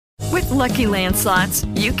Lucky Land Slots,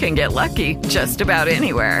 you can get lucky just about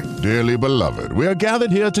anywhere. Dearly beloved, we are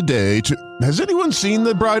gathered here today to... Has anyone seen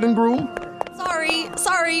the bride and groom?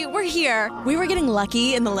 Sorry, we're here. We were getting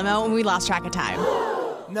lucky in the limo and we lost track of time.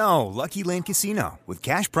 No, Lucky Land Casino, with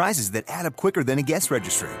cash prizes that add up quicker than a guest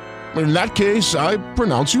registry. In that case, I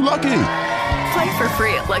pronounce you lucky. Play for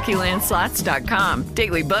free at LuckyLandSlots.com.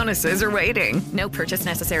 Daily bonuses are waiting. No purchase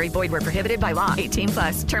necessary. Void where prohibited by law.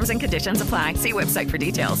 18+. Terms and conditions apply. See website for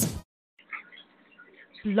details.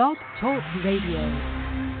 Blog Talk Radio.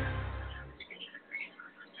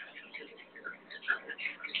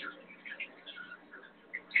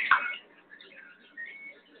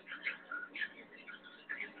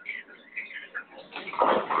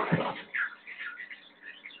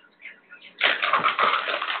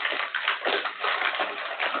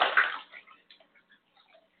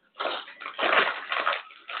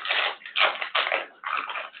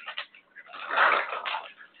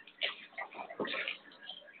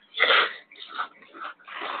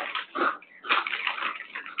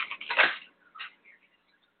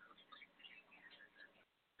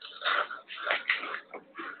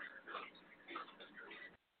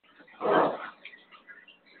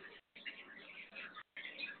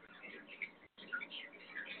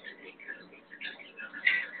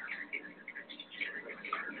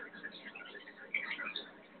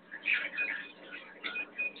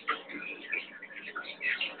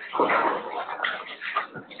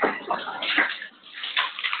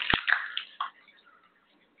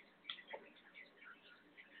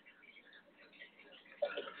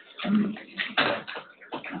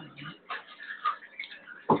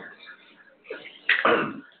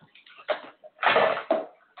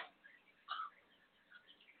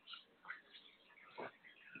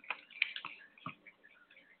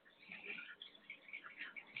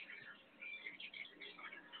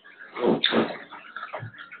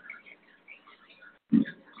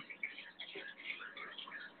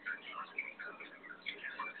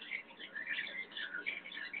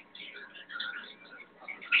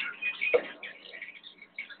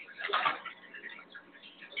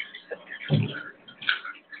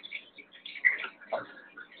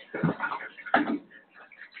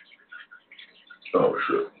 Oh,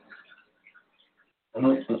 shit.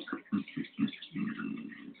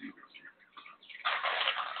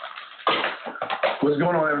 What's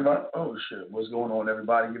going on, everybody? Oh, shit. What's going on,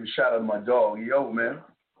 everybody? Give a shout out to my dog. Yo, man.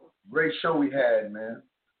 Great show we had, man.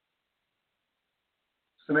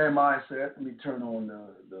 So, man, mindset. Let me turn on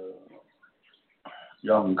the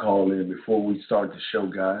y'all can call in before we start the show,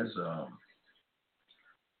 guys.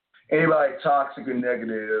 Anybody toxic or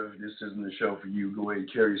negative, this isn't the show for you. Go ahead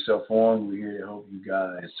and carry yourself on. We're here to help you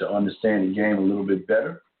guys to understand the game a little bit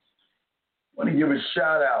better. I want to give a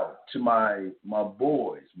shout out to my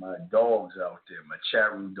boys, my dogs out there, my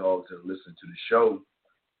chat room dogs that listen to the show. I want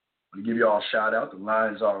to give you all a shout out. The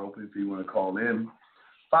lines are open if you want to call in.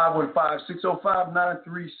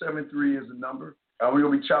 515-605-9373 is the number. We're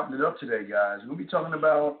going to be chopping it up today, guys. We're going to be talking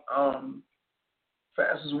about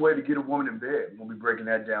fastest way to get a woman in bed. We're going to be breaking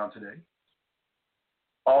that down today.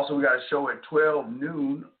 Also, we got a show at 12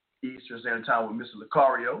 noon Eastern Standard Time with Mr.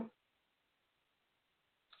 Lucario.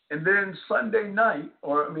 And then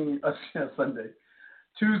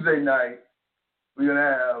Tuesday night, we're going to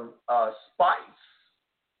have Spice.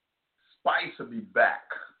 Spice will be back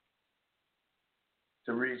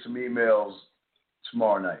to read some emails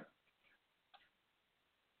tomorrow night.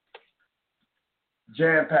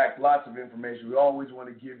 Jam-packed, lots of information. We always want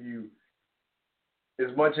to give you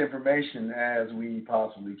as much information as we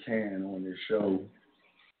possibly can on this show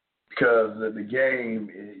because the game,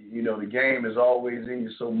 the game is always in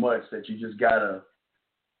you so much that you just got to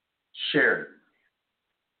share it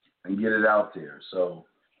and get it out there. So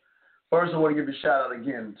first, I want to give a shout-out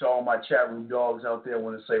again to all my chat room dogs out there. I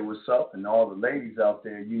want to say what's up, and all the ladies out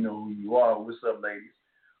there, you know who you are. What's up, ladies?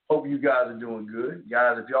 Hope you guys are doing good.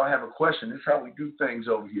 Guys, if y'all have a question, this is how we do things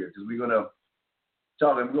over here because we're going to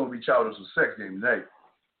be chatting some sex game today.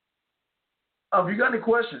 If you got any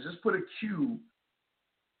questions, just put a Q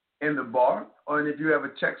in the bar, or if you have a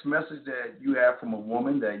text message that you have from a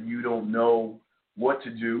woman that you don't know what to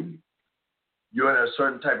do, you're in a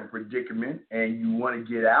certain type of predicament and you want to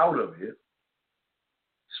get out of it,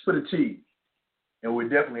 just put a T, and we'll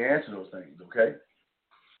definitely answer those things, okay?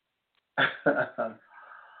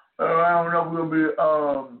 I don't know if we're going to be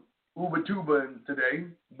Uber-tubing today,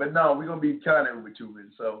 but no, we're going to be kind of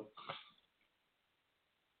Uber-tubing. So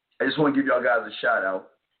I just want to give y'all guys a shout-out.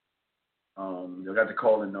 Y'all got the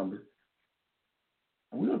call-in number.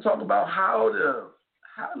 And we're going to talk about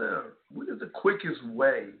what is the quickest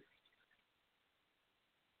way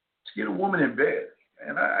to get a woman in bed.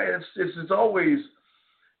 And I man, it's always,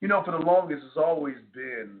 for the longest, it's always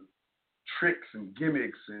been tricks and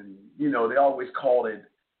gimmicks, and they always called it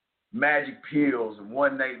magic pills and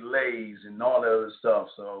one night lays and all that other stuff.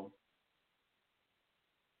 So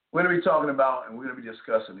we're going to be talking about, and we're going to be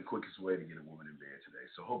discussing the quickest way to get a woman in bed today.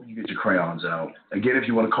 So hope you get your crayons out. Again, if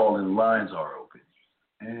you want to call in, the lines are open.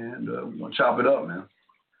 And we're going to chop it up, man.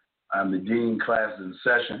 I'm the Dean, class in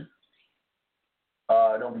session.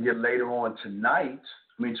 Don't forget later on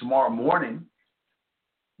tomorrow morning,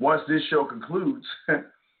 once this show concludes,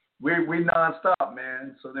 we're nonstop,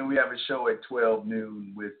 man. So then we have a show at 12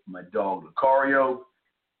 noon with my dog, Lucario.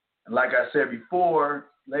 And like I said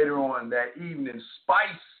before, later on that evening,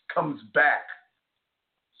 Spice comes back.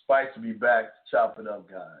 Spice will be back to chop it up,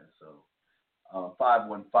 guys. So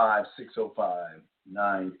 515-605-9373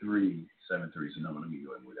 is the number. Let me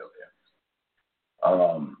go ahead and put it out there.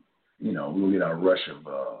 We'll get our rush of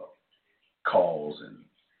calls and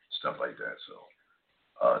stuff like that. So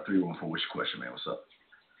 314, what's your question, man? What's up?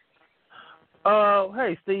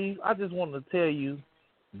 Hey, Steve, I just wanted to tell you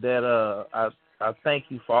that I thank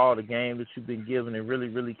you for all the game that you've been giving. It really,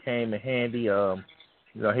 really came in handy. I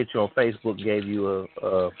hit you on Facebook, gave you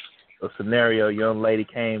a scenario. A young lady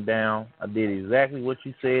came down. I did exactly what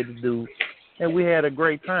you said to do, and we had a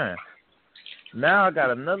great time. Now I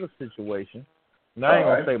got another situation. Now I ain't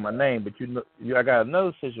going to say my name, but I got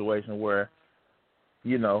another situation where,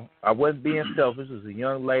 I wasn't being selfish. It was a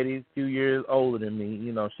young lady, a few years older than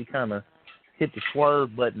me. She kind of hit the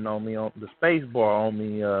swerve button on me, on the space bar on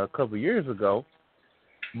me a couple of years ago.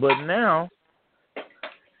 But now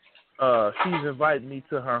she's invited me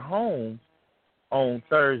to her home on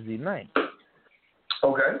Thursday night.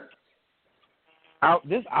 Okay. Out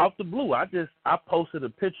the blue. I posted a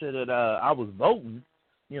picture that I was voting.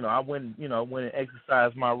 I went and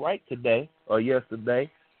exercised my right today or yesterday,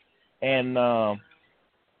 and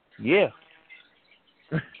yeah.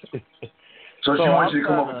 So she wants you to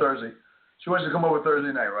come over Thursday. She wants you to come over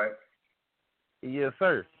Thursday night, right? Yes,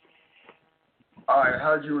 sir. All right.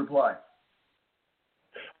 How did you reply?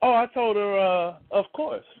 Oh, I told her, of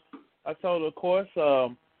course. I told her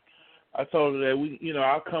that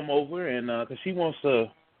I'll come over and because she wants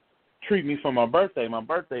to treat me for my birthday. My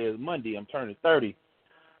birthday is Monday. I'm turning 30.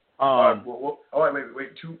 All right. Wait. All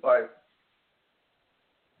right.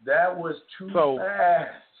 That was too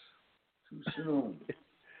fast. Too soon.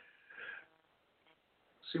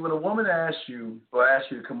 See, when a woman asks you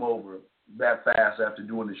to come over that fast after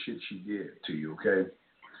doing the shit she did to you, okay,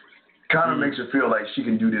 kind of makes her feel like she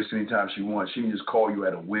can do this anytime she wants. She can just call you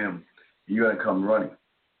at a whim, and you got to come running.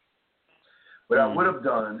 What I would have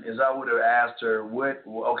done is I would have asked her,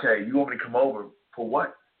 okay, you want me to come over for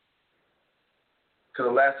what? Because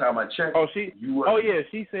the last time I checked, she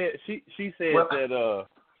said what? that.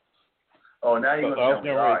 Oh, now you're going to tell me.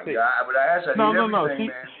 All right, but I asked her, man.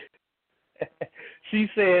 She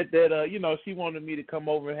said that, she wanted me to come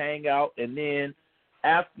over and hang out, and then,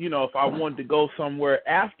 after, if I wanted to go somewhere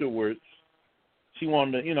afterwards, she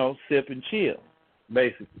wanted to, sip and chill,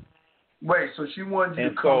 basically. Wait, so she wanted you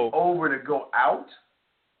to come over to go out?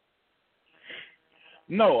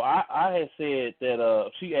 No, I had said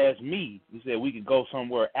that she asked me, she said we could go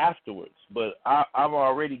somewhere afterwards, but I'm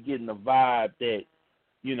already getting the vibe that,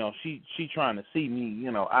 she trying to see me,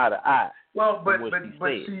 eye to eye. Well, but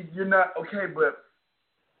see, you're not okay. But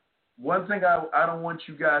one thing I don't want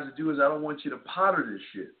you guys to do is I don't want you to potter this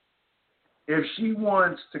shit. If she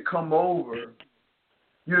wants to come over,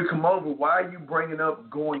 why are you bringing up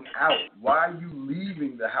going out? Why are you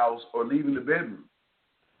leaving the house or leaving the bedroom?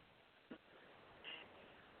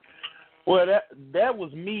 Well, that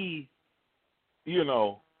was me,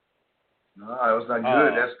 No, that's not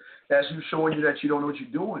good. That's you showing you that you don't know what you're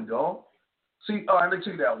doing, dog. See, all right, let's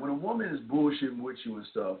check it out. When a woman is bullshitting with you and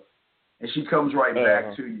stuff, and she comes right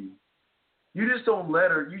back to you, you just don't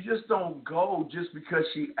let her. You just don't go just because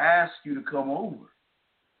she asks you to come over.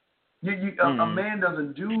 A man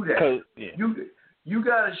doesn't do that. You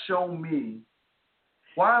got to show me,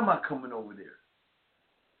 why am I coming over there?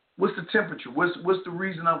 What's the temperature? What's the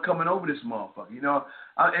reason I'm coming over this motherfucker? And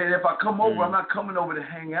if I come over, I'm not coming over to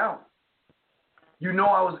hang out.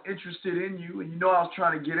 I was interested in you, and I was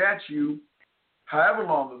trying to get at you however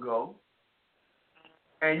long ago,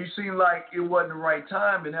 and you seemed like it wasn't the right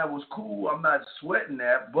time, and that was cool. I'm not sweating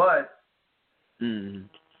that, but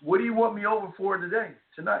what do you want me over for tonight,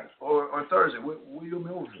 or Thursday? What do you want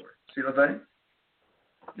me over for? See what I'm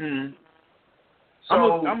saying? So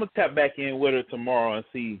I'm gonna tap back in with her tomorrow and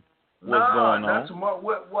see what's going on. Not tomorrow.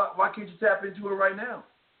 Why can't you tap into it right now?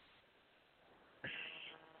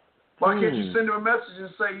 Why can't you send her a message and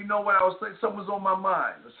say, you know what, I was thinking something's on my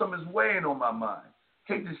mind, or something's weighing on my mind.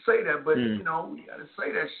 hate to say that, but you know, we gotta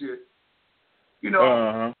say that shit. You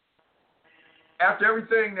know, after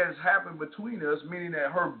everything that has happened between us, meaning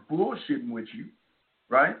that her bullshitting with you,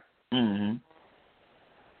 right? Mm-hmm.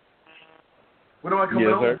 What am I coming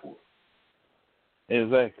over for?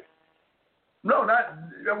 Exactly. No, not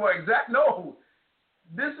well. Exactly. No.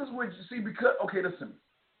 This is what you see because. Okay, listen.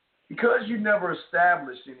 Because you never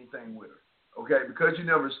established anything with her. Okay, because you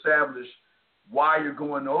never established why you're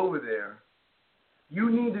going over there. You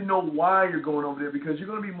need to know why you're going over there because you're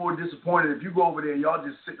going to be more disappointed if you go over there and y'all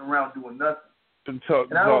just sitting around doing nothing. And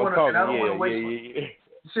I don't want to waste.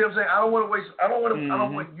 You see what I'm saying? I don't want to waste. I don't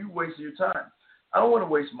want you wasting your time. I don't want to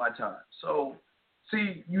waste my time. So,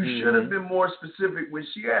 see, you should have been more specific when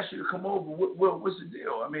she asked you to come over. What's the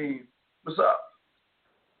deal? I mean, what's up?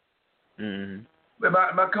 Am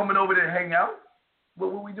I coming over there to hang out?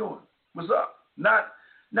 What we doing? What's up? Not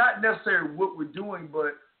necessarily what we're doing,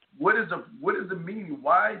 but what is the meaning?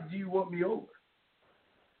 Why do you want me over?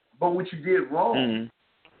 But what you did wrong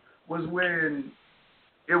was when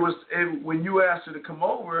when you asked her to come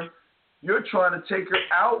over, you're trying to take her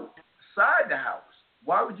outside the house.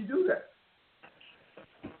 Why would you do that?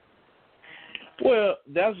 Well,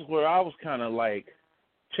 that's where I was kind of like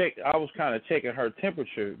I was kind of checking her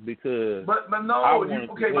temperature because. But no, are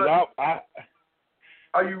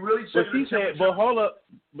you really checking her temperature? But hold up.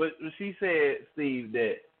 But she said, Steve,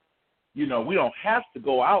 that we don't have to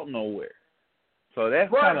go out nowhere. So that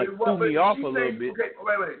kind of threw me off a little bit. Okay,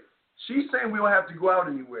 wait. She's saying we don't have to go out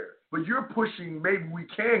anywhere, but you're pushing maybe we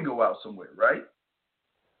can go out somewhere, right?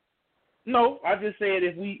 No, I just said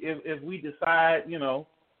if we decide,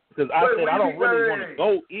 because I said I don't really want to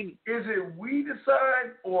go in. Is it we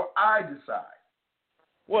decide or I decide?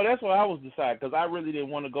 Well, that's what I was deciding because I really didn't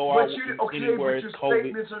want to go out anywhere. But your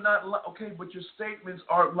statements are not but your statements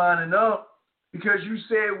aren't lining up because you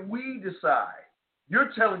said we decide. You're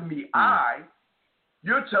telling me I.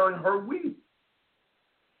 You're telling her we.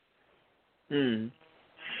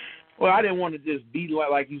 Well, I didn't want to just be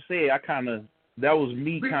like you said. That was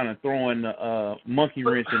me kind of throwing the monkey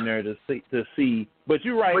wrench in there to see. But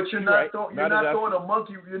you're right. But you're not throwing a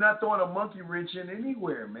monkey. You're not throwing a monkey wrench in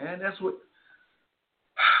anywhere, man. That's what.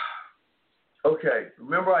 Okay,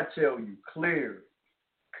 remember I tell you, clear,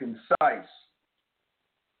 concise,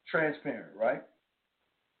 transparent, right?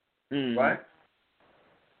 Right.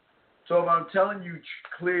 So if I'm telling you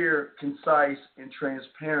clear, concise, and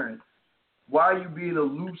transparent, why are you being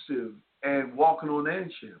elusive and walking on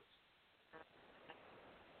eggshells?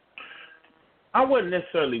 I wasn't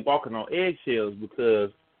necessarily walking on eggshells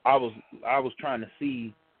because I was trying to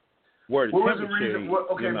see where the temperature. What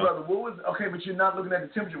was the reason? Brother. Okay, but you're not looking at the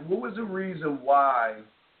temperature. What was the reason why?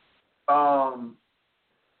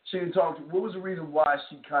 She didn't talk to. What was the reason why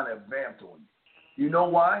she kind of vamped on you? You know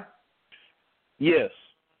why? Yes,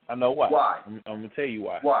 I know why. Why? I'm gonna tell you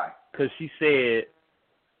why. Why? Because she said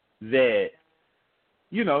that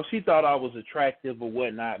she thought I was attractive or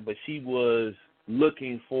whatnot, but she was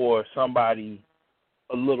looking for somebody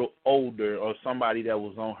a little older or somebody that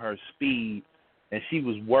was on her speed, and she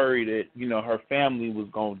was worried that, her family was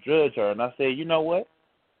going to judge her. And I said, you know what?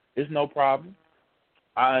 It's no problem.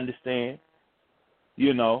 I understand.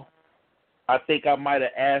 I think I might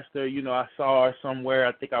have asked her, I saw her somewhere.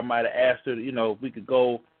 I think I might have asked her, if we could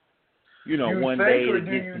go, one day. Do you think or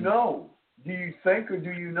do you know? Do you think or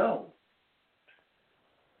do you know?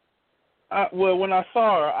 Well, when I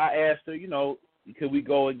saw her, I asked her, could we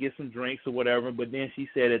go and get some drinks or whatever? But then she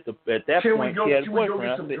said at that point she had a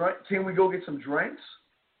boyfriend. Can we go get some drinks?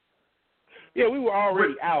 Yeah, we were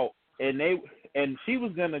already out, and she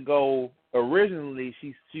was gonna go. Originally,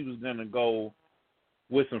 she was gonna go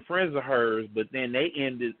with some friends of hers, but then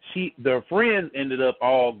their friends ended up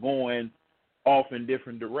all going off in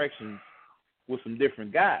different directions with some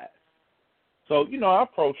different guys. So, I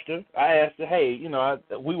approached her. I asked her, hey,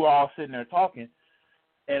 we were all sitting there talking,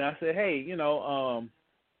 and I said, hey, we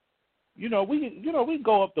can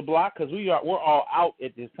go up the block because we're all out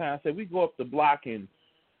at this time. I said we go up the block and,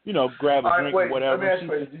 grab a drink or whatever. Let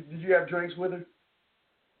me ask you, did you have drinks with her?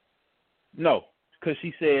 No, because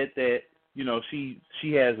she said that,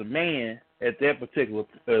 she has a man at that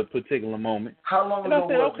particular moment. How long ago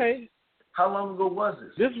was it? Okay. How long ago was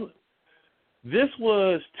this? This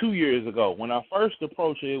was 2 years ago. When I first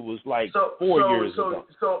approached her, it was like 4 years ago.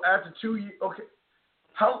 So after 2 years, okay.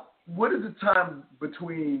 What is the time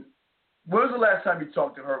between? When was the last time you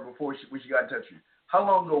talked to her before when she got in touch with you? How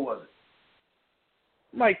long ago was it?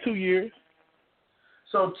 Like 2 years.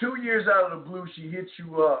 So 2 years out of the blue, she hits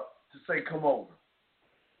you up to say come over.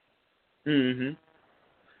 Mhm.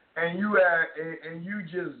 And you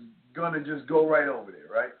just gonna go right over there,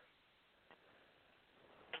 right?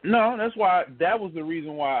 No, that's why. That was the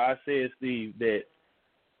reason why I said, Steve, that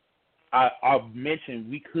I mentioned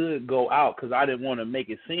we could go out because I didn't want to make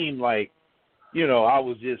it seem like, I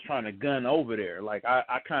was just trying to gun over there. Like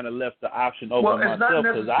I kind of left the option open myself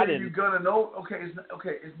because I didn't. You gunning over.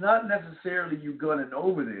 It's not necessarily you gunning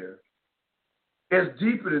over there. It's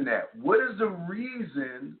deeper than that. What is the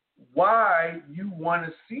reason why you want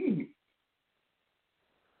to see me?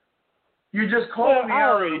 You just called me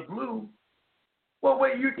out of the blue. Well,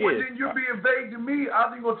 wait, then you're being vague to me.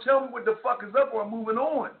 Either you're going to tell me what the fuck is up or I'm moving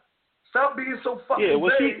on. Stop being so fucking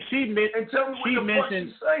vague and tell me what the fuck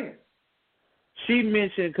she's saying. She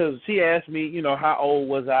mentioned, because she asked me, how old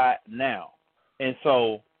was I now? And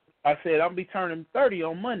so I said, I'll be turning 30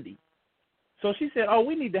 on Monday. So she said,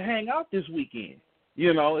 we need to hang out this weekend.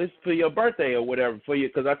 It's for your birthday or whatever,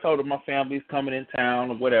 because I told her my family's coming in town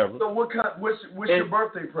or whatever. So what's your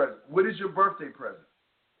birthday present? What is your birthday present?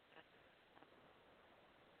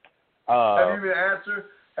 Have you even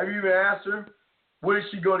asked her? What is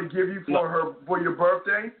she going to give you for your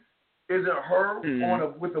birthday? Is it her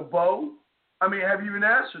with a bow? I mean, have you even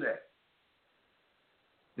asked her that?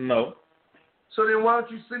 No. So then why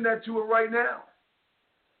don't you send that to her right now?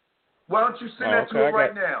 Why don't you send that to her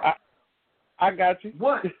right now? I got you.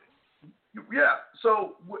 What? Yeah.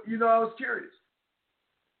 So I was curious.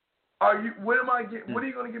 What are you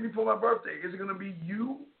going to give me for my birthday? Is it going to be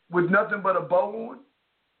you with nothing but a bow on?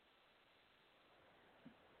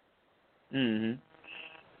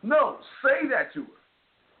 Mm-hmm. No, say that to her.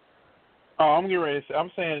 Oh, I'm getting ready.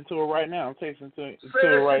 I'm saying it to her right now. I'm texting to her right now. Say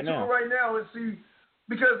it to her right now and see.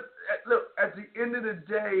 Because, look, at the end of the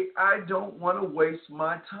day, I don't want to waste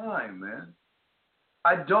my time, man.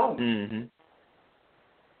 I don't. Mm-hmm.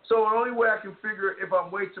 So the only way I can figure if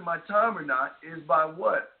I'm wasting my time or not is by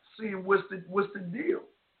what? Seeing what's the deal.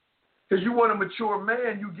 Because you want a mature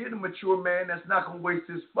man, you get a mature man that's not going to waste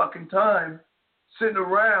his fucking time sitting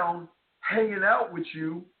around hanging out with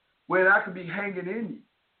you when I could be hanging in you.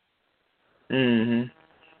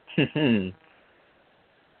 Mm-hmm.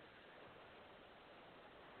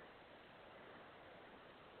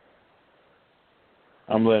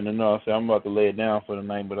 I'm letting her know. I said I'm about to lay it down for the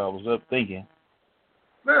night, but I was up thinking.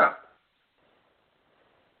 Yeah.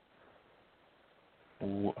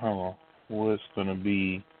 Hold on. What's going to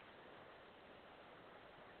be...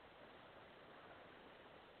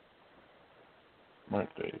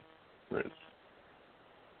 birthday present?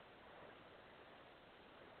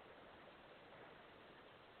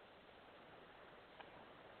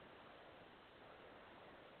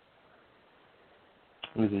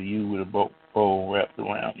 With a U with a bow wrapped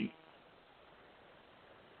around you.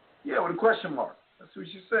 Yeah, with a question mark. That's what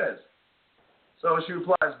she says. So if she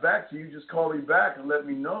replies back to you, just call me back and let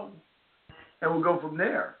me know, and we'll go from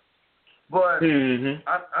there. But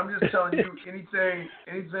I'm just telling you,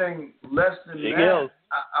 anything less than that,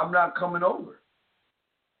 I'm not coming over.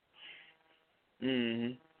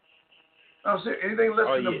 Mm-hmm. I'm saying anything less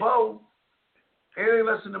than the bow,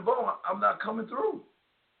 I'm not coming through.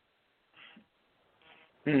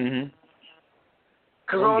 Mm-hmm.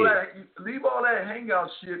 Because leave all that hangout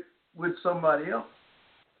shit with somebody else.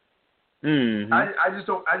 Mm-hmm. I just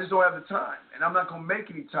don't have the time, and I'm not gonna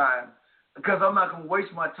make any time because I'm not gonna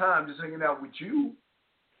waste my time just hanging out with you.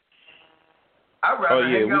 I'd rather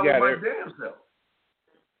hang out with my damn self.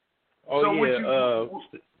 Oh so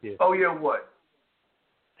yeah. Oh yeah, what?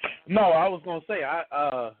 No, I was gonna say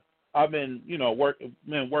I've been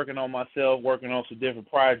working on myself, working on some different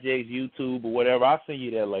projects, YouTube or whatever. I'll send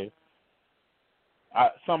you that later.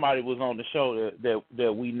 Somebody was on the show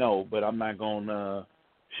that we know, but I'm not gonna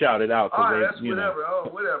shout it out. All right, that's whatever. Oh,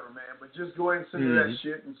 whatever, man. But just go ahead and send her that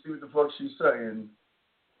shit and see what the fuck she's saying,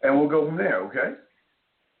 and we'll go from there. Okay?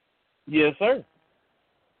 Yes, sir.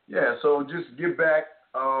 Yeah. So just get back,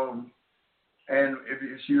 and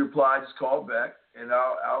if she replies, just call back, and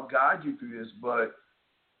I'll guide you through this. But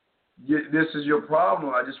this is your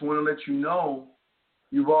problem. I just want to let you know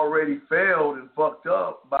you've already failed and fucked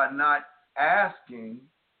up by not asking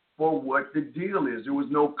for what the deal is. There was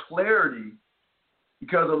no clarity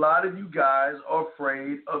because a lot of you guys are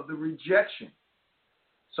afraid of the rejection.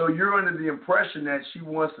 So you're under the impression that she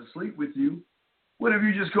wants to sleep with you. What if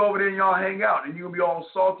you just go over there and y'all hang out and you're going to be all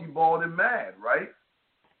salty, bald, and mad, right?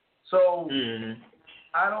 So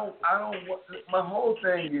my whole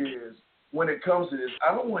thing is, when it comes to this,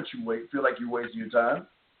 I don't want you feel like you're wasting your time.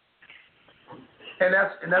 And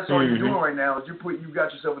that's all you're doing right now is you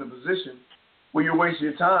got yourself in a position where you're wasting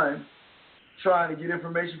your time trying to get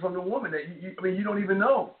information from the woman that you don't even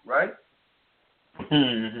know, right?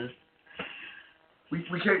 Mm-hmm.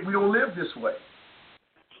 We don't live this way.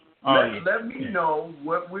 Let me know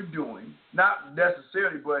what we're doing. Not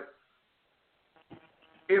necessarily, but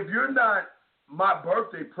if you're not my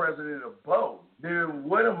birthday present in a bow, then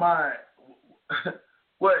what am I?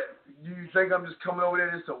 What, do you think I'm just coming over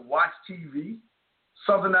there just to watch TV?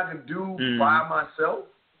 Something I can do by myself?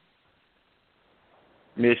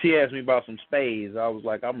 Yeah, she asked me about some spades. I was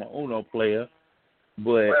like, I'm an Uno player,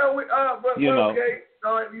 but you know. Okay.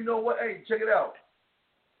 All right, you know what? Hey, check it out.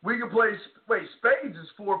 We can play. Wait, spades is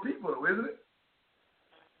 4 people, though, isn't it?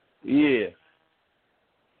 Yeah.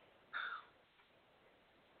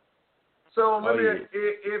 So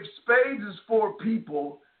if spades is 4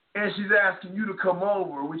 people and she's asking you to come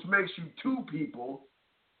over, which makes you 2 people,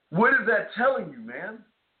 what is that telling you, man?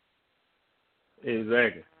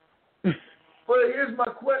 Exactly. But here's my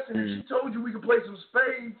question. If she told you we could play some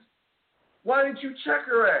spades, why didn't you check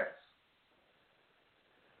her ass?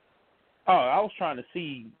 Oh, I was trying to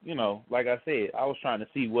see, you know, like I said, I was trying to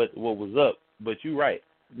see what was up. But you're right.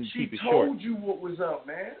 She told you what was up,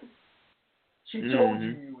 man. She told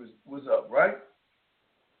you was up, right?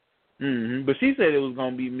 But she said it was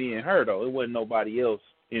gonna be me and her though. It wasn't nobody else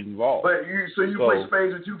involved. But you play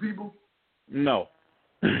spades with 2 people? No.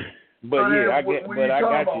 But so yeah, I get. But I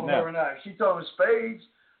got you now. If she told me spades,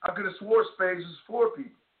 I could have swore spades was 4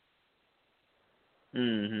 people.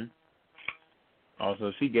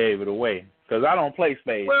 Also, she gave it away because I don't play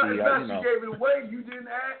spades. Well, it's not she gave it away. You didn't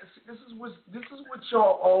ask. This is what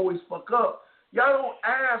y'all always fuck up. Y'all don't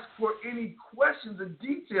ask for any questions and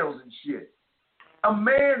details and shit. A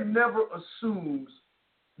man never assumes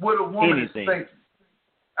what a woman is thinking.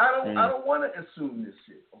 I don't want to assume this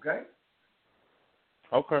shit. Okay.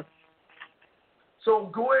 Okay.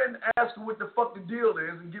 So go ahead and ask her what the fuck the deal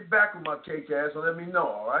is and get back with my cake ass and let me know,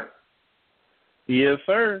 all right? Yes,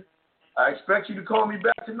 sir. I expect you to call me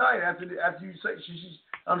back tonight after you say she's.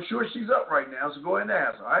 I'm sure she's up right now, so go ahead and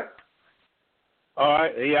ask, all right? All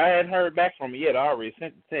right. Yeah, I hadn't heard back from her yet. I already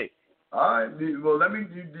sent the text. All right. Well,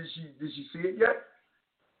 did she see it yet?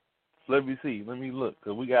 Let me see. Let me look,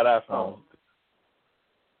 because we got our phone.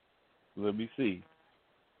 Let me see.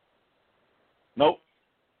 Nope.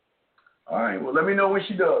 All right. Well, let me know when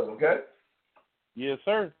she does, okay? Yes,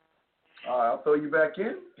 sir. All right. I'll throw you back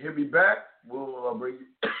in. He'll be back. We'll bring you.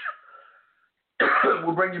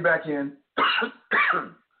 We'll bring you back in.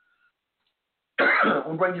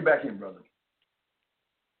 We'll bring you back in, brother.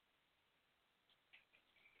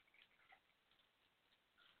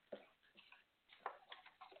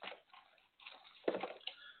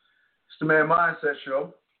 It's the Man Mindset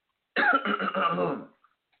Show. Got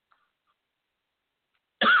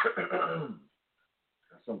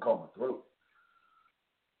something caught my throat.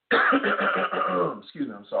 Excuse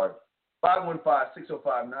me, I'm sorry.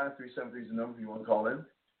 515-605-9373 is the number if you want to call in.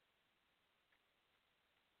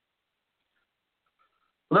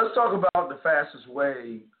 Let's talk about the fastest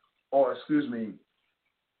way, or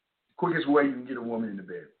quickest way you can get a woman into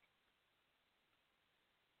bed.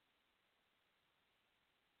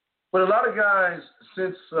 But a lot of guys,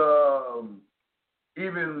 since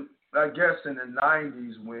even, I guess, in the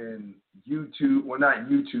 90s when YouTube, well, not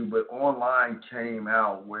YouTube, but online came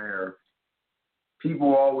out where people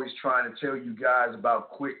were always trying to tell you guys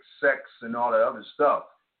about quick sex and all that other stuff.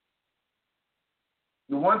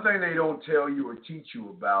 The one thing they don't tell you or teach you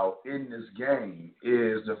about in this game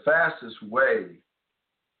is the fastest way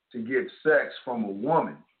to get sex from a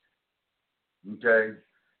woman, okay,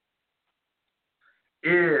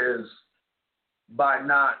 is by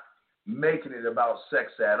not making it about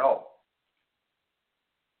sex at all.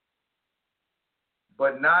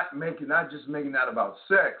 But not just making that about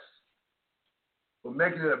sex, but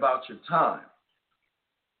making it about your time.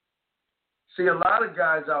 See, a lot of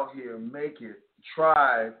guys out here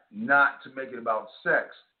try not to make it about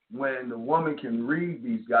sex when the woman can read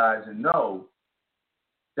these guys and know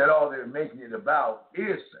that all they're making it about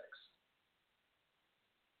is sex.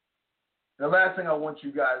 The last thing I want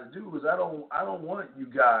you guys to do is I don't want you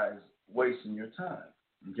guys wasting your time,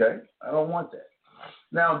 okay? I don't want that.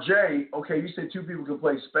 Now, Jay, okay, you said 2 people can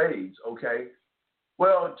play spades, okay?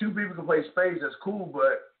 Well, 2 people can play spades, that's cool,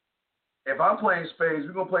 but if I'm playing spades,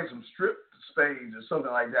 we're going to play some strip spades or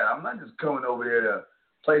something like that. I'm not just coming over there to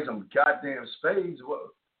play some goddamn spades. What the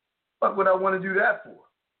fuck would I want to do that for?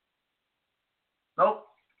 Nope.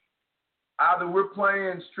 Either we're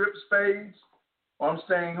playing strip spades or I'm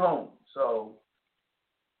staying home. So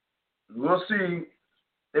we'll see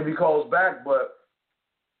if he calls back, but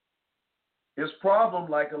his problem,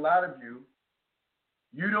 like a lot of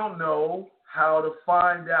you don't know how to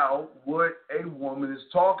find out what a woman is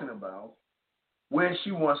talking about when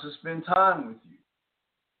she wants to spend time with you.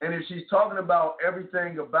 And if she's talking about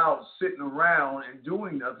everything about sitting around and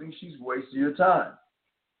doing nothing, she's wasting your time.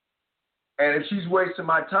 And if she's wasting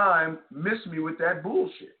my time, miss me with that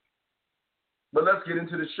bullshit. But let's get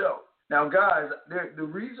into the show. Now, guys, the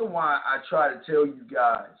reason why I try to tell you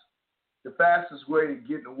guys the fastest way to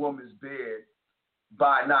get in a woman's bed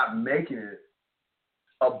by not making it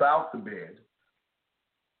about the bed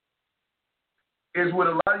is what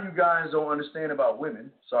a lot of you guys don't understand about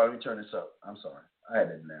women. Sorry, let me turn this up. I'm sorry. I had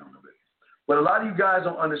it down a bit. What a lot of you guys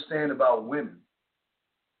don't understand about women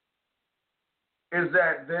is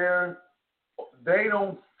that they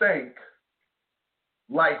don't think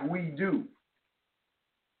like we do.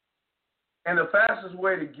 And the fastest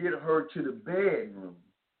way to get her to the bedroom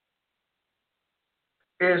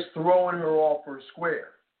is throwing her off her square.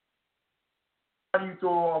 How do you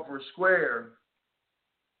throw her off her square?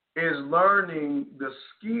 Is learning the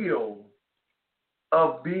skill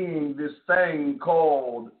of being this thing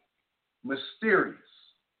called mysterious.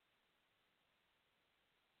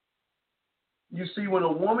 You see, when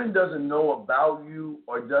a woman doesn't know about you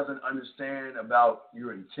or doesn't understand about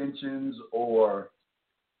your intentions or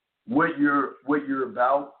what you're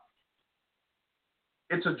about,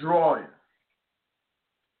 it's a draw-in.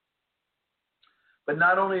 But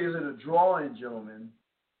not only is it a draw-in, gentlemen,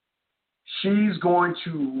 she's going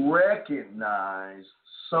to recognize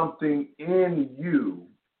something in you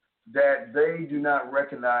that they do not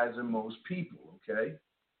recognize in most people, okay?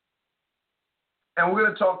 And we're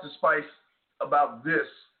going to talk to Spice about this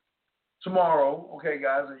tomorrow, okay,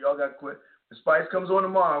 guys? And y'all got to quit. If Spice comes on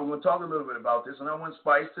tomorrow, we're going to talk a little bit about this, and I want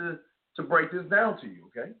Spice to break this down to you,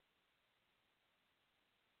 okay?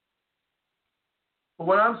 But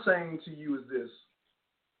what I'm saying to you is this.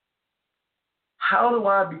 How do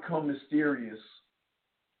I become mysterious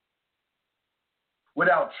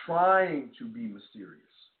without trying to be mysterious?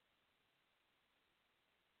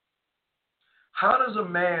 How does a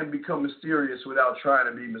man become mysterious without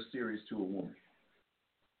trying to be mysterious to a woman?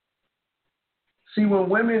 See, when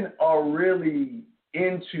women are really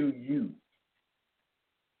into you,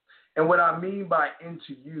 and what I mean by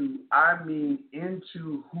into you, I mean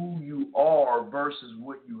into who you are versus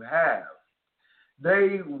what you have.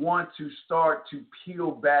 They want to start to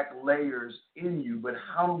peel back layers in you, but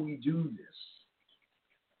how do we do this?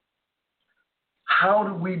 How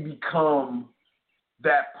do we become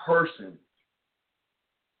that person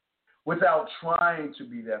without trying to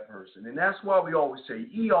be that person? And that's why we always say,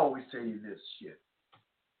 always tell you this shit.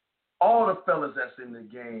 All the fellas that's in the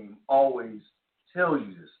game always tell you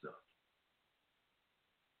this stuff.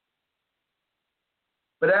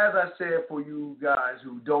 But as I said, for you guys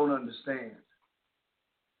who don't understand,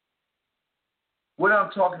 what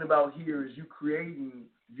I'm talking about here is you creating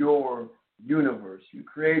your universe. You're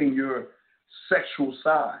creating your sexual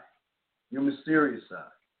side, your mysterious side.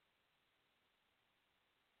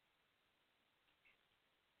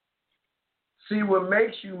 See, what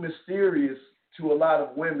makes you mysterious to a lot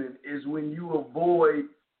of women is when you avoid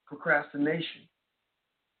procrastination.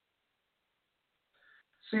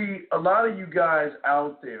 See, a lot of you guys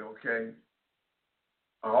out there, okay,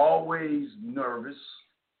 are always nervous,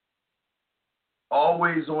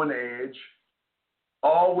 always on edge,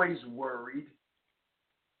 always worried,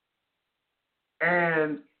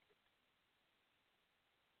 and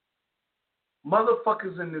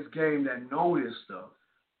motherfuckers in this game that know this stuff,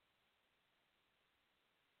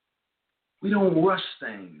 we don't rush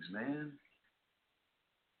things, man.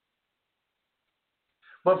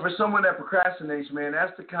 But for someone that procrastinates, man,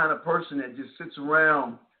 that's the kind of person that just sits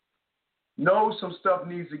around, knows some stuff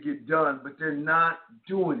needs to get done, but they're not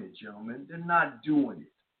doing it, gentlemen. They're not doing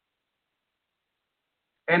it.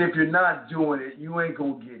 And if you're not doing it, you ain't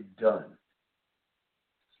going to get done.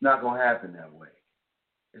 It's not going to happen that way.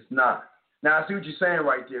 It's not. Now, I see what you're saying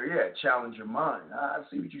right there. Yeah, challenge your mind. I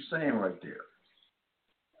see what you're saying right there.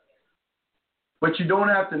 But you don't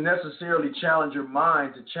have to necessarily challenge her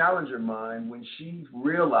mind to challenge her mind when she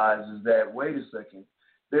realizes that, wait a second,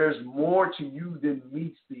 there's more to you than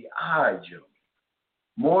meets the eye, Joe.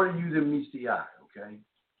 More to you than meets the eye, okay?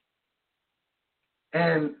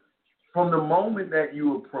 And from the moment that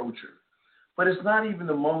you approach her, but it's not even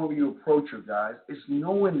the moment you approach her, guys. It's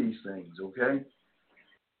knowing these things, okay?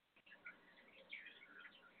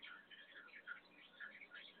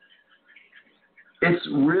 It's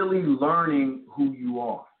really learning who you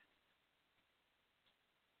are.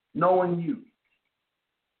 Knowing you.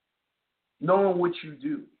 Knowing what you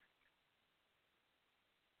do.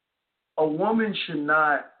 A woman should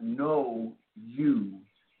not know you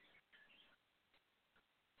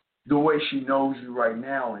the way she knows you right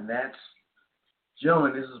now, and that's,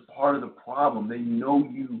 gentlemen, this is part of the problem. They know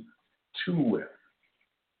you too well.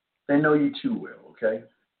 They know you too well, okay?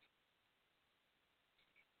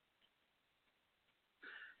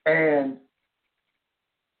 And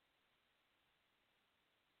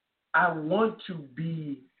I want to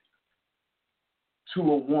be to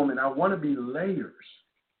a woman, I want to be layers.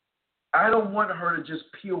 I don't want her to just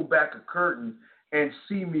peel back a curtain and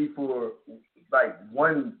see me for like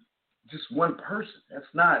just one person. That's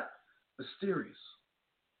not mysterious.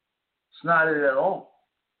 It's not it at all.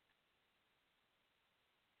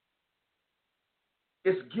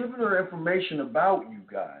 It's giving her information about you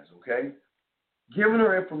guys, okay? Giving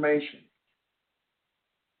her information,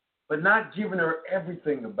 but not giving her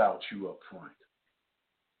everything about you up front.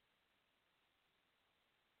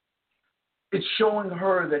 It's showing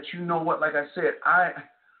her that, you know what, like I said,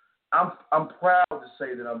 I'm proud to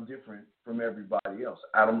say that I'm different from everybody else.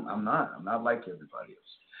 I'm not like everybody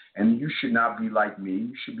else. And you should not be like me.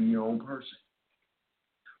 You should be your own person.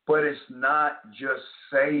 But it's not just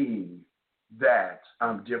saying that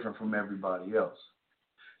I'm different from everybody else.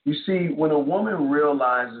 You see, when a woman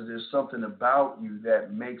realizes there's something about you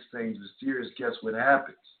that makes things mysterious, guess what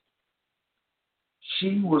happens?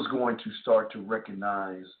 She was going to start to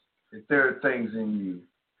recognize that there are things in you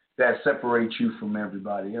that separate you from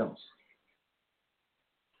everybody else.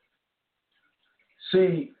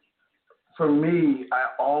 See, for me,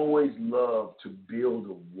 I always love to build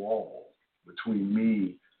a wall between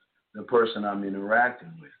me and the person I'm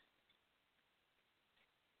interacting with.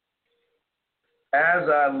 As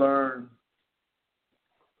I learn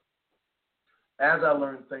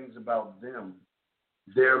things about them,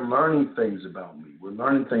 they're learning things about me. We're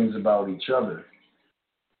learning things about each other.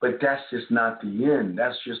 But that's just not the end.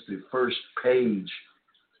 That's just the first page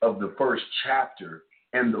of the first chapter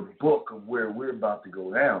and the book of where we're about to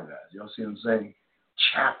go down, guys. Y'all see what I'm saying?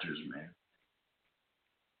 Chapters, man.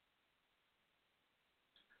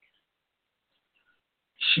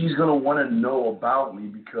 She's going to want to know about me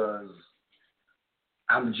because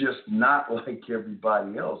I'm just not like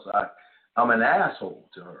everybody else. I'm an asshole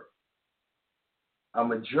to her.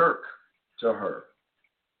 I'm a jerk to her.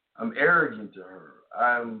 I'm arrogant to her.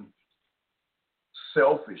 I'm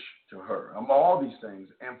selfish to her. I'm all these things.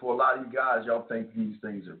 And for a lot of you guys, y'all think these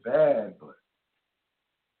things are bad, but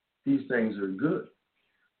these things are good.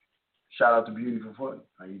 Shout out to Beauty for Fun.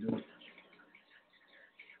 How you doing?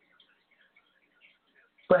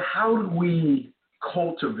 But how do we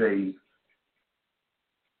cultivate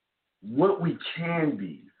what we can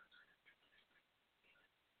be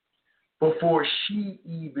before she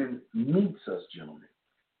even meets us, gentlemen?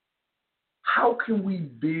 How can we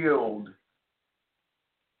build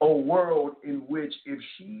a world in which, if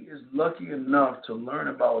she is lucky enough to learn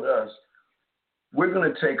about us, we're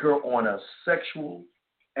going to take her on a sexual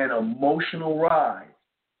and emotional ride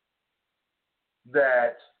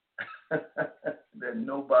that that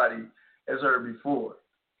nobody has heard before?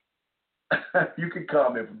 You can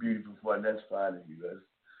comment for Beauty for Fun. That's fine with you guys.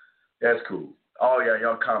 That's cool. Oh, yeah,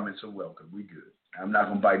 y'all comments are welcome. We good. I'm not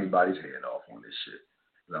going to bite anybody's head off on this shit.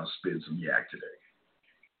 I'll spit some yak today.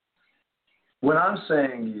 What I'm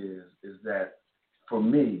saying is that for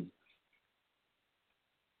me,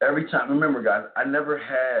 every time, remember guys, I never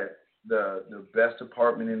had the best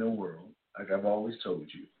apartment in the world, like I've always told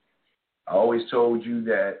you. I always told you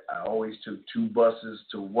that I always took 2 buses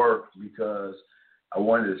to work because I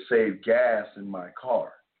wanted to save gas in my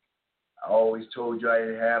car. I always told you I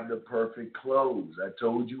didn't have the perfect clothes. I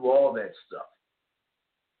told you all that stuff.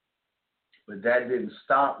 But that didn't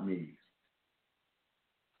stop me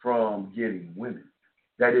from getting women.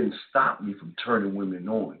 That didn't stop me from turning women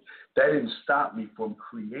on. That didn't stop me from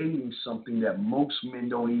creating something that most men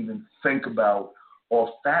don't even think about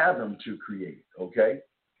or fathom to create, okay?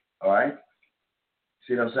 All right?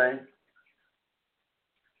 See what I'm saying?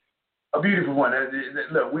 A beautiful one.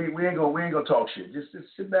 Look, we ain't gonna talk shit. Just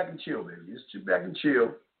sit back and chill, baby. Just sit back and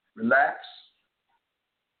chill, relax,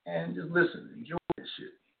 and just listen. Enjoy this shit.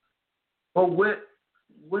 But what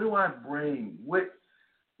do I bring? What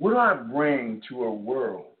do I bring to a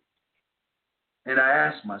world? And I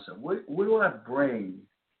ask myself, what do I bring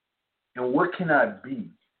and what can I be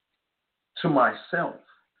to myself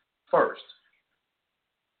first?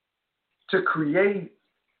 To create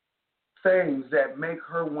things that make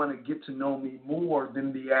her want to get to know me more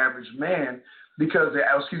than the average man, because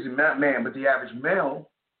not man, but the average male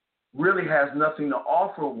really has nothing to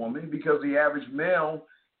offer a woman, because the average male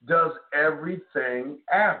does everything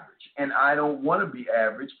average. And I don't want to be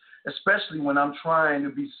average, especially when I'm trying to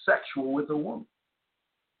be sexual with a woman.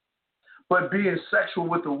 But being sexual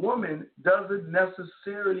with a woman doesn't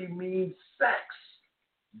necessarily mean sex,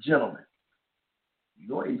 gentlemen. You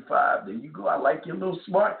go 85. There you go. I like you a little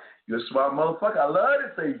smart. You're a smart motherfucker. I love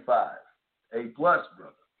this 85. A plus,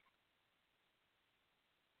 brother.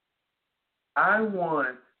 I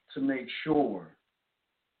want to make sure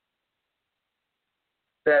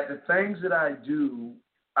that the things that I do,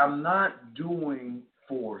 I'm not doing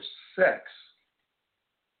for sex.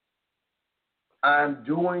 I'm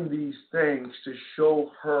doing these things to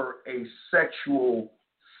show her a sexual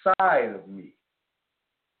side of me.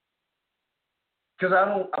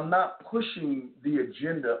 Because I'm not pushing the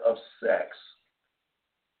agenda of sex.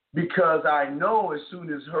 Because I know as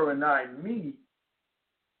soon as her and I meet,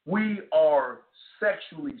 we are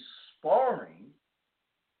sexually sparring,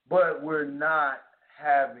 but we're not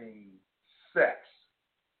having sex.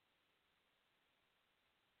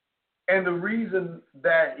 And the reason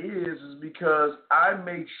that is because I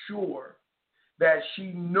make sure that she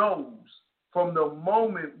knows from the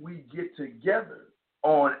moment we get together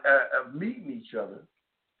on meeting each other,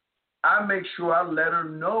 I make sure I let her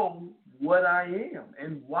know what I am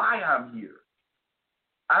and why I'm here.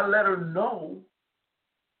 I let her know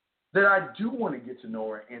that I do want to get to know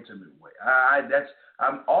her in an intimate way.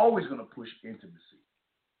 I'm always going to push intimacy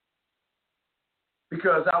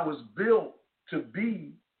because I was built to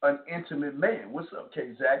be an intimate man. What's up,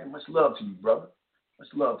 K. Zach? Much love to you, brother. Much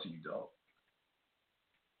love to you, dog.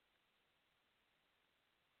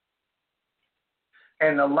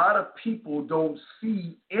 And a lot of people don't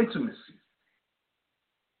see intimacy.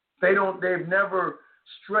 They've never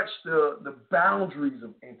stretched the boundaries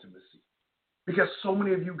of intimacy. Because so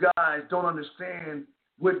many of you guys don't understand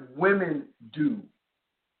what women do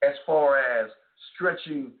as far as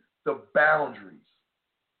stretching the boundaries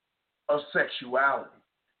of sexuality.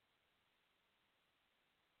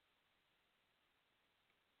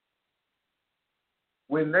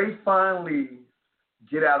 When they finally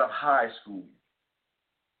get out of high school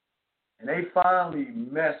and they finally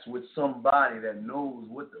mess with somebody that knows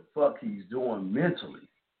what the fuck he's doing mentally,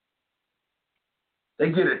 they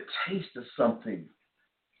get a taste of something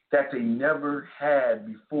that they never had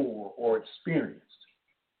before or experienced.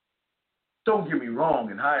 Don't get me wrong,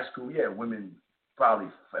 in high school, yeah, women probably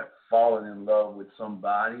have fallen in love with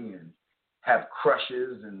somebody and have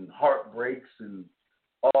crushes and heartbreaks and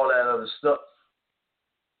all that other stuff.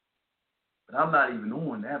 But I'm not even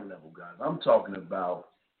on that level, guys. I'm talking about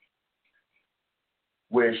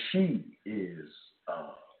where she is.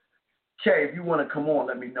 Kay, if you want to come on,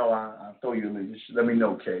 let me know. I'll throw you a link. Just let me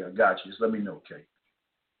know, Kay. I got you. Just let me know, Kay.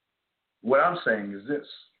 What I'm saying is this.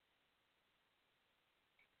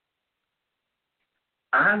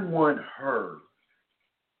 I want her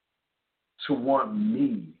to want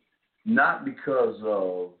me, not because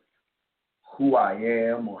of who I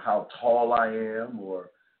am or how tall I am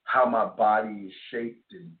or how my body is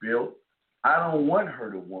shaped and built. I don't want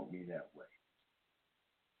her to want me that way.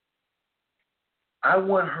 I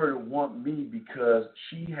want her to want me because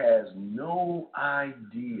she has no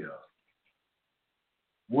idea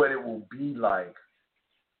what it will be like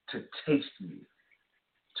to taste me,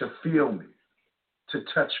 to feel me, to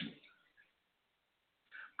touch me.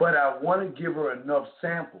 But I want to give her enough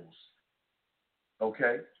samples,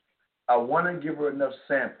 okay? I want to give her enough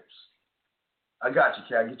samples. I got you,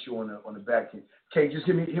 Kay. I'll get you on the back end. Kay, just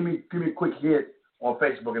give me a quick hit on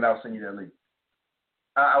Facebook and I'll send you that link.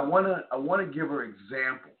 I want to give her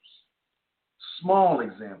examples, small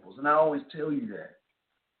examples, and I always tell you that,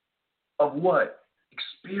 of what?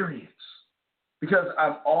 Experience. Because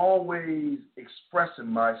I'm always expressing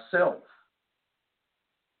myself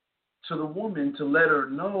to the woman to let her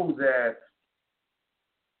know that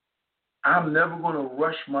I'm never going to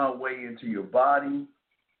rush my way into your body.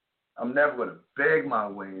 I'm never going to beg my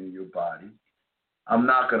way into your body. I'm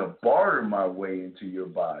not going to barter my way into your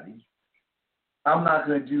body. I'm not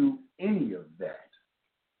going to do any of that.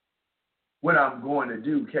 What I'm going to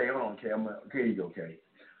do, Kay, hold on, Kay. Here you go, Kay.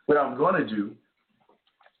 What I'm going to do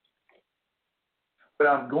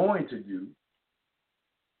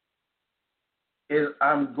is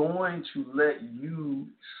I'm going to let you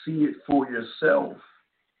see it for yourself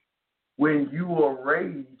when you are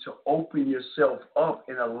ready to open yourself up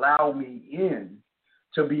and allow me in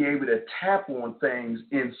to be able to tap on things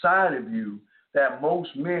inside of you that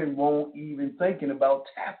most men won't even thinking about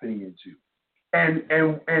tapping into. And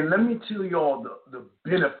let me tell you all the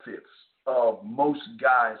benefits of most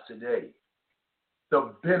guys today.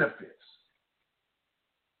 The benefits.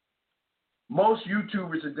 Most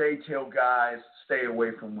YouTubers today tell guys stay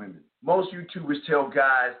away from women. Most YouTubers tell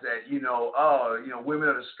guys that, women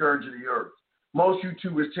are the scourge of the earth. Most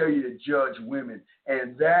YouTubers tell you to judge women,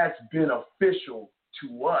 and that's beneficial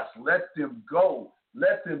to us. Let them go.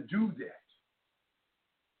 Let them do that.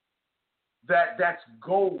 that's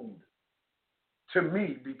gold to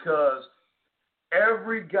me, because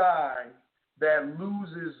every guy that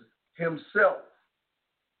loses himself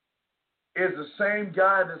is the same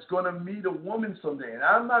guy that's going to meet a woman someday. And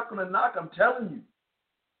I'm not going to knock, I'm telling you.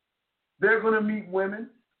 They're going to meet women.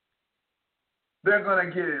 They're going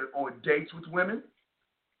to get on dates with women,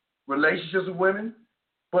 relationships with women.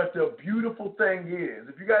 But the beautiful thing is,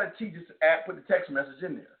 if you got to teach, just put the text message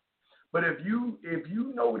in there. But if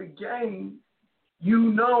you know the game,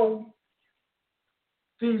 you know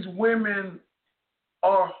these women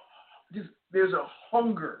are just, there's a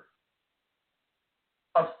hunger,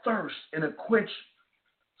 a thirst, and a quench,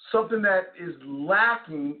 something that is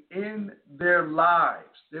lacking in their lives.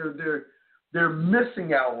 They're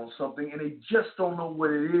missing out on something, and they just don't know what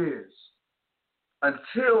it is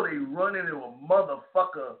until they run into a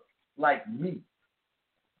motherfucker like me.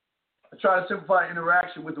 I try to simplify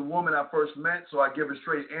interaction with the woman I first met, so I give her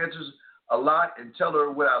straight answers a lot and tell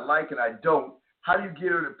her what I like and I don't. How do you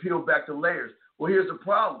get her to peel back the layers? Well, here's the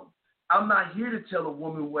problem. I'm not here to tell a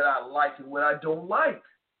woman what I like and what I don't like.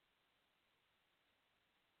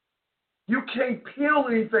 You can't peel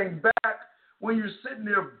anything back when you're sitting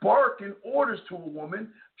there barking orders to a woman,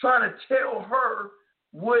 trying to tell her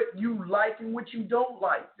what you like and what you don't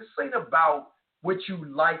like. This ain't about what you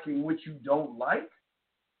like and what you don't like.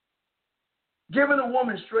 Giving a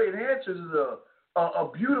woman straight answers is a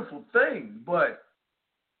beautiful thing, but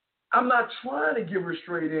I'm not trying to give her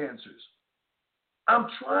straight answers. I'm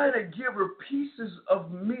trying to give her pieces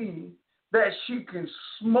of me that she can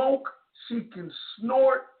smoke, she can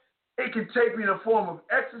snort. It can take me in the form of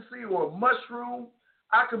ecstasy or a mushroom.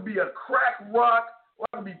 I could be a crack rock, or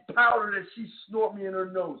I could be powder that she snort me in her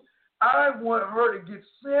nose. I want her to get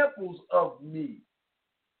samples of me.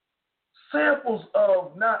 Samples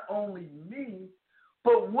of not only me,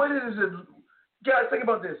 but what is it? Guys, think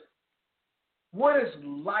about this. What it's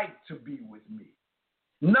like to be with me.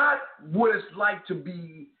 Not what it's like to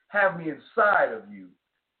have me inside of you,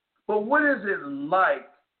 but what is it like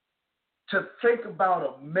to think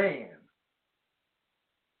about a man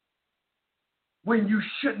when you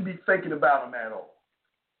shouldn't be thinking about him at all?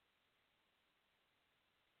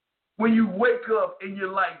 When you wake up and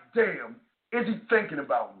you're like, damn, is he thinking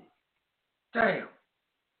about me? Damn,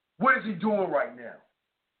 what is he doing right now?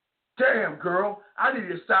 Damn, girl, I need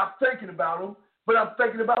to stop thinking about him, but I'm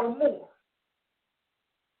thinking about him more.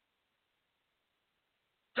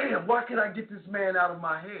 Damn, why can't I get this man out of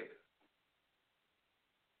my head?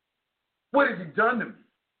 What has he done to me?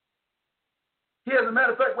 As a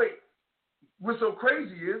matter of fact, wait, what's so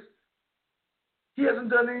crazy is he hasn't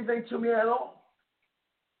done anything to me at all.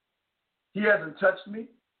 He hasn't touched me.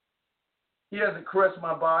 He hasn't caressed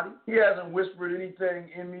my body. He hasn't whispered anything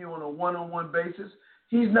in me on a one-on-one basis.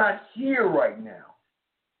 He's not here right now.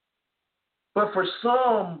 But for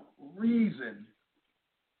some reason,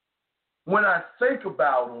 when I think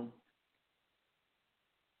about him,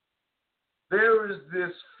 there is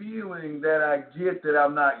this feeling that I get that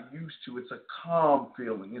I'm not used to. It's a calm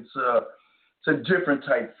feeling. It's a different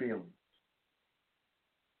type feeling.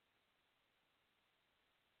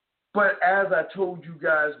 But as I told you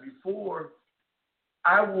guys before,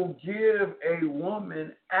 I will give a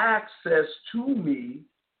woman access to me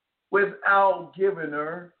without giving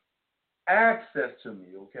her access to me,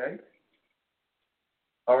 okay?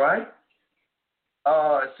 All right?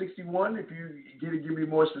 61, if you get to give me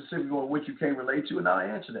more specific on what you can relate to, and I'll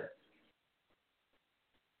answer that.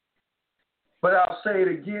 But I'll say it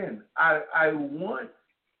again. I want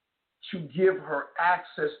to give her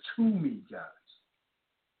access to me, guys,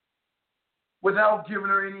 without giving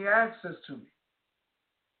her any access to me.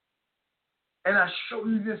 And I show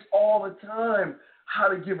you this all the time, how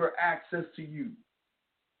to give her access to you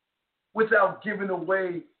without giving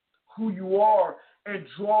away who you are and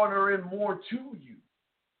drawing her in more to you.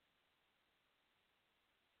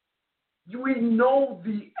 We know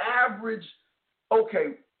the average,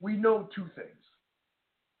 we know two things.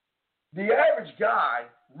 The average guy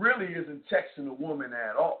really isn't texting a woman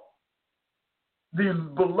at all. The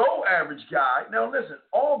below average guy, now listen,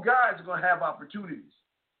 all guys are going to have opportunities,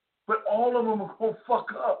 but all of them are going to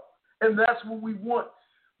fuck up. And that's what we want.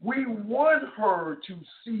 We want her to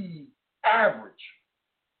see average.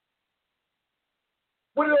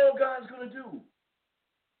 What are all guys going to do?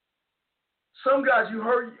 Some guys, you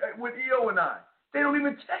heard with EO and I, they don't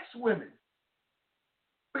even text women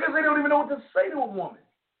because they don't even know what to say to a woman.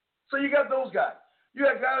 So you got those guys. You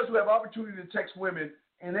got guys who have opportunity to text women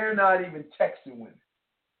and they're not even texting women.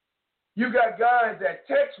 You got guys that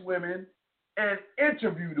text women and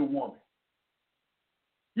interview the woman.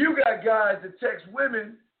 You got guys that text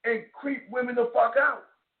women and creep women the fuck out.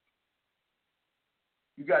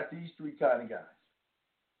 you got these three kind of guys.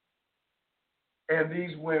 And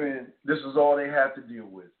these women, this is all they have to deal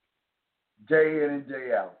with, day in and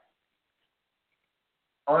day out.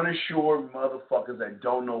 Unassured motherfuckers that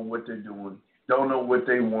don't know what they're doing, don't know what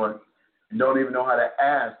they want, and don't even know how to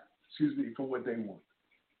ask, for what they want.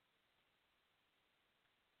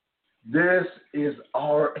 This is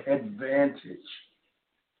our advantage.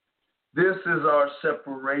 This is our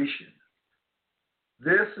separation.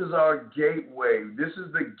 This is our gateway. This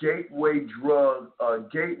is the gateway drug,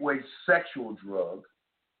 gateway sexual drug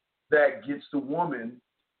that gets the woman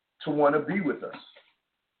to want to be with us.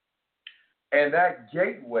 And that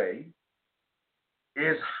gateway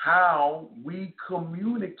is how we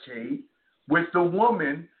communicate with the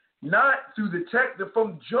woman, not through the text,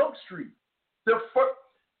 from Jump Street.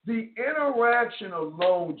 The interaction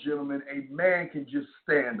alone, gentlemen, a man can just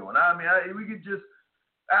stand on. I mean, we could just,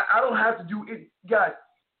 I don't have to do it, guys.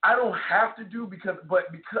 I don't have to do because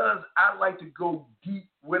I like to go deep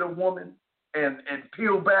with a woman and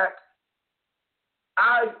peel back.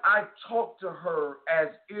 I talk to her as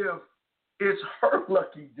if it's her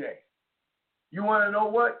lucky day. You want to know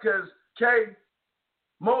what? Because, Kay,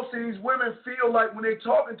 most of these women feel like when they're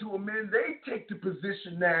talking to a man, they take the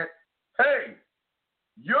position that, hey,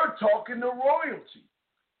 you're talking to royalty.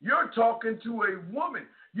 You're talking to a woman.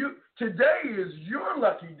 Today is your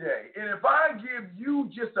lucky day. And if I give you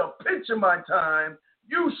just a pinch of my time,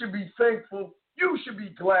 you should be thankful. You should be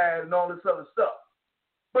glad and all this other stuff.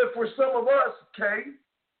 But for some of us, Kay,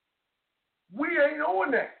 we ain't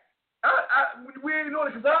on that. We ain't on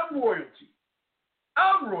it because I'm royalty.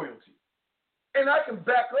 I'm royalty. And I can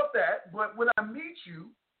back up that, but when I meet you,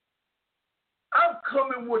 I'm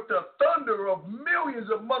coming with the thunder of millions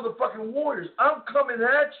of motherfucking warriors. I'm coming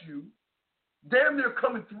at you, damn near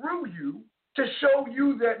coming through you, to show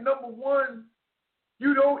you that, number one,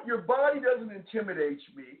 your body doesn't intimidate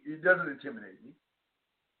me. It doesn't intimidate me.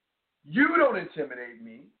 You don't intimidate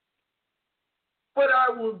me. But I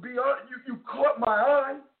will be on. You caught my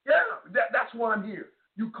eye. Yeah, that's why I'm here.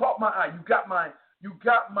 You caught my eye. You got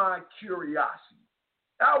my curiosity.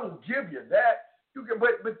 I will give you that.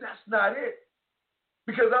 But that's not it.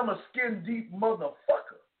 Because I'm a skin deep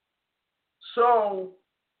motherfucker. So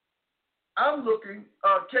I'm looking.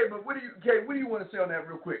 Kay, but what do you want to say on that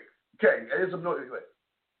real quick? Okay, there's some noise.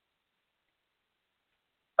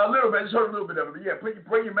 A little bit. I just heard a little bit of it. But yeah,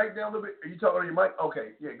 bring your mic down a little bit. Are you talking on your mic?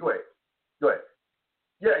 Okay. Yeah, go ahead. Go ahead.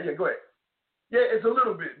 Yeah, go ahead. Yeah, it's a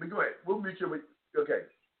little bit, but go ahead. We'll mute you. Okay.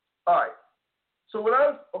 All right. So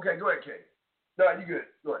okay, go ahead, Kay. No, you good.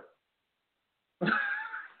 Go ahead.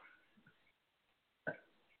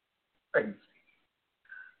 Thanks.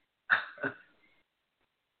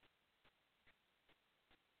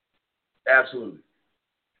 Absolutely.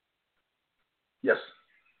 Yes.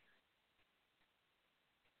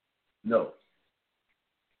 No.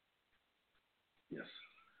 Yes.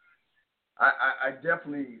 I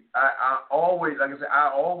definitely, I always, like I said, I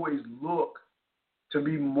always look to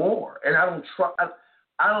be more. And I don't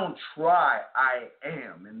try, I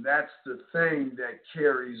am. And that's the thing that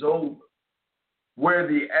carries over. Where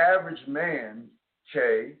the average man,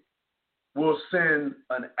 Kay, will send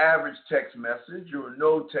an average text message or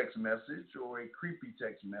no text message or a creepy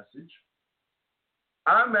text message.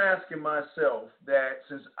 I'm asking myself that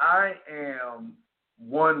since I am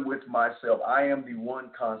one with myself, I am the one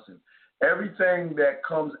constant. Everything that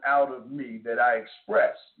comes out of me that I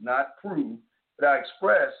express, not prove, but I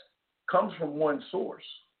express, comes from one source.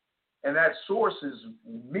 And that source is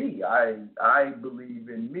me. I believe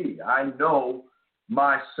in me. I know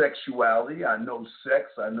my sexuality. I know sex.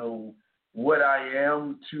 I know what I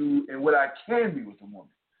am to and what I can be with a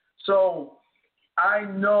woman. So I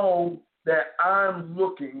know that I'm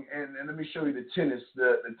looking, and let me show you the tennis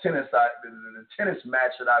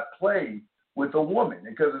match that I play with a woman.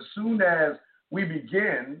 Because as soon as we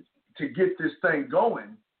begin to get this thing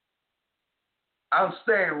going, I'm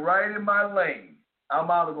staying right in my lane.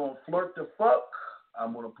 I'm either going to flirt the fuck,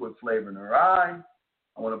 I'm going to put flavor in her eye,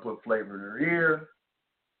 I want to put flavor in her ear,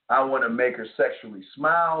 I want to make her sexually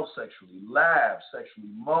smile, sexually laugh,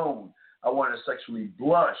 sexually moan, I want her sexually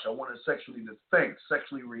blush, I want her sexually to think,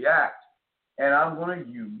 sexually react. And I'm going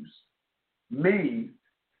to use me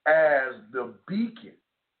as the beacon.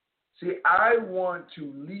 See, I want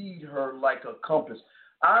to lead her like a compass.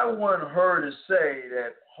 I want her to say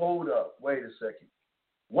that, hold up, wait a second.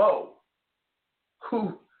 Whoa,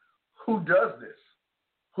 who does this?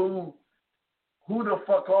 Who the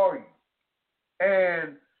fuck are you?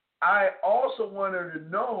 And I also want her to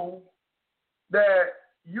know that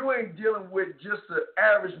you ain't dealing with just the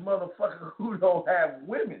average motherfucker who don't have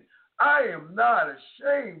women. I am not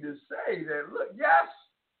ashamed to say that, look, yes,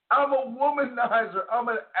 I'm a womanizer. I'm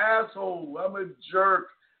an asshole. I'm a jerk.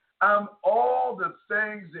 I'm all the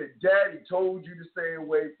things that Daddy told you to stay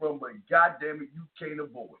away from, but goddamn it, you can't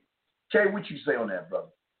avoid. Kay, what you say on that, brother?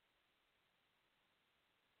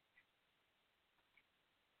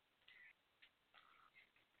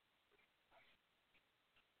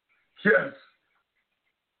 Yes.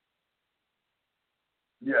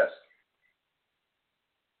 Yes.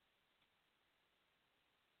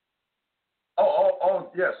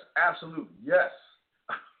 Yes, absolutely. Yes.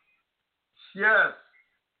 Yes.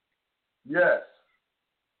 Yes.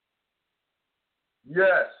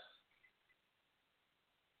 Yes.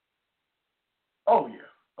 Oh yeah.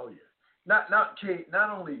 Oh yeah. Not Kate, not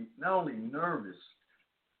only nervous,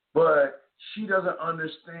 but she doesn't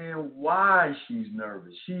understand why she's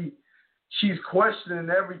nervous. She's questioning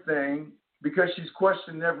everything because she's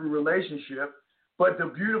questioning every relationship. But the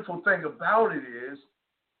beautiful thing about it is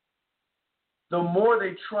the more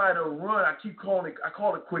they try to run, I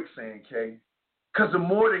call it quicksand, Kay. Because the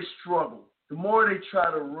more they struggle, the more they try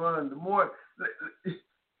to run,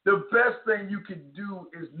 the best thing you can do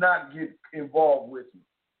is not get involved with me.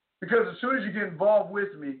 Because as soon as you get involved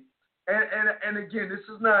with me, and again, this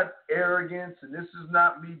is not arrogance and this is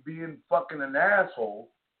not me being fucking an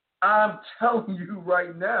asshole. I'm telling you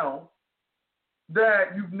right now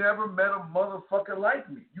that you've never met a motherfucker like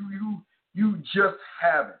me. You just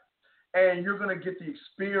haven't. And you're going to get the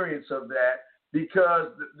experience of that because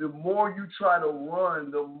the more you try to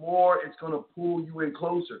run, the more it's going to pull you in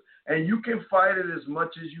closer. And you can fight it as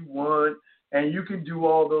much as you want, and you can do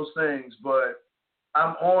all those things, but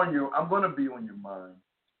I'm going to be on your mind.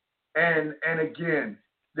 And again,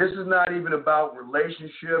 this is not even about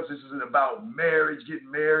relationships. This isn't about marriage,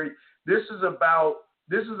 getting married. This is about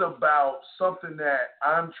something that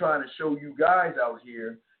I'm trying to show you guys out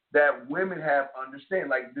here that women have understand.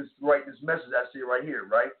 Like this, right? This message I see right here,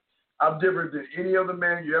 right? I'm different than any other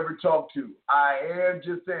man you ever talked to. I am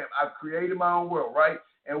just them. I've created my own world, right?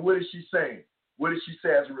 And what is she saying? What did she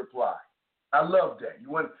say as a reply? I love that.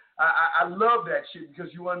 I love that shit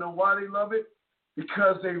because you want to know why they love it?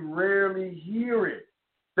 Because they rarely hear it.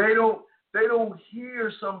 They don't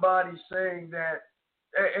hear somebody saying that,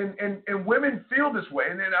 and women feel this way.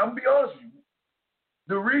 And then I'm gonna be honest with you,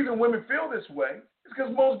 the reason women feel this way is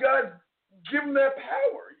because most guys give them that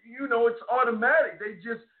power. You know, it's automatic.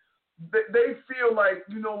 They feel like,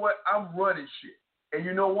 you know what, I'm running shit. And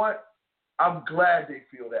you know what? I'm glad they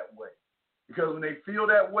feel that way. Because when they feel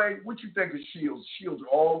that way, what you think of shields? Shields are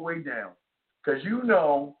all the way down. Because you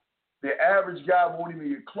know the average guy won't even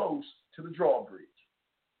get close to the drawbridge.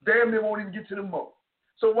 Damn, they won't even get to the moat.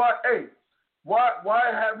 So why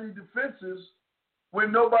have any defenses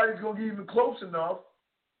when nobody's going to get even close enough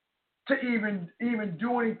to even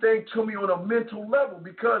do anything to me on a mental level?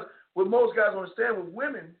 Because what most guys understand with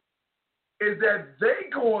women is that they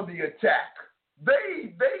go on the attack.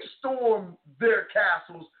 They storm their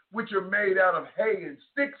castles, which are made out of hay and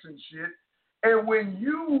sticks and shit. And when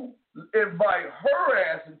you invite her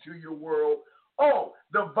ass into your world,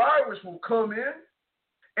 the virus will come in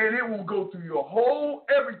and it will go through your whole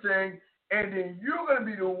everything, and then you're going to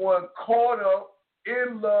be the one caught up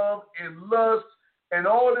in love and lust and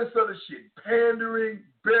all this other shit, pandering,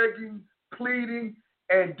 begging, pleading,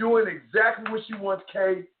 and doing exactly what she wants,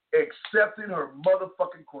 Kay, accepting her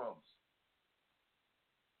motherfucking crumbs.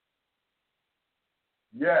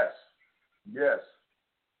 Yes. Yes.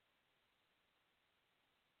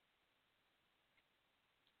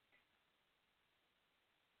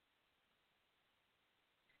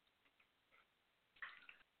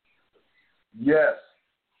 Yes.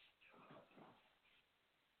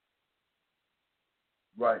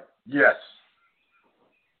 Right. Yes.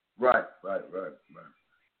 Right. Right. Right. Right.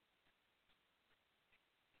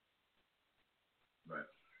 Right.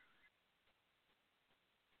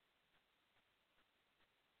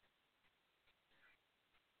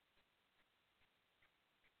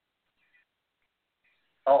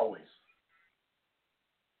 Always.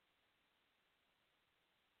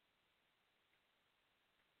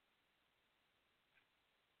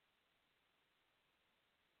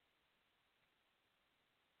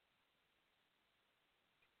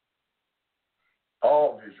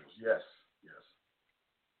 All visuals. Yes. Yes.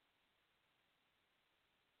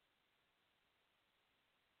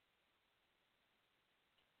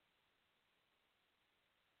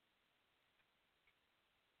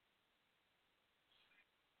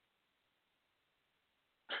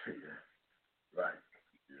 Yeah. Right.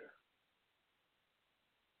 Yeah.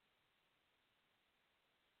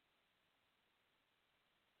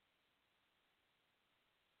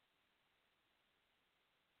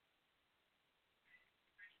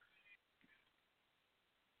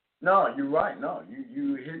 No, you're right. No,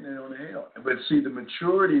 you hitting it on the head. But see, the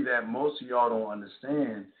maturity that most of y'all don't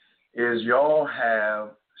understand is y'all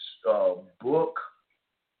have book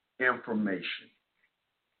information.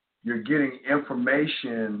 You're getting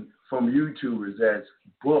information from YouTubers that's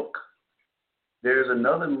book. There's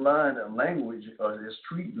another line of language. It's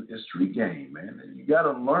street game, man. You got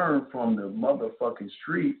to learn from the motherfucking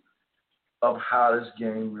street of how this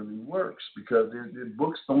game really works, because the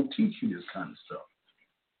books don't teach you this kind of stuff.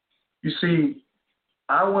 You see,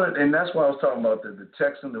 and that's why I was talking about the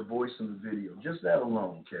text and the voice and the video, just that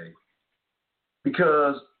alone, Kay.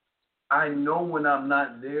 Because I know when I'm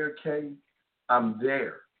not there, Kay, I'm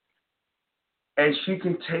there. And she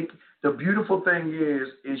can the beautiful thing is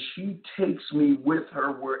she takes me with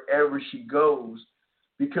her wherever she goes,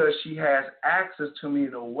 because she has access to me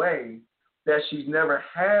in a way that she's never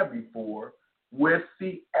had before with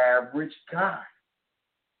the average guy.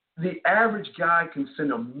 The average guy can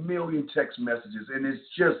send 1 million text messages, and it's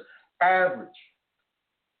just average.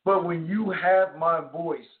 But when you have my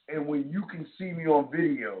voice and when you can see me on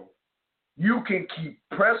video, you can keep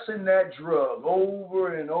pressing that drug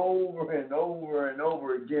over and over and over and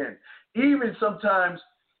over again. Even sometimes,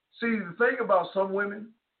 see, the thing about some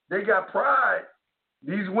women, they got pride.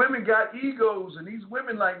 These women got egos, and these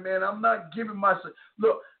women like, man, I'm not giving myself.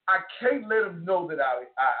 Look, I can't let him know that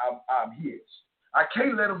I'm his. I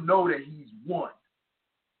can't let him know that he's won.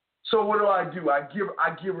 So what do? I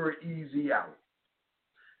give her an easy out.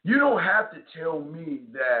 You don't have to tell me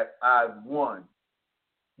that I've won,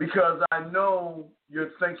 because I know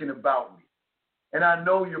you're thinking about me. And I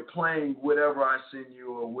know you're playing whatever I send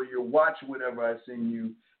you, or where you're watching whatever I send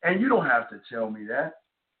you. And you don't have to tell me that.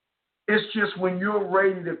 It's just when you're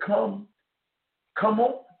ready to come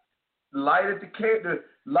on. Light at the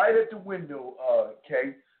window,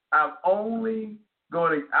 Kay. I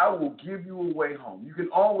will give you a way home. You can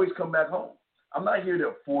always come back home. I'm not here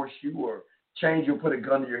to force you or change you or put a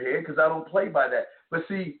gun to your head, because I don't play by that. But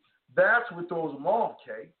see, that's what throws them off,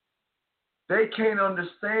 Kay. They can't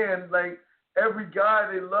understand, like, every guy,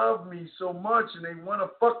 they love me so much and they want to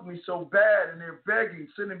fuck me so bad, and they're begging,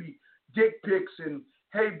 sending me dick pics and,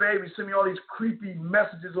 hey, baby, send me all these creepy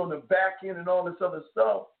messages on the back end and all this other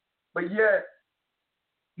stuff. But yet,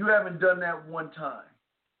 you haven't done that one time.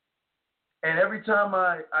 And every time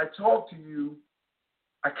I talk to you,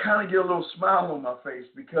 I kind of get a little smile on my face,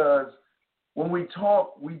 because when we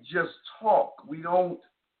talk, we just talk. We don't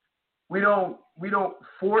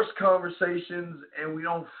force conversations, and we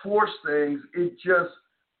don't force things. It just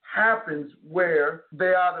happens where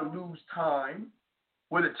they either lose time,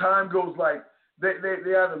 where the time goes like they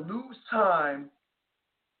either lose time,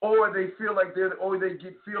 or they feel like they're the only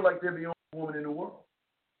woman in the world.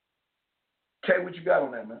 Okay, what you got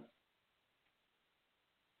on that, man?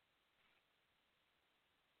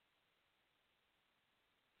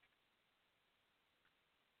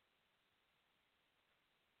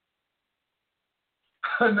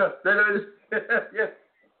 No, that is, yes,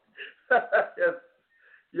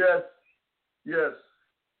 yes.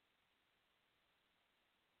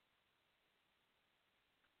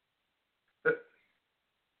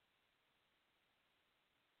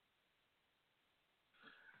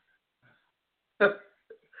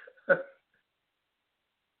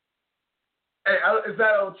 Hey, it's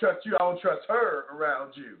not I don't trust you. I don't trust her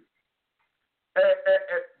around you.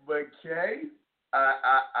 But Kay,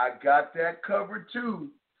 I got that covered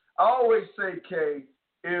too. I always say, Kay,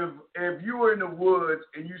 if you were in the woods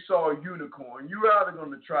and you saw a unicorn, you're either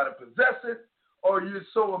going to try to possess it, or you're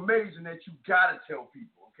so amazing that you got to tell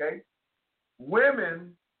people, okay?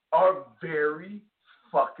 Women are very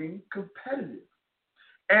fucking competitive.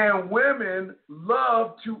 And women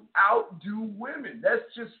love to outdo women. That's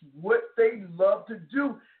just what they love to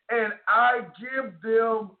do. And I give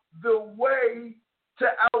them the way to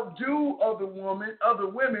outdo other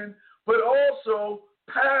women, but also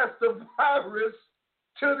pass the virus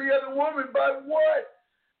to the other woman by what?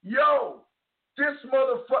 Yo, this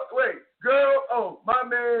motherfucker, wait, girl, my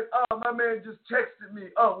man just texted me.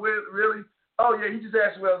 Oh, really? Oh, yeah, he just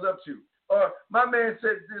asked me what I was up to. Or my man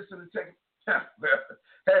said this in the text.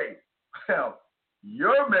 Hey, well,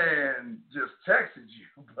 your man just texted you,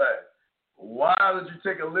 but why don't you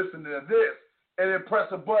take a listen to this and then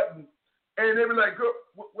press a button, and they be like, girl,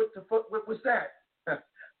 what the fuck, what's that?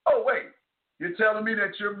 Oh, wait, you're telling me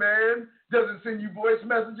that your man doesn't send you voice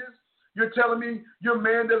messages? You're telling me your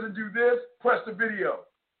man doesn't do this? Press the video.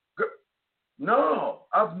 No,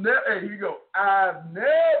 I've never, here you go, I've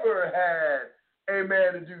never had a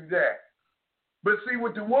man to do that. But see,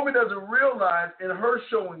 what the woman doesn't realize in her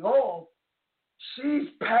showing off, she's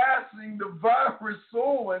passing the virus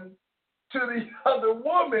on to the other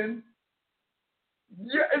woman,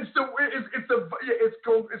 yeah, it's gonna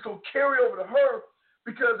carry over to her,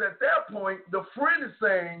 because at that point the friend is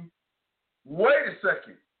saying, wait a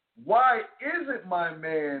second, why isn't my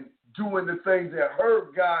man doing the things that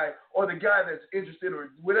her guy or the guy that's interested or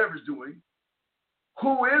whatever's doing?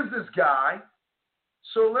 Who is this guy?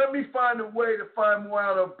 So let me find a way to find more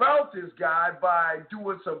out about this guy by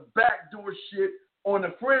doing some backdoor shit on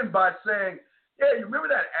the friend by saying, yeah, you remember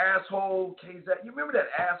that asshole, Kazak? You remember that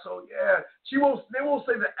asshole? Yeah. They won't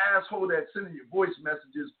say the asshole that's sending you voice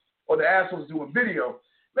messages or the asshole's doing video.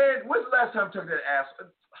 Man, when's the last time you talked to that asshole?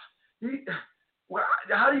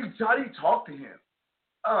 How do you talk to him?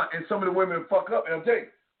 And some of the women fuck up, and I'm telling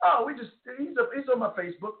you, he's on my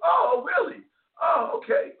Facebook. Oh, really? Oh,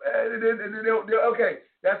 okay. And then they'll okay,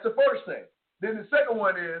 that's the first thing. Then the second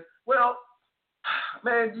one is, well,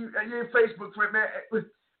 man, you're Facebook friend, man,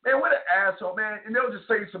 what an asshole, man. And they'll just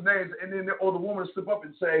say some names, and then the woman will slip up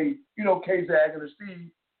and say, Kazak or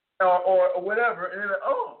Steve or whatever, and they're like,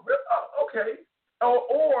 oh, okay.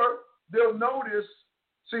 Or they'll notice.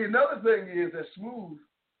 See, another thing is that's smooth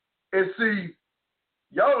is, see,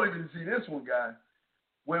 y'all don't even see this one, guys.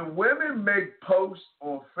 When women make posts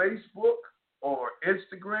on Facebook or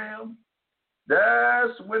Instagram,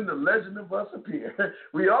 that's when the legend of us appear.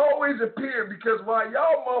 We always appear because while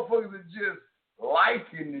y'all motherfuckers are just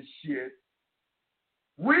liking this shit,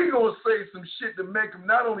 we gonna say some shit to make them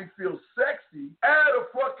not only feel sexy, add a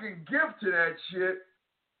fucking gift to that shit.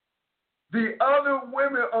 The other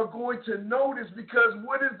women are going to notice, because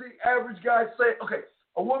what does the average guy say? Okay,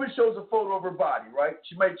 a woman shows a photo of her body, right?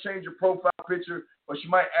 She might change her profile picture, or she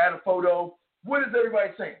might add a photo. What is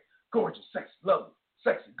everybody saying? Gorgeous, sexy, lovely,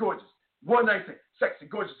 sexy, gorgeous. One night thing, sexy,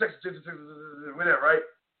 gorgeous, sexy, whatever, right?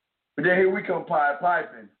 But then here we come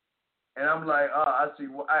piping, and I'm like, I see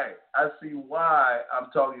why I'm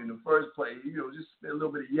talking in the first place. Just a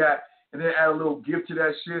little bit of yak, and then add a little gift to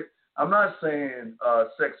that shit. I'm not saying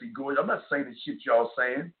sexy, gorgeous. I'm not saying the shit y'all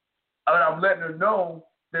saying. I'm letting her know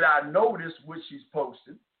that I noticed what she's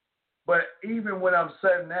posting. But even when I'm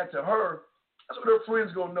saying that to her, that's what her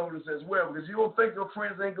friends going to notice as well. Because you don't think her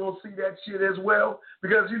friends ain't going to see that shit as well?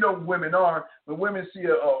 Because women are. When women see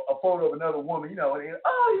a photo of another woman, they, oh, you're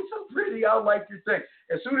so pretty, I like your thing.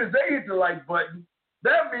 As soon as they hit the like button,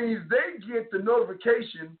 that means they get the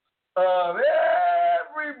notification of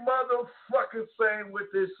every motherfucker saying what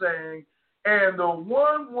they're saying. And the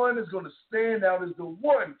one is going to stand out as the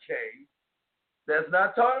 1K. That's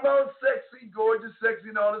not talking about sexy, gorgeous, sexy,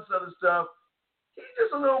 and all this other stuff. He's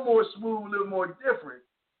just a little more smooth, a little more different.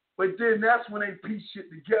 But then that's when they piece shit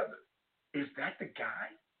together. Is that the guy?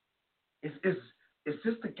 Is this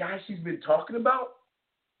the guy she's been talking about?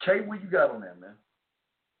 Kay, what you got on that, man?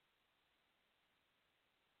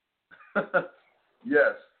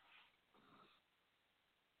 Yes.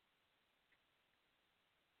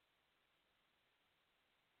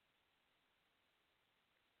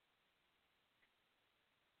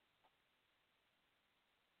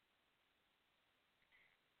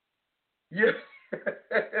 Yeah.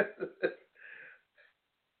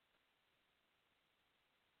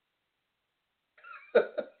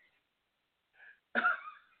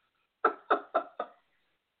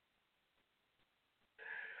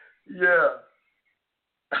 Yeah.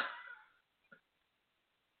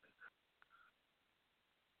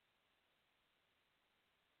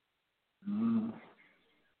 Mm.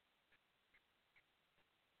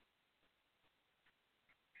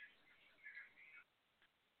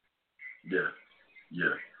 Yeah.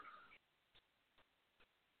 Yeah.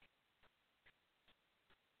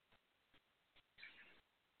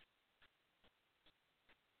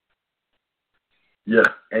 Yeah.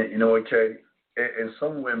 And you know what, Kay? And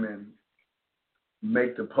some women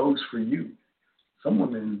make the post for you. Some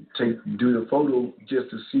women do the photo just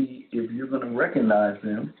to see if you're going to recognize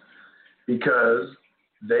them, because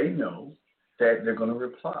they know that they're going to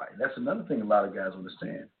reply. That's another thing a lot of guys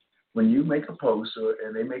understand. When you make a post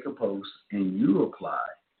and they make a post and you reply,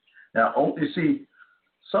 now, you see,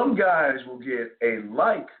 some guys will get a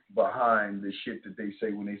like behind the shit that they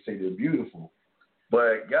say when they say they're beautiful.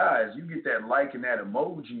 But guys, you get that like and that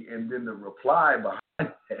emoji and then the reply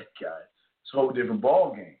behind that guy. It's a whole different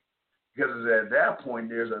ball game. Because at that point,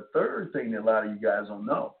 there's a third thing that a lot of you guys don't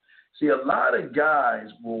know. See, a lot of guys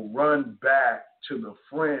will run back to the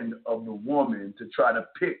friend of the woman to try to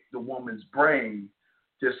pick the woman's brain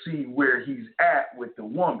to see where he's at with the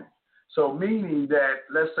woman. So meaning that,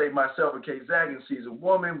 let's say myself and Kazak sees a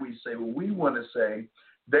woman, we say what we want to say.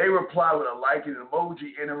 They reply with a like and an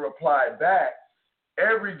emoji and a reply back.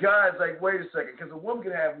 Every guy's like, wait a second, because a woman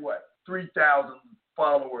can have, 3,000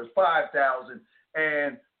 followers, 5,000,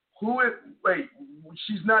 and wait,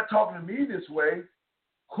 she's not talking to me this way.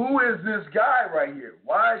 Who is this guy right here?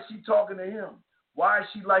 Why is she talking to him? Why is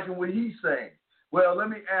she liking what he's saying? Well, let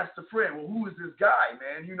me ask the friend, well, who is this guy,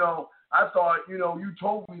 man? I thought, you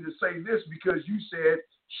told me to say this because you said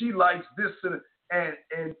she likes this and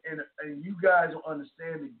you guys don't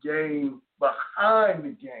understand the game behind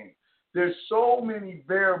the game. There's so many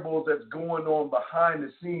variables that's going on behind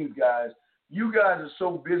the scenes, guys. You guys are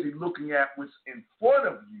so busy looking at what's in front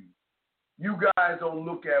of you. You guys don't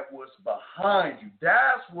look at what's behind you.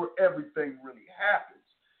 That's where everything really happens.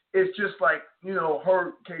 It's just like,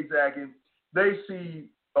 her, K-Zaggin, they see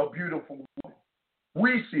a beautiful woman.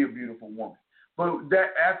 We see a beautiful woman. But that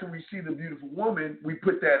after we see the beautiful woman, we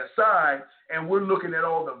put that aside, and we're looking at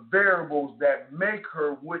all the variables that make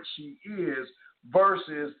her what she is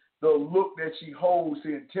versus the look that she holds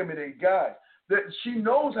to intimidate guys. That she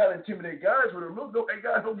knows how to intimidate guys with her look. Hey,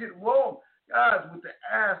 guys, don't get it wrong. Guys with the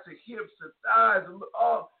ass, the hips, the thighs,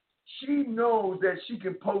 she knows that she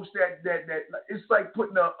can post that. It's like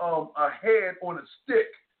putting a head on a stick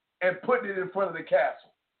and putting it in front of the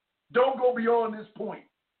castle. Don't go beyond this point.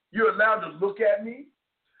 You're allowed to look at me.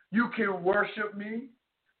 You can worship me.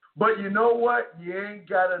 But you know what? You ain't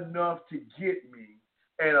got enough to get me.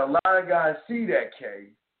 And a lot of guys see that, K,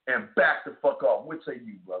 and back the fuck off. What say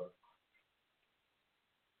you, brother?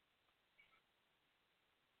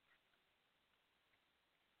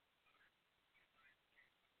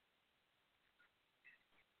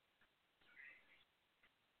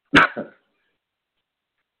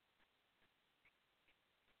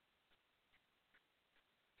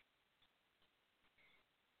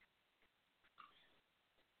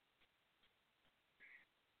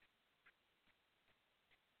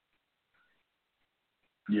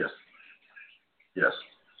 Yes. Yes.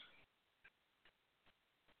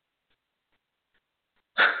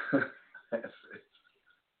 That's it.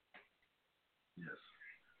 Yes.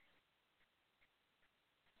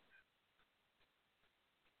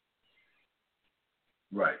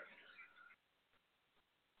 Right.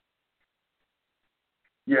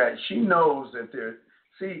 Yeah, she knows that there.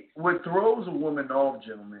 See, what throws a woman off,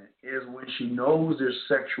 gentlemen, is when she knows there's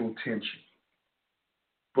sexual tension.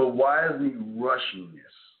 But why isn't he rushing this?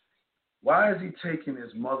 Why is he taking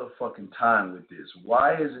his motherfucking time with this?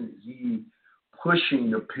 Why isn't he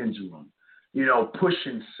pushing the pendulum?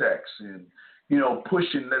 Pushing sex and,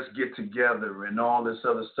 pushing let's get together and all this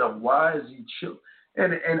other stuff. Why is he chill?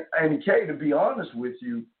 And Kay, to be honest with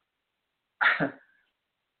you,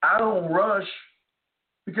 I don't rush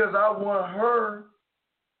because I want her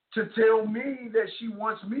to tell me that she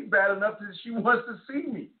wants me bad enough that she wants to see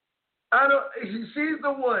me. She's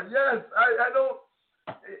the one. Yes, I don't.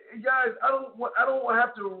 Guys, I don't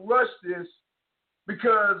have to rush this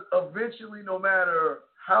because eventually, no matter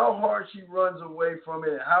how hard she runs away from it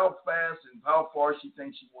and how fast and how far she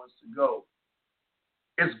thinks she wants to go,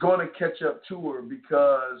 it's going to catch up to her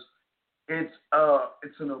because it's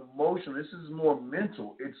an emotion. This is more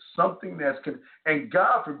mental. It's something and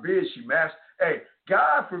God forbid she masks. Hey,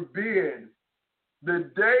 God forbid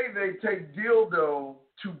the day they take dildo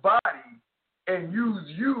to body and use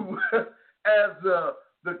you as the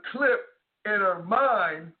clip in her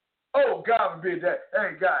mind. Oh, God forbid that.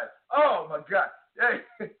 Hey, guys. Oh, my God.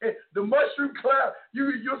 Hey, the mushroom cloud.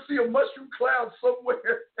 You'll see a mushroom cloud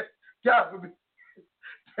somewhere. God forbid.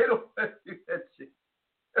 They don't let you that shit.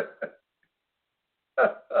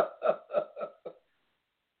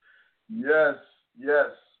 Yes,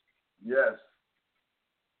 yes, yes,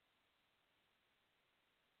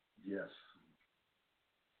 yes,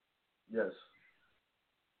 yes,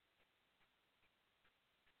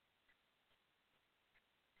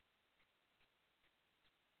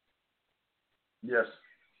 yes.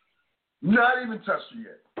 Not even touched you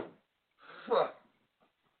yet. Fuck.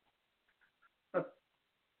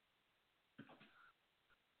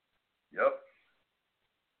 Yep.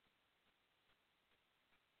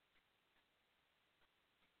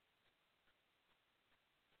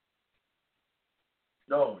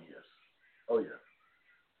 Oh, yes. Oh, yeah.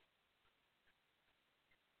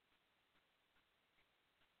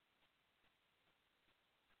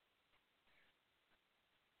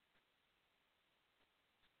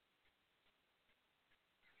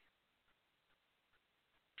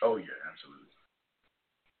 Oh, yeah, absolutely.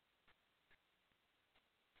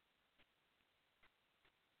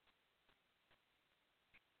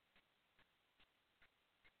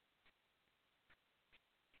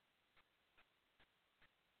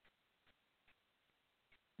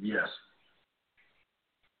 Yes.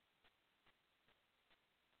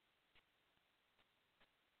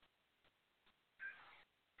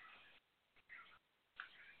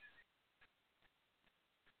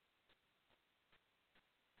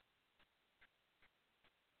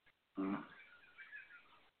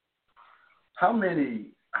 how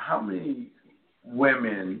many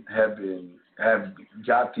women have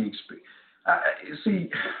got the experience? See,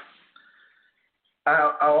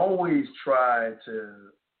 I always try to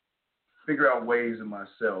figure out ways in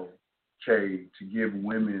myself, Kay, to give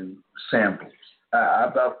women samples.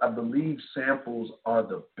 I believe samples are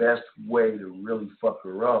the best way to really fuck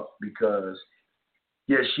her up because,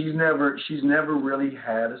 yeah, she's never really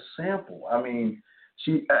had a sample. I mean,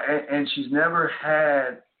 she's never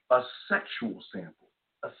had a sexual sample,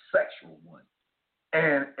 a sexual one,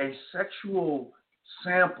 and a sexual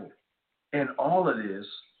sample in all of this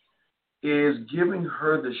is giving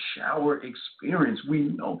her the shower experience. We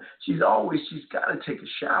know she's got to take a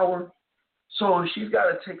shower. So if she's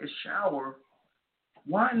got to take a shower,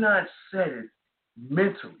 why not set it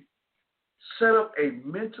mentally? Set up a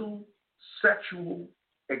mental sexual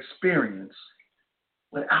experience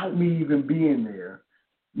without me even being there,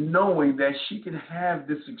 knowing that she can have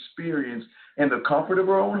this experience in the comfort of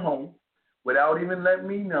her own home without even letting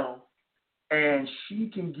me know. And she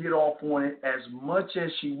can get off on it as much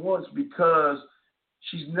as she wants because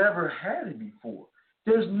she's never had it before.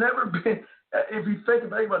 There's never been, if you think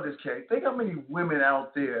about this, Kay, think how many women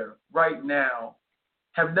out there right now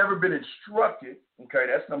have never been instructed, okay,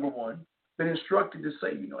 that's number one, been instructed to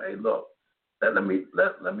say, hey, look, let me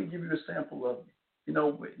give you a sample of,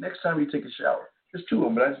 next time you take a shower. There's two of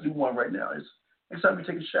them, but I just do one right now. It's next time you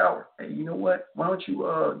take a shower, hey, you know what? Why don't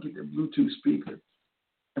you get the Bluetooth speaker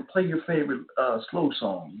and play your favorite slow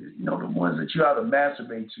song, the ones that you either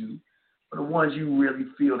masturbate to or the ones you really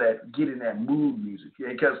feel that get in that mood music.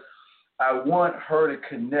 Yeah? Because I want her to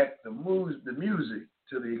connect the music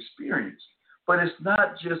to the experience. But it's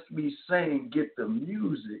not just me saying get the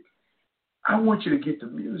music. I want you to get the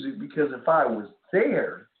music because if I was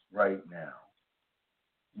there right now,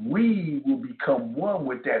 we will become one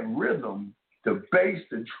with that rhythm, the bass,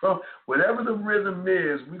 the drum, whatever the rhythm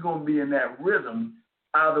is, we're going to be in that rhythm.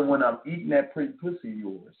 Either when I'm eating that pretty pussy of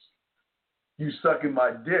yours, you sucking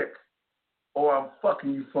my dick, or I'm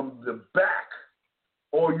fucking you from the back,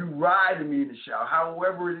 or you riding me in the shower,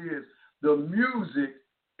 however it is, the music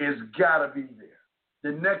is gotta be there.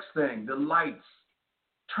 The next thing, the lights.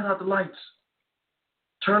 Turn out the lights.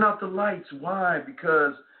 Turn out the lights. Why?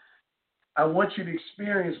 Because I want you to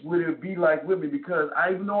experience what it would be like with me because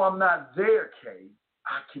even though I'm not there, Kay,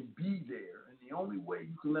 I can be there. The only way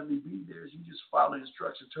you can let me be there is you just follow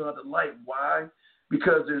instructions, turn out the light. Why?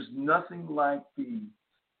 Because there's nothing like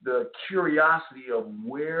the curiosity of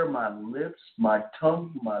where my lips, my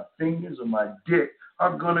tongue, my fingers, or my dick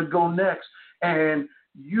are going to go next. And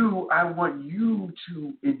I want you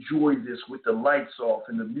to enjoy this with the lights off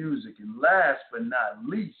and the music. And last but not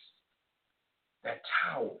least, that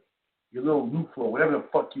towel, your little loofah, whatever the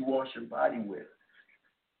fuck you wash your body with.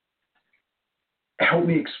 Help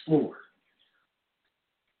me explore.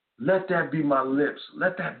 Let that be my lips.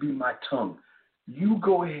 Let that be my tongue. You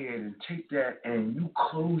go ahead and take that and you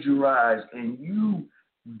close your eyes and you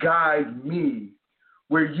guide me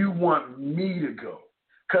where you want me to go.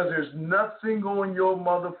 Because there's nothing on your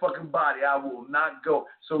motherfucking body I will not go.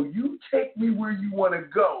 So you take me where you want to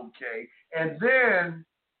go, okay? And then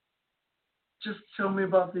just tell me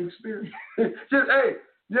about the experience.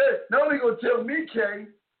 Not only going to tell me, Kay,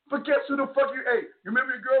 but guess who the fuck you, hey, you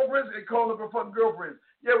remember your girlfriends? They call up her fucking girlfriends.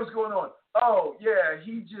 Yeah, what's going on? Oh, yeah,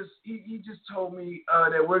 he just told me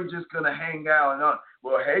that we're just going to hang out. And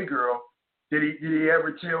well, hey, girl, did he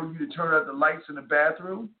ever tell you to turn out the lights in the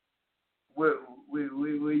bathroom? What do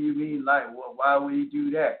you mean, like, well, why would he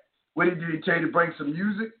do that? Did he tell you to bring some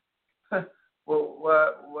music? Well,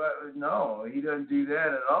 what? No, he doesn't do that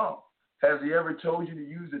at all. Has he ever told you to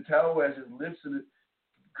use the towel as his lips and the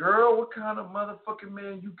girl, what kind of motherfucking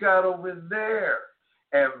man you got over there?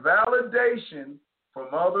 And validation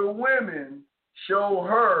from other women show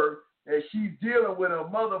her that she's dealing with a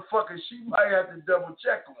motherfucker she might have to double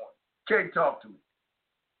check on. Can't talk to me.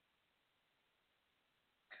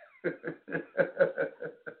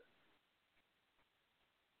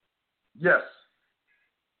 Yes.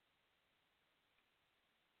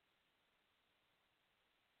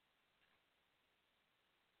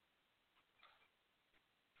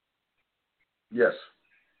 Yes.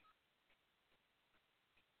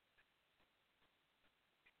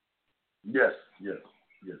 Yes. Yes.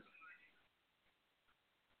 Yes.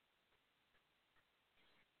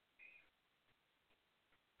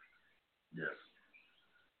 Yes.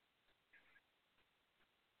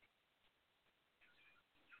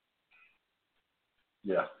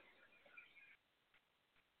 Yeah.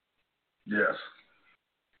 Yes.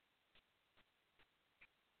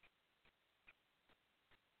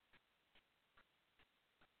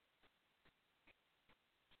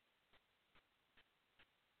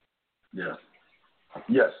 Yes.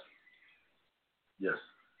 Yes. Yes.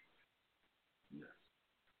 Yes.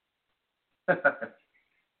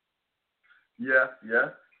 Yeah. Yeah.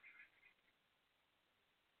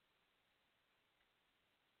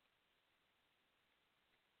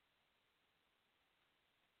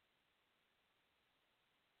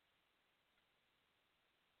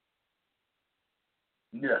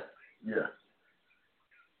 Yeah. Yeah.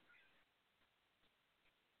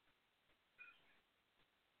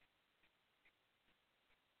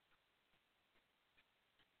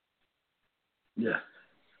 Yeah.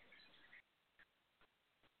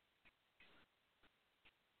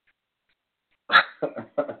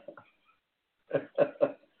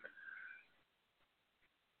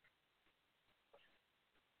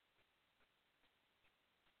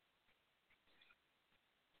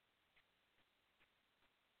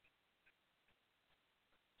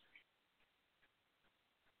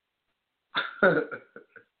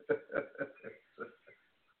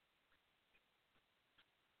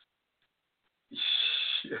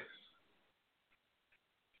 Shit.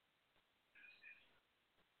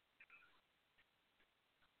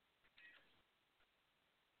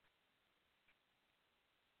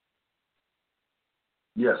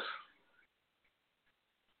 Yes.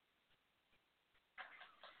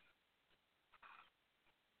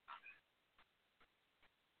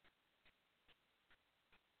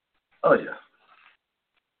 Oh yeah.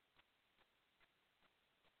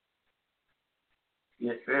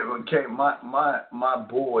 Yeah, okay, my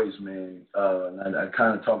boys, man. And I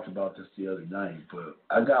kind of talked about this the other night, but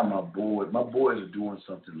I got my boy. My boys are doing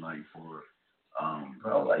something like for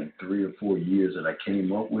probably like 3 or 4 years that I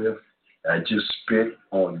came up with. I just spit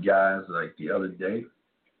on guys like the other day,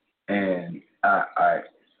 and I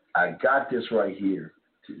got this right here.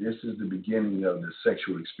 This is the beginning of the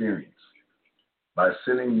sexual experience by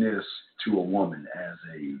sending this to a woman as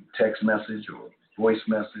a text message or voice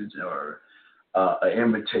message or an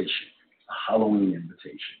invitation, a Halloween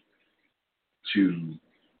invitation to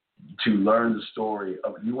learn the story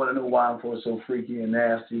of. You want to know why I'm so freaky and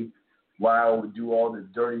nasty? Why I would do all the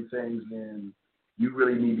dirty things? Then you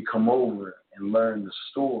really need to come over and learn the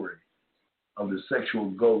story of the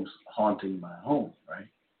sexual ghost haunting my home, right?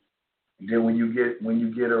 And then when you get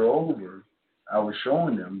her over, I was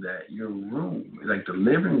showing them that your room, like the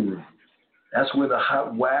living room, that's where the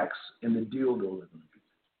hot wax and the dildo are going to be.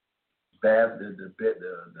 The bed,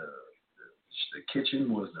 the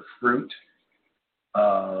kitchen was the fruit.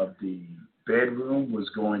 The bedroom was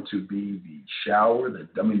going to be the shower, the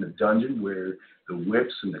dungeon where the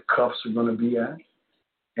whips and the cuffs are going to be at.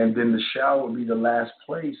 And then the shower would be the last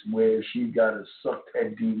place where she got to suck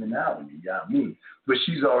that demon out. And you got me. But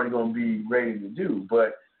she's already going to be ready to do.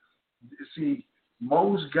 But see,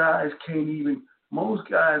 most guys, think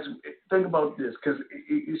about this, because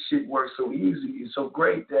shit works so easy. It's so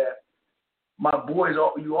great that my boys,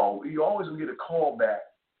 you always will get a call back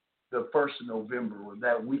the 1st of November or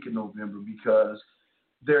that week of November because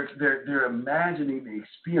they're imagining the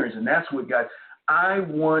experience, and that's what guys. I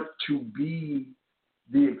want to be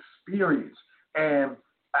the experience, and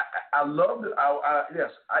I love it. I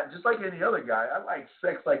just like any other guy. I like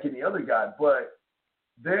sex like any other guy, but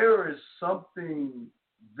there is something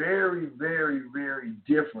very, very, very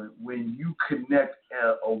different when you connect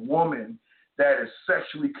a woman that is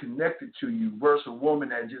sexually connected to you versus a woman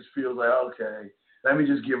that just feels like, okay, let me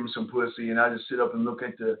just give him some pussy and I just sit up and look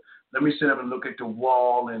at the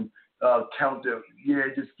wall and count just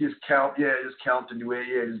count the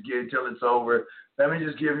way, just get it till it's over. Let me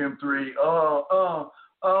just give him 3.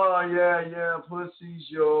 Yeah, pussy's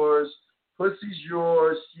yours. Pussy's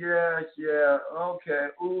yours. Yeah. Okay.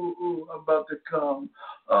 Ooh, I'm about to come.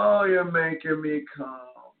 Oh, you're making me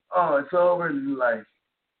come. Oh, it's over in life.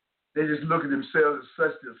 They just look at themselves in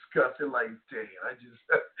such disgust. They're like, damn,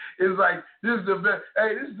 it's like, this is the best.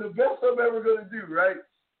 Hey, this is the best I'm ever going to do, right?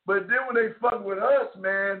 But then when they fuck with us,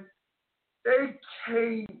 man, they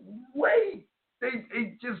can't wait. They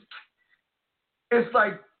just, it's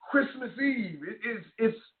like Christmas Eve.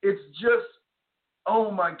 It's just, oh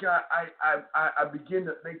my God, I begin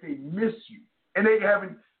to think they miss you. And they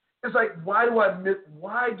haven't, it's like, why do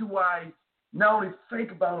I not only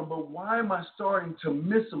think about him, but why am I starting to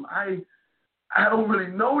miss him? I don't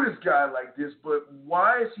really know this guy like this, but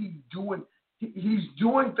why is he doing, he's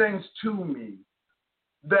doing things to me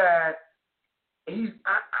that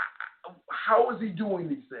how is he doing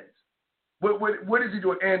these things? What is he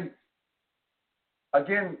doing? And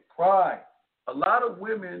again, pride. A lot of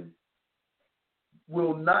women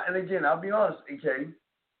will not, and again, I'll be honest, okay,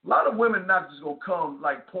 a lot of women not just going to come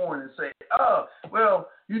like porn and say, oh, well,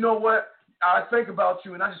 you know what? I think about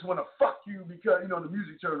you and I just want to fuck you because, the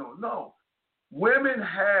music turned on. No. Women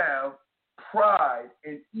have pride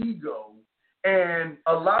and ego, and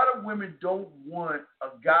a lot of women don't want a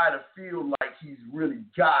guy to feel like he's really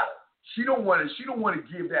got her. She don't want to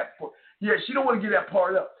give that part. Yeah, she don't want to give that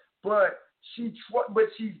part up. But she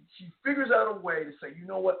figures out a way to say, you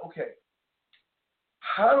know what? Okay,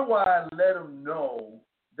 how do I let him know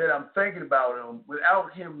that I'm thinking about him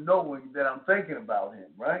without him knowing that I'm thinking about him?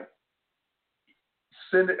 Right?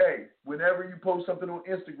 Send it. Hey, whenever you post something on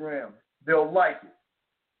Instagram, they'll like it.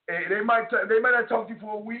 And they might not talk to you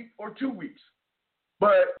for a week or 2 weeks,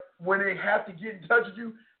 but when they have to get in touch with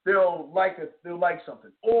you, they'll like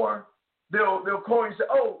something, or they'll call you and say,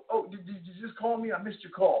 oh, did you just call me? I missed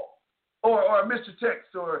your call, or I missed your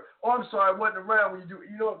text, or I'm sorry, I wasn't around when you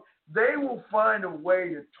do. They will find a way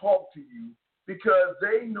to talk to you because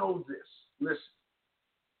they know this. Listen,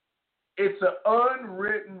 it's an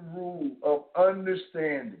unwritten rule of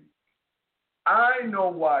understanding. I know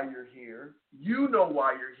why you're here. You know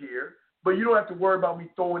why you're here, but you don't have to worry about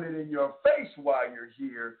me throwing it in your face while you're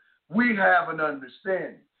here. We have an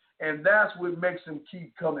understanding. And that's what makes them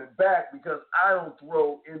keep coming back, because I don't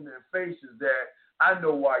throw in their faces that I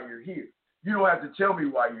know why you're here. You don't have to tell me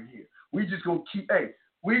why you're here. We just gonna keep. If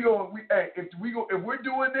we're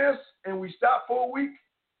doing this and we stop for a week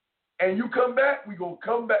and you come back, we gonna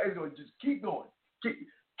come back. It's gonna just keep going.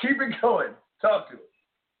 Keep it going. Talk to it.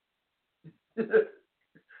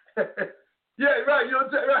 Yeah, right. You know what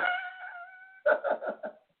I'm saying? Right.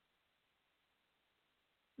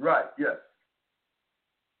 Right. Yes.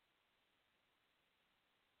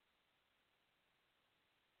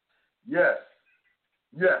 Yes.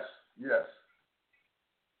 Yes. Yes.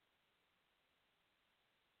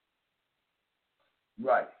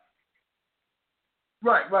 Right.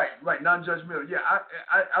 Right. Non-judgmental. Yeah,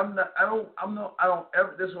 I'm not. I don't. I'm not. I don't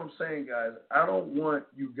ever. This is what I'm saying, guys. I don't want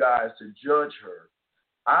you guys to judge her.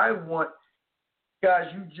 I want,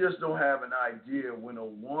 guys. You just don't have an idea when a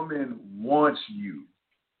woman wants you,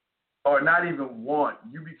 or not even want.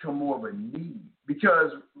 You become more of a need,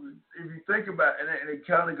 because if you think about it, and it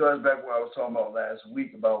kind of goes back to what I was talking about last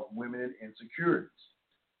week about women and insecurities.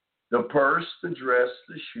 The purse, the dress,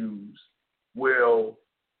 the shoes will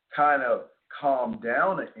kind of calm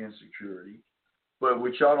down an insecurity, but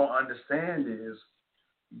what y'all don't understand is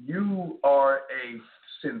you are a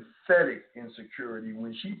synthetic insecurity.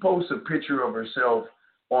 When she posts a picture of herself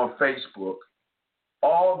on Facebook,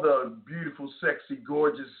 all the beautiful, sexy,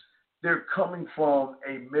 gorgeous, they're coming from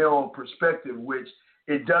a male perspective, which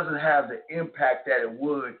it doesn't have the impact that it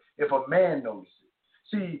would if a man notices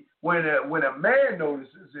it. See, when a man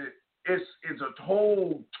notices it, it's a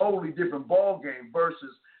totally different ball game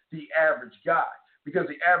versus the average guy. Because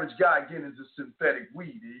the average guy, again, is a synthetic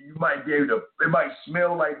weed. You might be able to, it might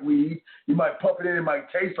smell like weed. You might puff it in, it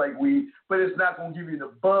might taste like weed, but it's not going to give you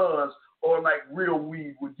the buzz or like real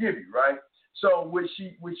weed would give you, right? So what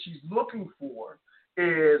she's looking for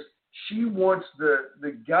is she wants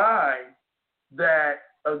the guy that,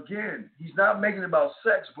 again, he's not making it about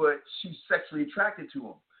sex, but she's sexually attracted to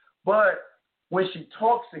him. But when she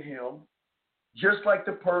talks to him, just like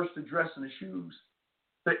the purse, the dress, and the shoes,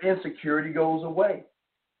 the insecurity goes away.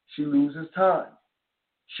 She loses time.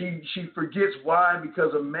 She forgets why,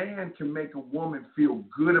 because a man can make a woman feel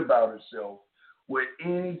good about herself with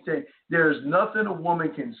anything. There's nothing a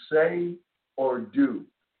woman can say or do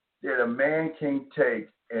that a man can't take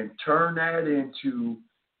and turn that into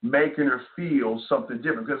making her feel something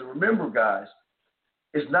different. Because remember, guys,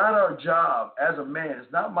 it's not our job as a man,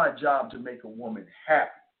 it's not my job to make a woman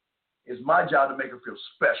happy. It's my job to make her feel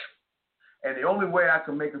special. And the only way I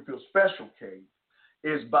can make her feel special, Kate,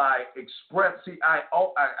 is by expressing.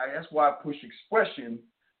 That's why I push expression,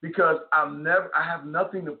 because I have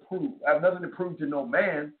nothing to prove. I have nothing to prove to no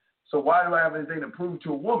man. So why do I have anything to prove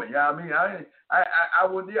to a woman? You know what I mean? I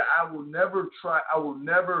will never try. I will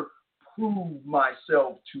never prove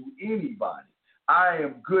myself to anybody. I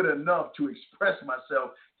am good enough to express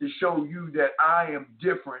myself to show you that I am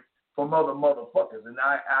different from other motherfuckers, and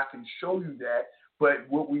I can show you that. But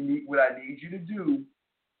what I need you to do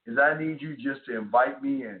is I need you just to invite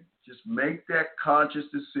me in. Just make that conscious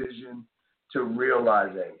decision to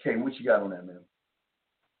realize that. Okay, what you got on that, man?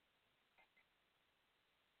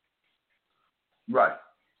 Right.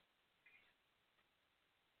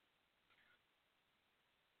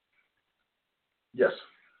 Yes.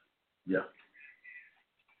 Yeah.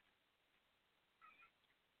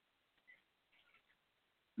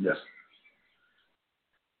 Yes.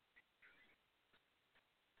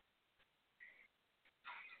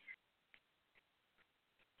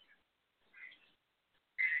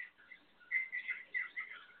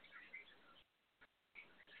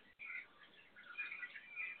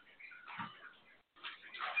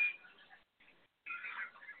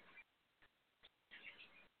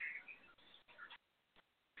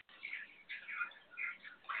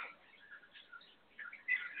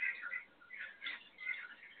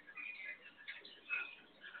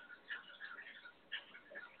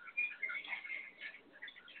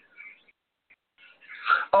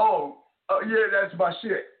 Yeah, that's my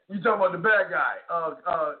shit. You talking about the bad guy?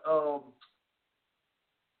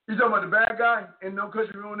 You talking about the bad guy in No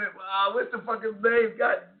Country for Old Men? What's the fucking name?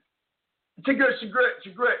 God, Chigurh.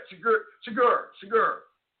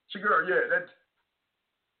 Yeah, that.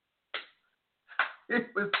 It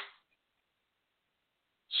was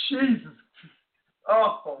Jesus.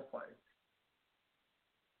 Oh my.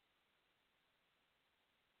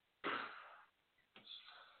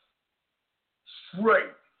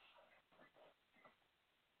 Straight.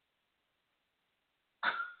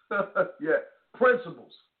 Yeah,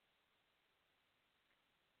 principles.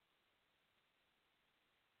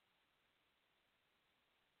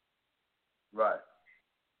 Right.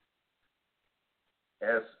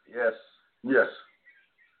 Yes.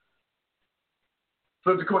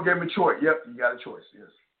 Flip the court, gave him a choice. Yep, you got a choice.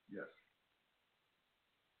 Yes.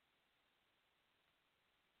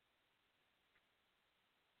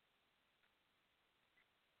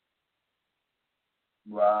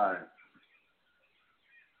 Right.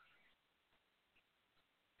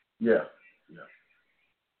 Yeah.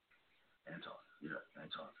 Anton.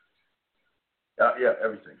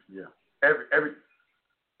 Everything. Yeah.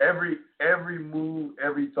 Every move,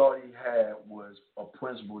 every thought he had was a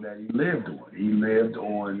principle that he lived on.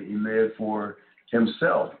 He lived for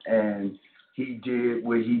himself, and he did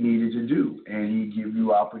what he needed to do, and he give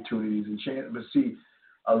you opportunities and chances. But see,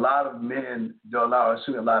 a lot of men, a lot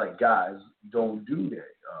of guys don't do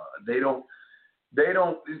that. They don't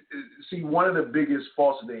see. One of the biggest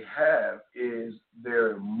faults they have is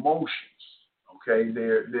their emotions. Okay,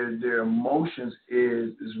 their emotions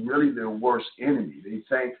is really their worst enemy. They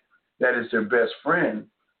think that it's their best friend,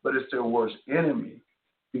 but it's their worst enemy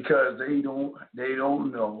because they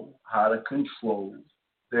don't know how to control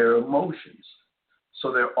their emotions.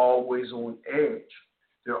 So they're always on edge.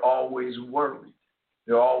 They're always worried.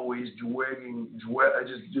 They're always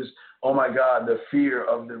just oh my God, the fear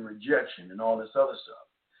of the rejection and all this other stuff.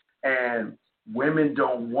 And women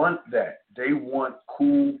don't want that. They want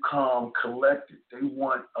cool, calm, collected. They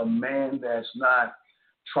want a man that's not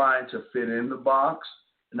trying to fit in the box.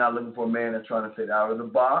 They're not looking for a man that's trying to fit out of the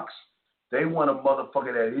box. They want a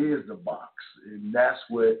motherfucker that is the box. And that's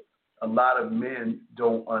what a lot of men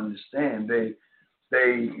don't understand. They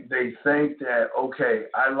think that, okay,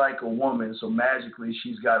 I like a woman, so magically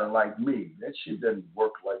she's got to like me. That shit doesn't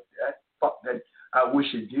work like that. Fuck that. I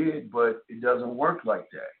wish it did, but it doesn't work like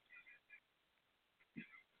that.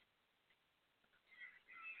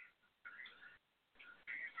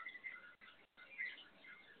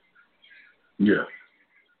 Yeah.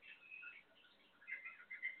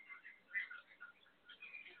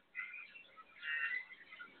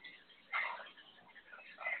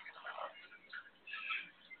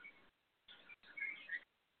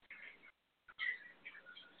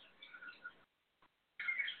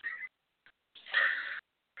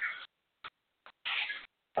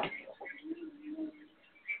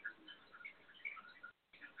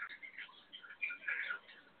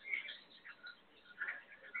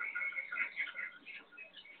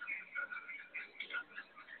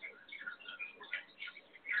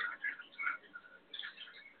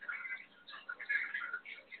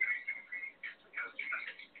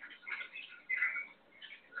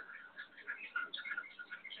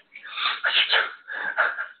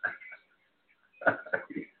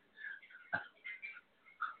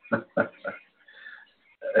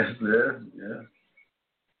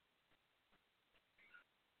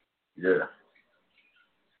 Yeah.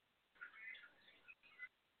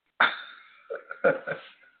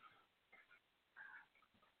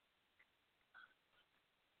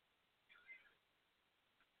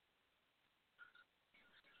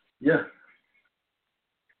 Yeah.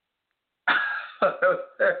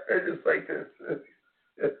 It's just like this.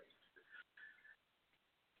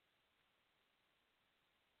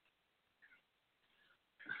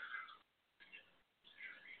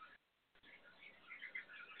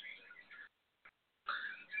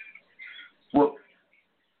 Well,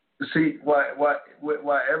 see why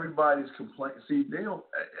everybody's complaining. See, they don't.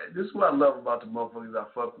 This is what I love about the motherfuckers I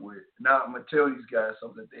fuck with. Now I'm gonna tell these guys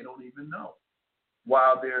something they don't even know.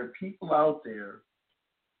 While there are people out there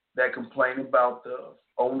that complain about the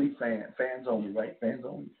fans only, right? Fans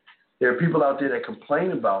only. There are people out there that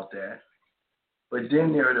complain about that, but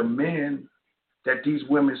then there are the men that these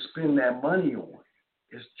women spend that money on.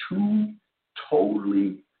 It's two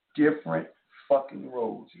totally different fucking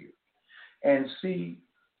roads here. And see,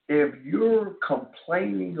 if you're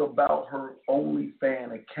complaining about her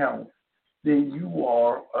OnlyFans account, then you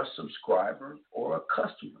are a subscriber or a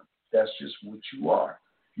customer. That's just what you are.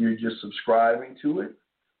 You're just subscribing to it.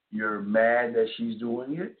 You're mad that she's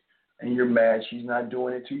doing it, and you're mad she's not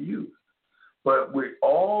doing it to you. But with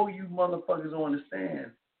all you motherfuckers don't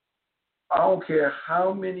understand, I don't care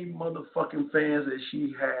how many motherfucking fans that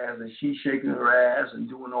she has and she's shaking her ass and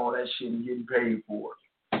doing all that shit and getting paid for it.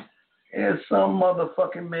 And some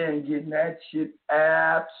motherfucking man getting that shit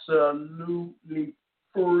absolutely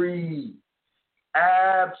free.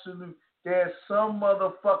 Absolute. There's some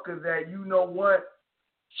motherfucker that, you know what,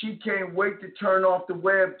 she can't wait to turn off the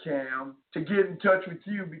webcam to get in touch with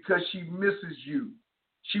you because she misses you.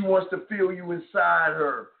 She wants to feel you inside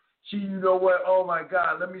her. She, you know what, oh my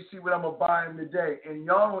God, let me see what I'm going to buy him today. And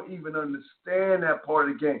y'all don't even understand that part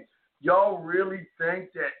of the game. Y'all really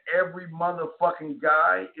think that every motherfucking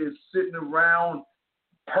guy is sitting around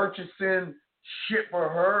purchasing shit for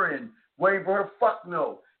her and waiting for her? Fuck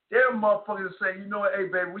no. There are motherfuckers that say, you know what, hey,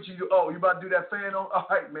 baby, what you do? Oh, you about to do that fan on? All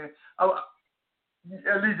right, man.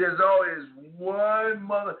 At least there's always one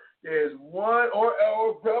mother. There's one or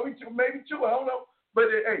probably two, maybe two. I don't know. But,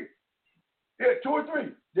 hey, yeah, two or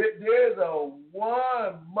three. There's a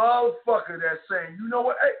one motherfucker that's saying, you know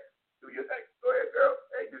what, hey, go ahead, girl.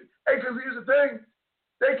 Hey, because here's the thing.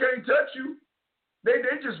 They can't touch you. They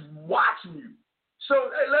just watching you.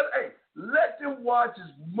 So, let them watch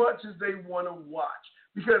as much as they want to watch.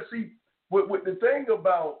 Because, see, what the thing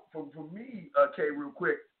about, for me, Kay, real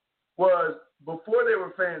quick, was before they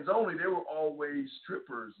were fans only, they were always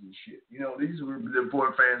strippers and shit. You know, these were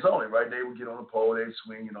before fans only, right? They would get on the pole, they'd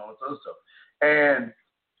swing and all this other stuff. And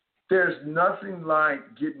there's nothing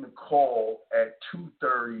like getting a call at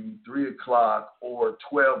 2:30, 3 o'clock, or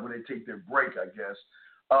 12 when they take their break, I guess.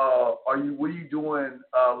 What are you doing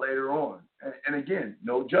later on? And again,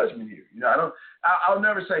 no judgment here. You know, I'll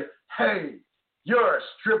never say, hey, you're a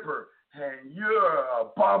stripper and you're an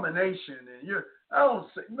abomination and I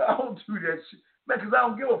don't do that shit, man, because I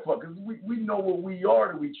don't give a fuck. Because we know what we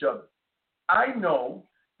are to each other. I know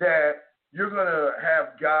that you're gonna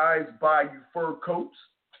have guys buy you fur coats.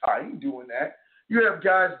 I ain't doing that. You have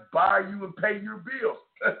guys buy you and pay your bills.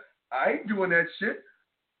 I ain't doing that shit.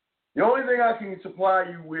 The only thing I can supply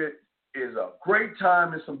you with is a great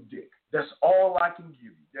time and some dick. That's all I can give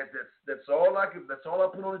you. That's all I can. That's all I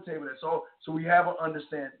put on the table. That's all. So we have an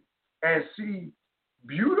understanding. And see,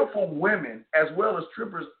 beautiful women as well as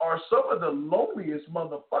strippers are some of the loneliest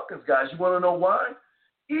motherfuckers, guys. You want to know why?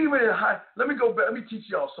 Even in let me go back. Let me teach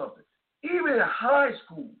y'all something. Even in high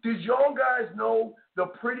school, did y'all guys know the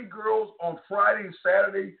pretty girls on Friday and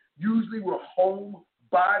Saturday usually were home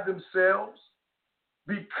by themselves?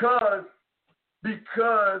 Because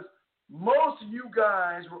most of you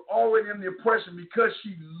guys were already in the impression because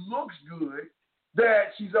she looks good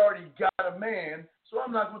that she's already got a man, so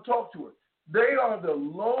I'm not going to talk to her. They are the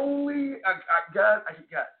lonely, I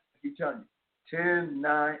keep telling you, 10,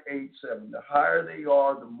 9, 8, 7. The higher they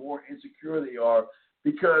are, the more insecure they are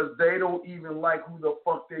because they don't even like who the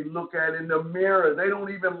fuck they look at in the mirror. They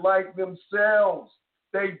don't even like themselves.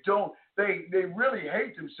 They don't. They really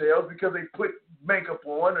hate themselves because they put makeup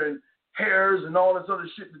on and hairs and all this other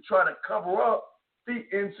shit to try to cover up the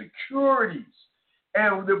insecurities.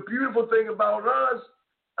 And the beautiful thing about us,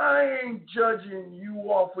 I ain't judging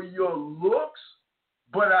you off of your looks,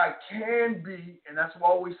 but I can be, and that's what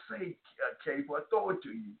I always say, Kay, but I throw it to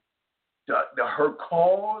you, her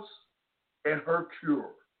cause and her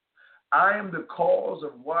cure. I am the cause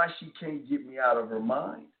of why she can't get me out of her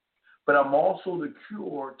mind, but I'm also the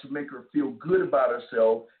cure to make her feel good about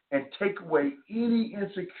herself and take away any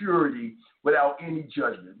insecurity without any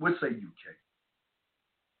judgment. What say you, Kay?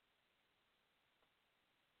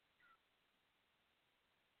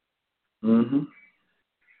 Mm-hmm.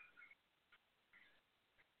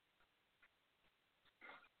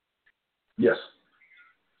 Yes.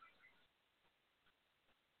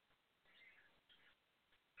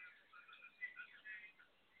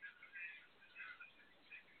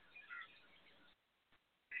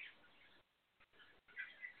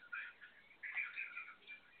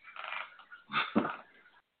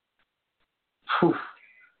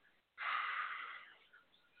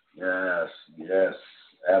 Yes,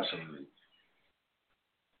 absolutely.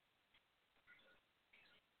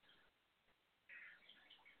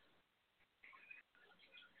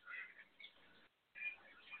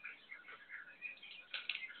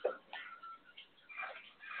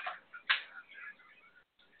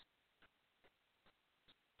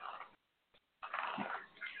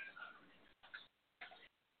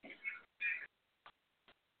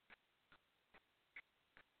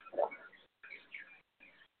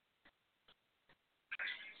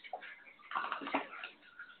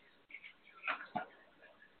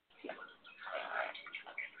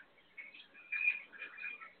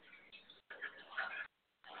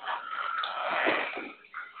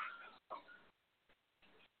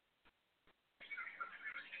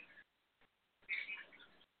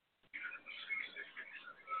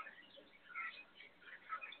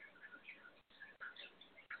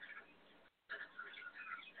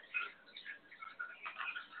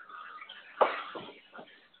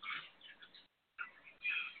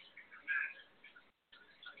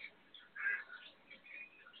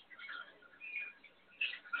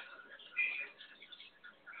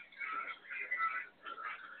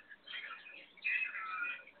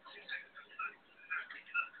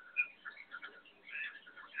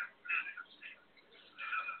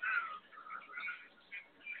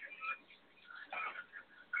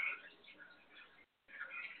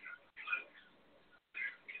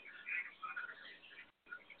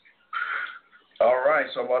 right,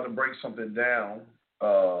 so I'm about to break something down.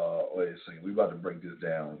 Wait a second. We're about to break this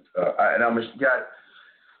down. And I'm just got.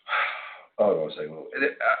 Hold on a second.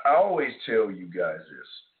 I always tell you guys this.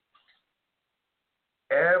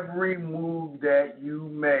 Every move that you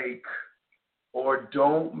make or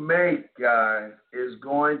don't make, guys, is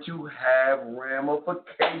going to have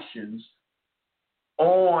ramifications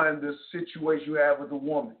on the situation you have with a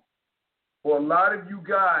woman. For a lot of you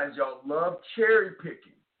guys, y'all love cherry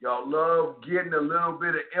picking. Y'all love getting a little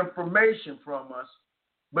bit of information from us,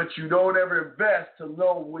 but you don't ever invest to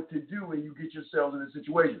know what to do when you get yourselves in a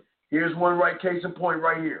situation. Here's one case in point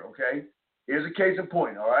right here, okay? Here's a case in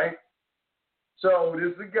point, all right? So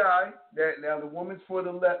this is a guy that now the woman's for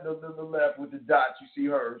the left, the left with the dots. You see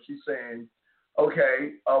her. She's saying,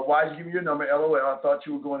 okay, why did you give me your number? LOL, I thought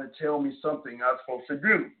you were going to tell me something I was supposed to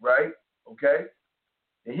do, right? Okay?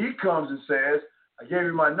 And he comes and says, I gave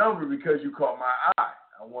you my number because you caught my eye.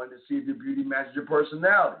 I wanted to see if your beauty matches your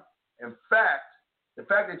personality. In fact, the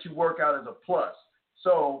fact that you work out is a plus.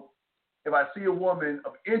 So if I see a woman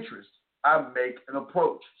of interest, I make an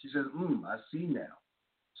approach. She says, I see now.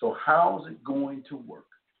 So how's it going to work?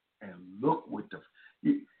 And look what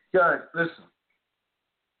guys, listen.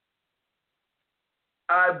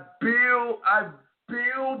 I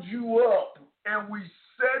build you up, and we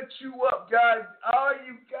set you up, guys. All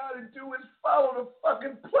you gotta do is follow the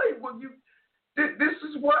fucking playbook. This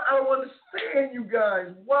is what I don't understand, you guys.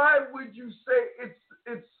 Why would you say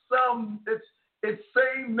it's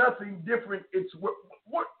saying nothing different? It's what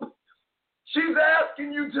she's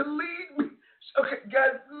asking you to lead me. Okay,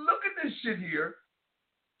 guys, look at this shit here.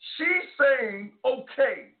 She's saying,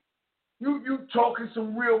 okay, you talking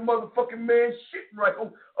some real motherfucking man shit, right?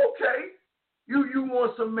 Okay, you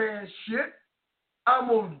want some man shit? I'm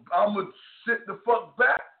gonna sit the fuck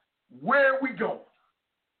back. Where are we going?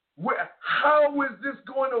 How is this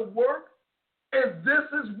going to work? And this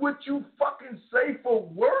is what you fucking say for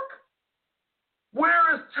work?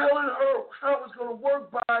 Where is telling her how it's going to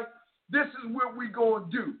work by? This is what we going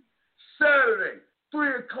to do. Saturday, 3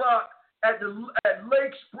 o'clock at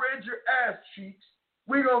Lake, spread your ass cheeks.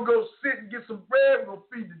 We're going to go sit and get some bread. We're going to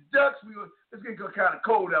feed the ducks. It's going to get kind of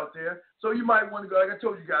cold out there. So you might want to go, like I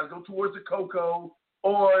told you guys, go towards the cocoa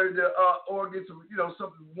or get some,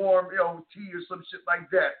 something warm, tea or some shit like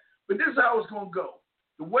that. But this is how it's going to go.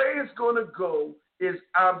 The way it's going to go is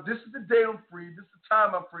this is the day I'm free. This is the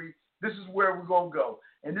time I'm free. This is where we're going to go.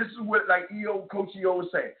 And this is what, like Coach EO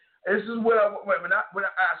was saying. This is what when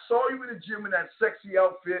I saw you in the gym in that sexy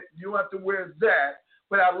outfit, you don't have to wear that,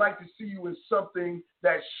 but I'd like to see you in something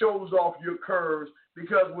that shows off your curves,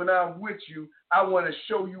 because when I'm with you, I want to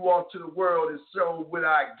show you off to the world and show what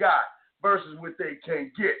I got versus what they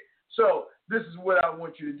can't get. So this is what I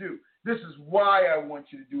want you to do. This is why I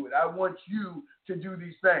want you to do it. I want you to do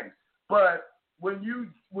these things. But when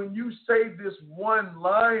you say this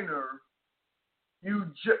one-liner,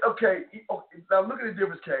 okay, now look at the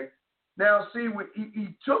difference, Kay. Now, see,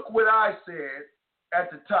 he took what I said at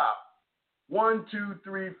the top. 1, 2,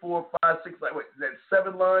 3, 4, 5, 6, wait, is that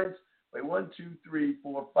 7 lines? Wait, 1, 2, 3,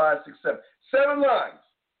 4, 5, 6, 7. 7 lines.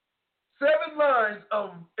 7 lines of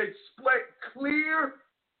clear,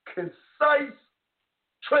 concise,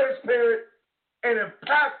 transparent, and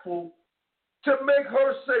impactful to make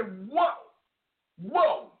her say,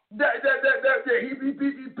 whoa. Yeah,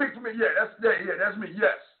 he picked me. Yeah, that's me.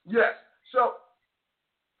 Yes. So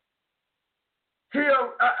here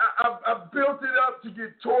I built it up to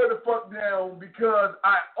get tore the fuck down, because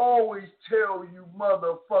I always tell you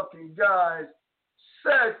motherfucking guys,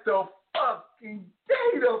 set the fucking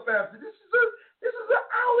gate up after this. Is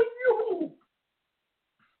an alley-oop.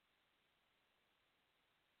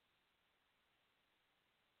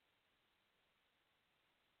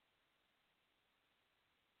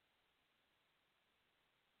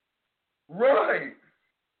 Right.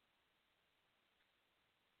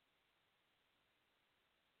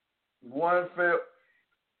 One fail.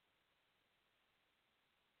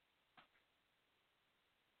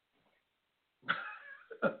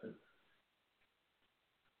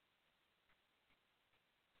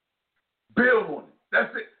 Build on it.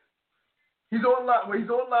 That's it. He's online. Well, he's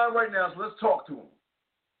online right now, so let's talk to him.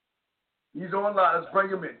 He's online. Let's bring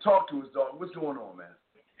him in. Talk to us, dog. What's going on, man?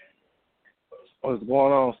 What's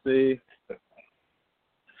going on, Steve?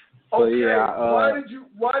 Okay. Yeah, why did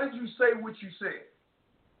you say what you said?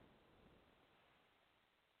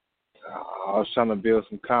 I was trying to build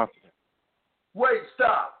some confidence. Wait,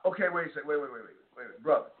 stop. Okay, wait a second. Wait,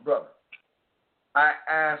 brother. I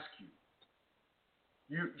ask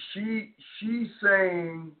you. She's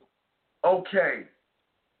saying, okay,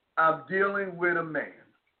 I'm dealing with a man.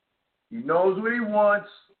 He knows what he wants.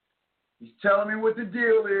 He's telling me what the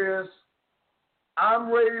deal is.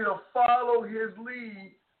 I'm ready to follow his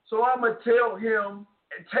lead, so I'm going to tell him,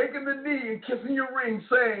 and taking the knee and kissing your ring,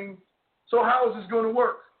 saying, so how is this going to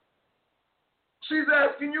work? She's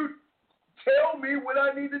asking you, tell me what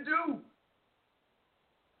I need to do.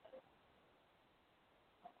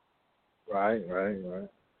 Right. Wait,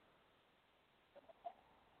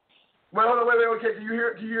 hold on, wait, okay, can you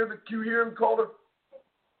hear him call her?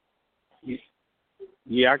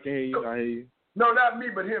 Yeah, I can hear you. I hear you. No, not me,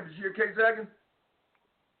 but him. Did you hear Kate Zaggin?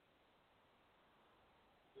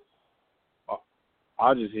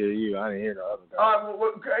 I'll just hear you. I didn't hear the other guy. All right,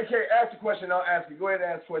 well, okay, ask the question. I'll ask you. Go ahead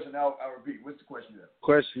and ask the question. I'll repeat. What's the question then?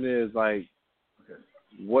 Question is, like, okay.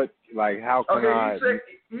 What, like, how can I...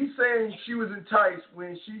 He's saying she was enticed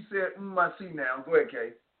when she said, I see now. Go ahead,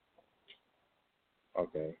 Kay.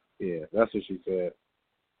 Okay, yeah, that's what she said.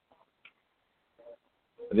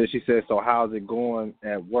 And then she said, so how's it going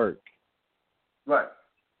at work? Right.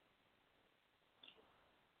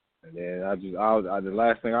 And then the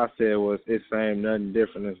last thing I said was, it's same, nothing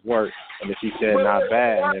different as work. And then she said, not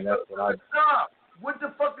bad. And then that's what I... Stop. What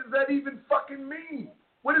the fuck does that even fucking mean?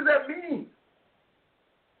 What does that mean?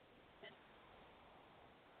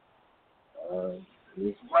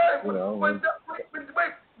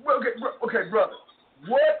 Okay, brother.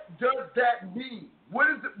 What does that mean? What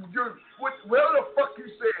is it? Whatever the fuck you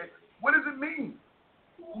said, what does it mean?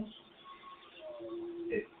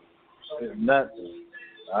 It's nothing.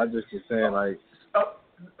 I just was saying, like,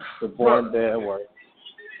 supporting their work.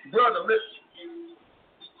 Brother, listen.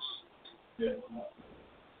 Yeah.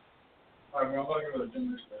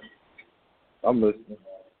 I'm listening.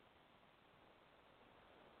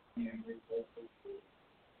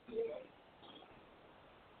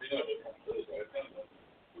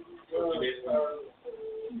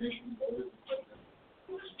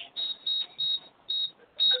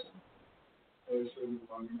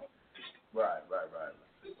 Right.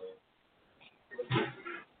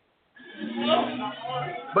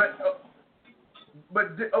 But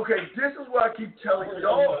okay, this is what I keep telling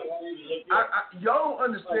y'all. Y'all don't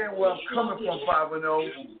understand where I'm coming from, 5-0.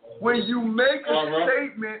 When you make a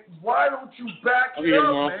statement, why don't you back it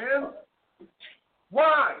up, man?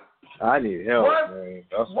 Why? I need help, man.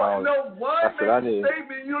 Why make a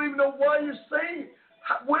statement? You don't even know why you're saying it.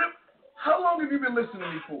 How long have you been listening to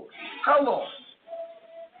me for? How long?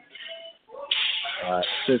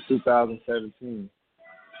 Since 2017.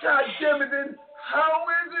 God damn it, then how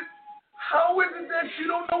is it that you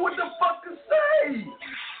don't know what the fuck to say?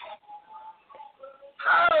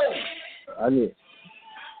 How? I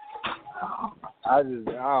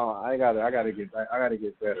gotta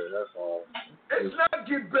get better, that's all. It's not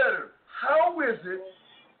get better. How is it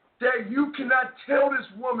that you cannot tell this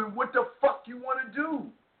woman what the fuck you want to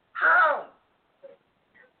do? How?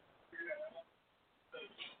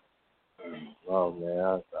 Oh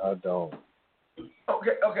man, I don't.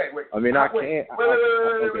 Okay, wait. I mean, I can't. Wait.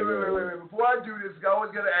 Before I do this, I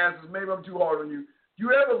always got to ask this. Maybe I'm too hard on you. Do you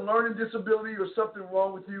have a learning disability or something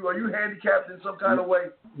wrong with you? Are you handicapped in some kind of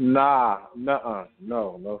way? No,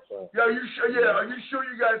 sir. Yeah, are you sure? Yeah, are you sure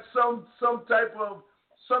you got some type of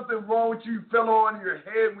something wrong with you? You fell on your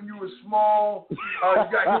head when you were small. You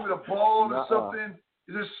got hit with a ball or something.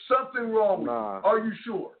 Is there something wrong with you? Are you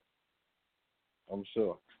sure? I'm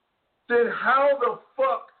sure. Then how the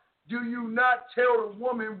fuck do you not tell the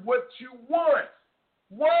woman what you want?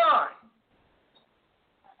 Why?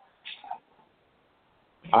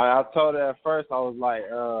 I told her at first, I was like,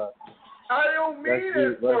 I don't mean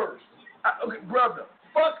at first. Okay, brother,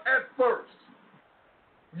 fuck at first.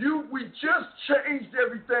 We just changed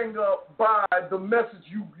everything up by the message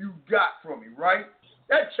you got from me, right?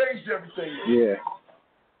 That changed everything up. Yeah.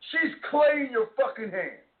 She's clay in your fucking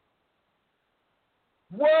hand.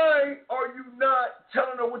 Why are you not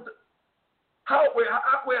telling her what the... How old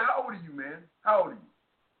are you, man? How old are you?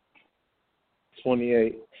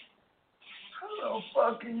 28. How the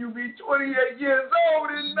fuck can you be 28 years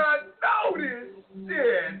old and not know this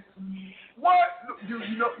shit? What? You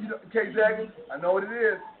know, Kay Zaggin? I know what it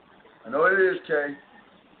is, Kay.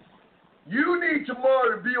 You need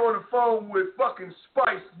tomorrow to be on the phone with fucking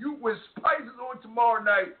Spice. When Spice is on tomorrow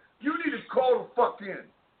night, you need to call the fuck in.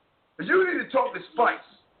 You need to talk to Spice.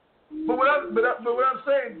 But what I'm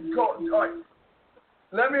saying, all right,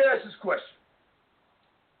 let me ask this question.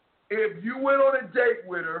 If you went on a date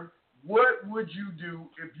with her, what would you do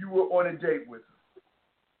if you were on a date with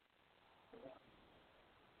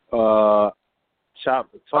her?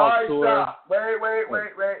 Talk to her. Stop. Wait.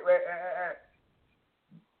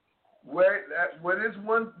 What is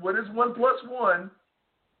 1 + 1?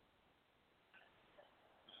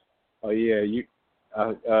 Oh yeah,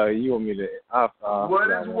 You want me to? What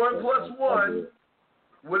is 1 plus 1?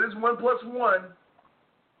 What is 1 plus 1?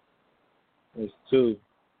 It's 2.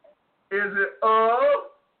 Is it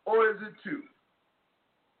or is it 2?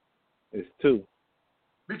 It's 2.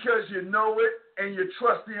 Because you know it and you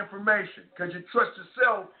trust the information. Because you trust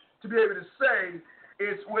yourself to be able to say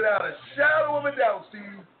it's without a shadow of a doubt,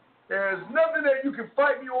 Steve. There's nothing that you can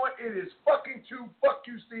fight me on. It is fucking 2. Fuck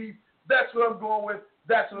you, Steve. That's what I'm going with.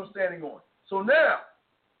 That's what I'm standing on. So now,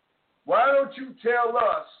 why don't you tell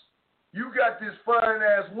us you got this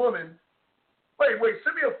fine-ass woman. Wait,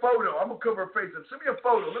 send me a photo. I'm going to cover her face up. Send me a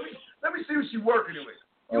photo. Let me see what she's working with.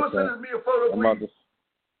 You want to send me a photo, please?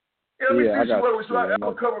 Let me see what she's working with. So I'm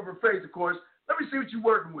going to cover up her face, of course. Let me see what you're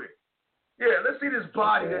working with. Yeah, let's see this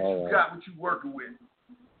body that you got, what you're working with.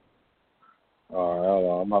 All right, hold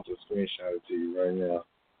on. I'm about to screenshot it to you right now.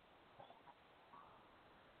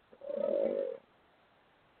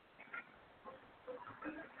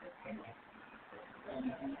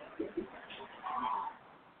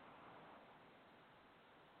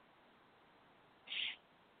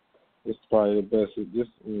 It's probably the best. Just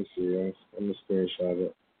let me see. Let me screenshot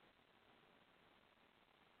it.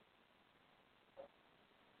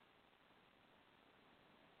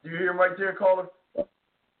 Do you hear him right there, caller?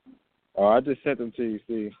 Oh, I just sent them to you,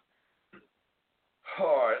 Steve.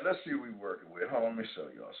 All right, let's see what we're working with. Hold on, let me show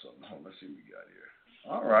y'all something. Hold on, let's see what we got here.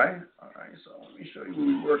 All right. So let me show you what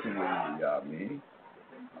we're working with. Y'all, me.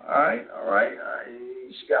 All right.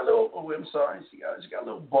 She got a little. Oh, I'm sorry. She got a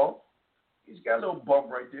little bump. He's got a little bump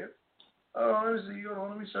right there. Let me see. Hold on,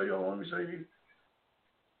 let me show you.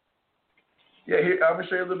 Yeah, here I'm gonna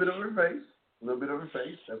show you a little bit of her face.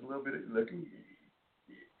 That's a little bit of looking.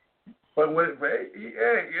 But when,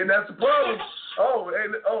 and that's the problem.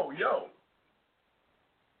 Yo.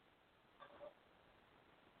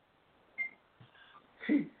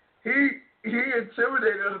 He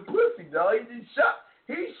intimidated the pussy, dog.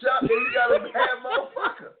 He shot and he got a bad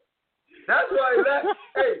motherfucker. That's why he left.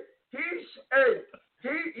 He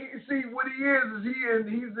see what he is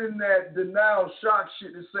he's in that denial shock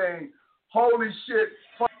shit is saying, holy shit,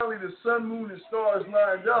 finally the sun, moon, and stars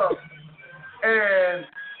lined up. And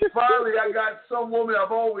finally I got some woman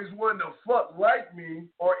I've always wanted to fuck like me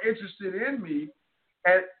or interested in me,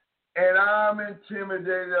 and I'm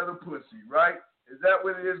intimidated of the pussy, right? Is that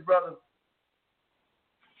what it is, brother?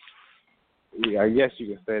 Yeah, I guess you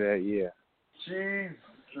can say that, yeah.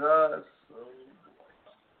 Jesus.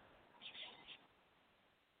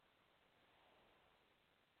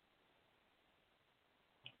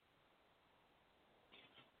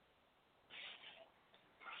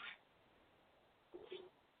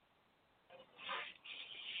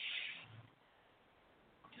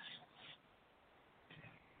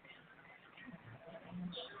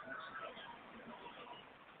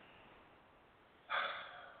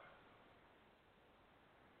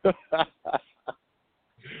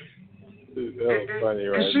 Funny,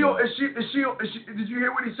 right? Is she? Did you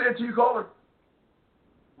hear what he said to you, caller?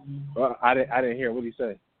 Well, I didn't hear. What did he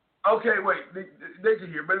say? Okay, wait. They can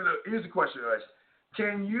hear. But look, here's the question, guys.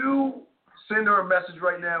 Can you send her a message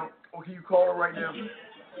right now, or can you call her right now?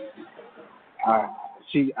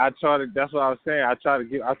 I tried to. That's what I was saying. I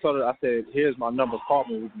told her. I said, "Here's my number. Call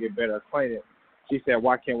me. We can get better acquainted." She said,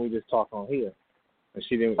 "Why can't we just talk on here?" And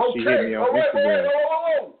she didn't. Okay. She hit me on Instagram.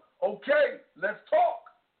 Okay, let's talk.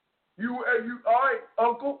 You all right?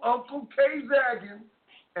 Uncle K Zaggin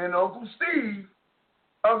and Uncle Steve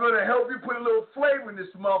are gonna help you put a little flavor in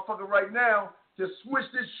this motherfucker right now to switch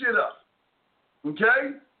this shit up.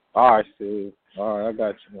 Okay? All right, Steve. All right, I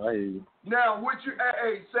got you. I hear you. Now, what you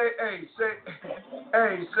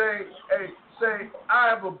say, I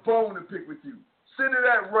have a bone to pick with you. Send her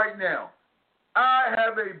that right now. I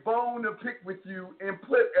have a bone to pick with you, and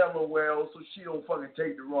put LOL so she don't fucking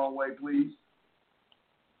take the wrong way, please.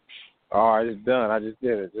 All right, it's done. I just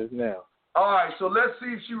did it just now. All right, so let's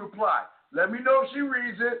see if she replies. Let me know if she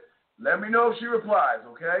reads it. Let me know if she replies,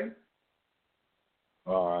 okay?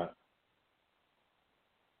 All right.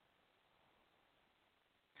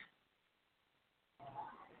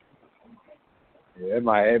 Yeah, it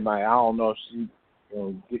might. I don't know if she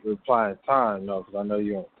get reply in time, though, because I know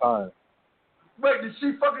you're on time. Wait, did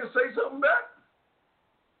she fucking say something back?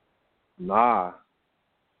 Nah.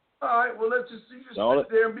 All right, well, let's just sit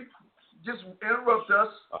there and just interrupt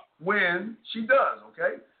us when she does,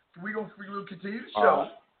 okay? We'll continue the show.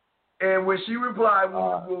 And when she replies,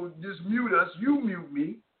 we'll just mute us. You mute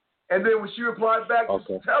me. And then when she replies back,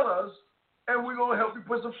 just tell us, and we're going to help you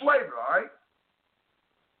put some flavor, all right?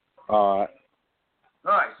 All right.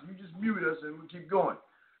 All right, so you just mute us and we'll keep going.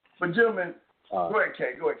 But, gentlemen, go ahead,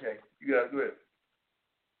 Kay. You got it. Go ahead.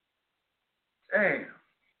 Damn.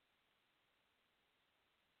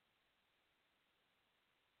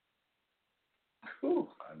 Whew,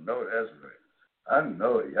 I know that's right. I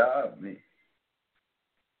know it, y'all, me.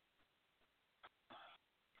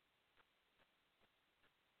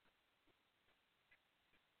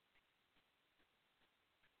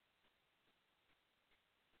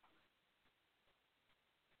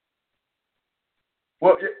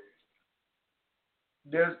 Well,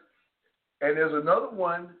 there's another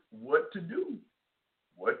one. What to do?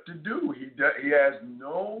 What to do? He has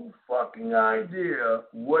no fucking idea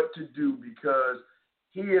what to do because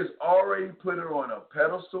he has already put her on a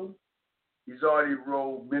pedestal. He's already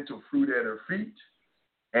rolled mental fruit at her feet,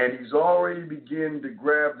 and he's already begun to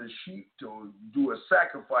grab the sheep to do a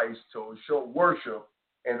sacrifice to show worship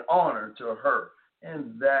and honor to her,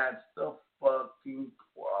 and that's the fucking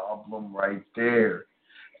problem right there.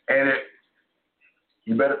 And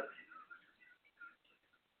you better.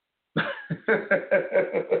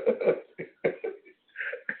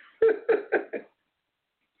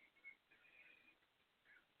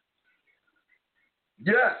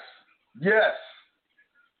 Yes,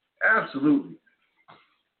 absolutely.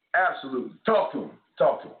 Talk to him.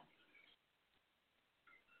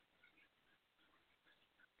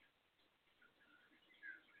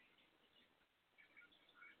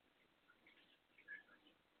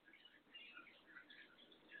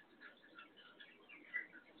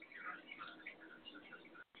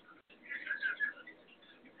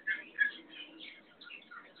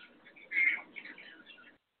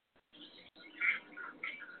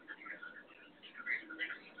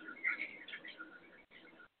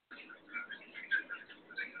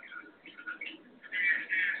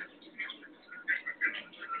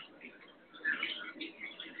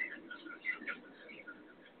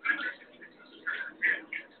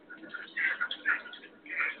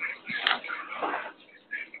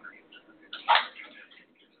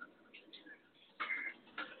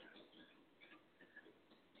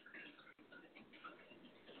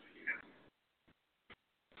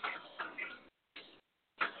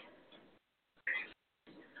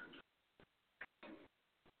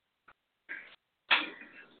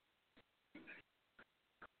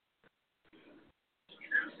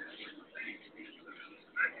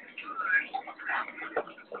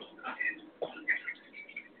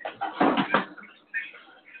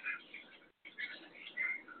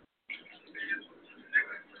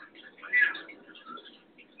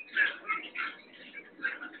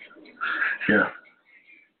 Yeah.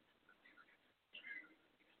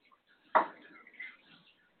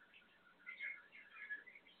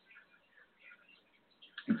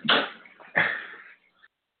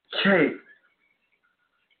 Okay.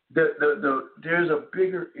 There's a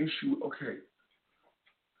bigger issue. Okay.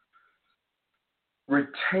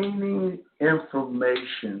 Retaining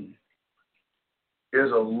information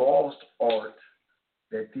is a lost art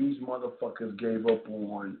that these motherfuckers gave up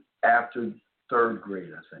on after third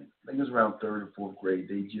grade, I think. I think it was around third or fourth grade.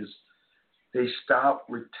 They stopped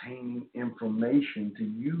retaining information to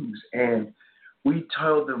use. And we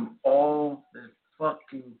tell them all the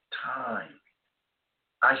fucking time.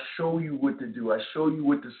 I show you what to do. I show you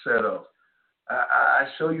what to set up. I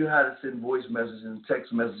show you how to send voice messages and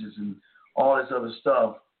text messages and all this other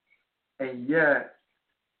stuff. And yet,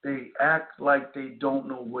 they act like they don't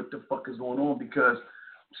know what the fuck is going on because,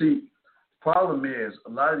 see, problem is a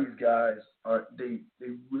lot of these guys they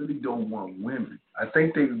really don't want women. I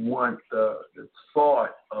think they want the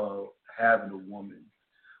thought of having a woman,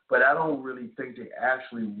 but I don't really think they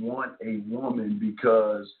actually want a woman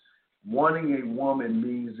because wanting a woman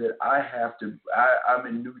means that I'm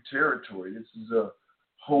in new territory. This is a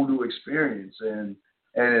whole new experience, and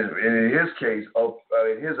in his case,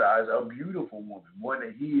 in his eyes, a beautiful woman, one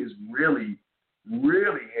that he is really,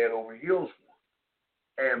 really head over heels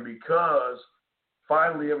for. And because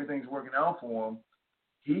finally everything's working out for him,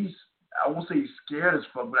 I won't say he's scared as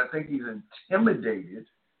fuck, but I think he's intimidated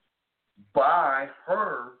by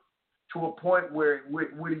her to a point where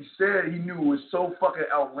what he said he knew was so fucking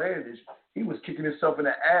outlandish, he was kicking himself in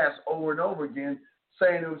the ass over and over again,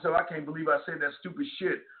 saying to himself, I can't believe I said that stupid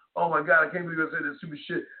shit. Oh, my God, I can't believe I said that stupid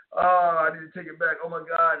shit. Oh, I need to take it back. Oh, my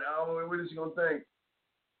God, what is he going to think?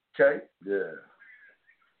 Okay? Yeah.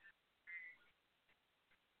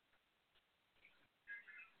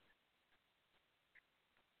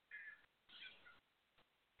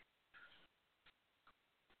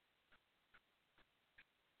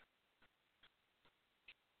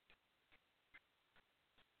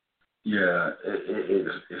 Yeah, it's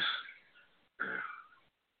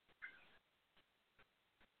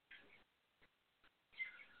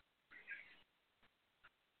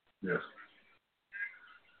yes.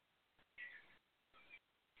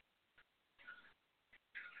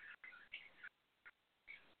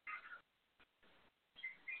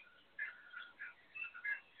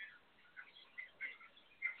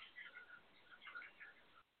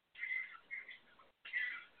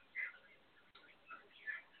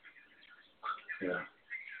 Yeah.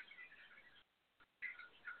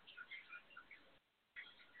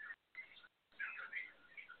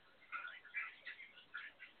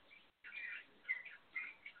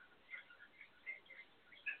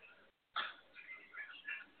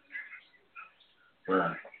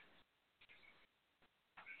 Right.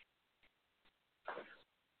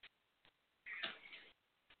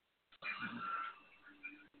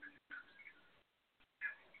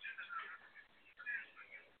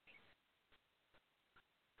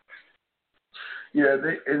 Yeah,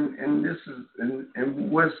 and this is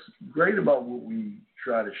and what's great about what we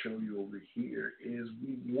try to show you over here is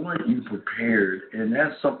we want you prepared, and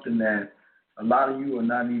that's something that a lot of you are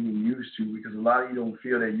not even used to because a lot of you don't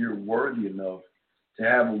feel that you're worthy enough to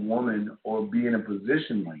have a woman or be in a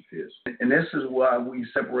position like this. And this is why we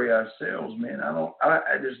separate ourselves, man. I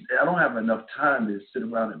don't have enough time to sit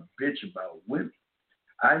around and bitch about women.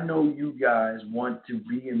 I know you guys want to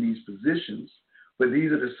be in these positions, but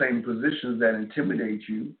these are the same positions that intimidate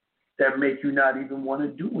you, that make you not even want to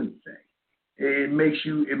do anything. It makes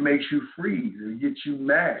you freeze. It gets you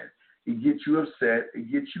mad. It gets you upset. It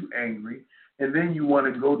gets you angry, and then you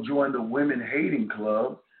want to go join the women hating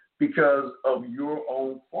club because of your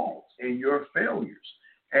own faults and your failures.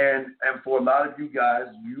 And for a lot of you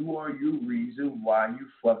guys, you are your reason why you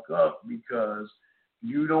fuck up because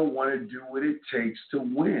you don't want to do what it takes to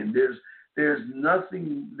win. There's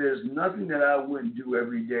nothing that I wouldn't do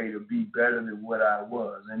every day to be better than what I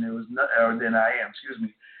was, and there was not, or than I am. Excuse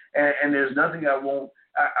me. And there's nothing I won't.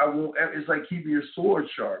 It's like keeping your sword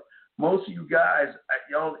sharp. Most of you guys,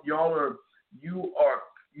 you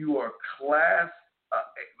are class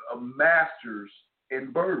masters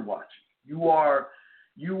in bird watching. You are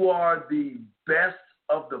the best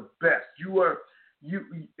of the best.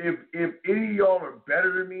 If any of y'all are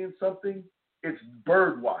better than me in something, it's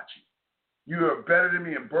bird watching. You are better than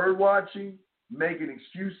me in bird watching, making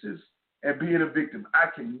excuses, and being a victim. I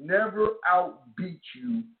can never outbeat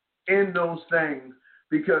you in those things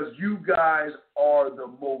because you guys are the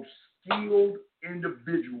most skilled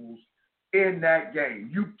individuals in that game.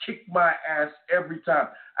 You kick my ass every time.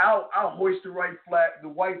 I'll hoist the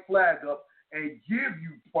white flag up and give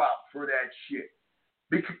you props for that shit.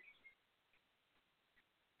 Because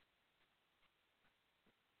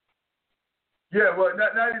yeah, well,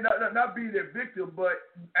 not being a victim, but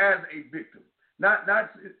as a victim. Not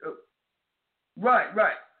right.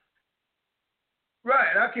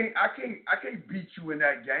 I can't beat you in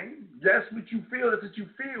that game. That's what you feel. That's what you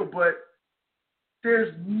feel. But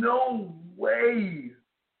there's no way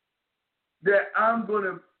that I'm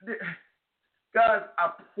gonna. Guys,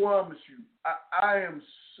 I promise you, I am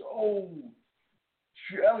so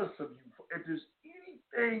jealous of you. If there's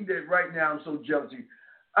anything that right now I'm so jealous of you,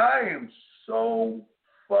 I am so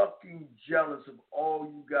fucking jealous of all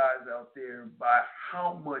you guys out there by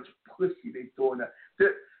how much pussy they throwing out.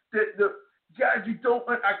 The guys,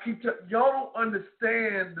 y'all don't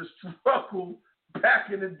understand the struggle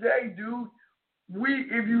back in the day, dude.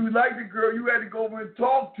 If you liked a girl, you had to go over and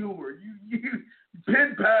talk to her. You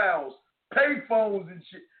pen pals, pay phones and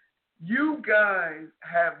shit. You guys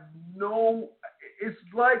have it's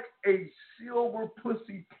like a silver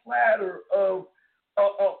pussy platter of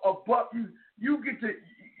a buck. You get to,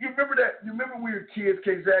 you remember that? You remember when we were kids,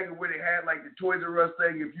 K-Zaga, where they had like the Toys R Us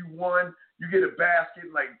thing? If you won, you get a basket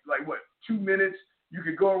in like what, 2 minutes? You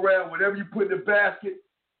could go around whatever you put in the basket.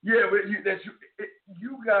 Yeah,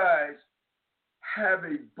 you guys have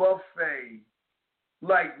a buffet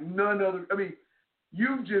like none other. I mean,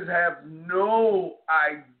 you just have no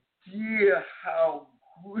idea how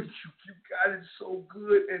good you got it. So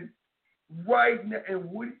good, and right now,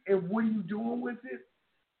 and what are you doing with it?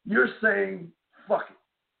 You're saying fuck it.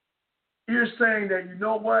 You're saying that, you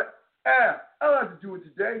know what? I don't have to do it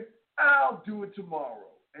today. I'll do it tomorrow.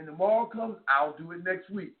 And tomorrow comes, I'll do it next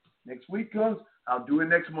week. Next week comes, I'll do it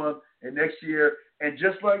next month and next year. And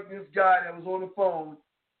just like this guy that was on the phone,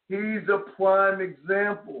 he's a prime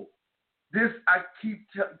example. I keep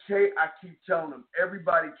telling him,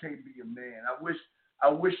 everybody can't be a man. I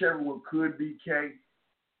wish everyone could be, K,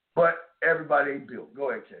 but everybody ain't built. Go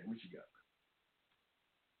ahead, K. What you got?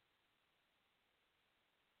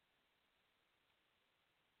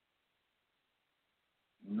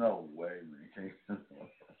 No way, man.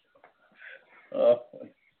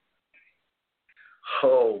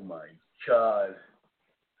 Oh my God.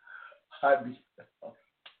 I'd be.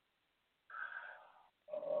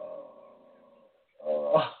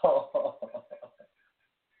 Oh.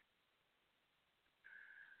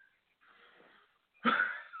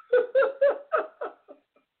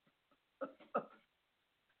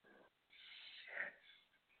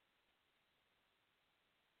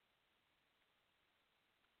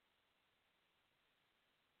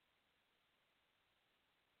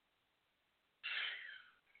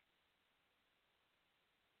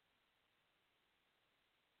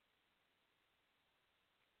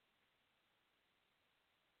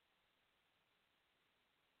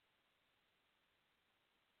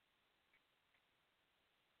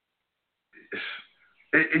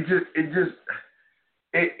 It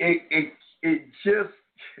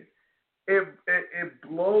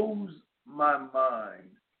blows my mind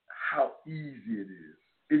how easy it is.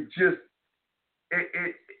 It's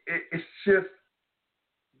just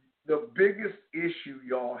the biggest issue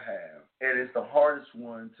y'all have, and it's the hardest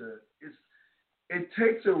one it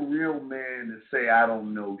takes a real man to say I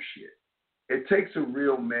don't know shit. It takes a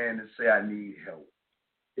real man to say I need help.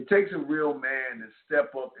 It takes a real man to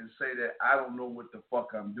step up and say that I don't know what the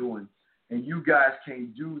fuck I'm doing, and you guys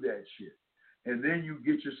can't do that shit. And then you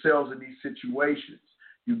get yourselves in these situations.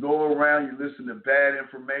 You go around, you listen to bad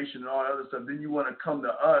information and all that other stuff. Then you want to come to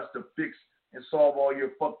us to fix and solve all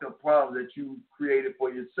your fucked up problems that you created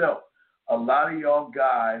for yourself. A lot of y'all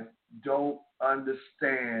guys don't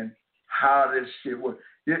understand how this shit works.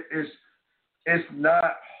 It's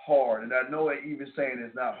not hard, and I know that even saying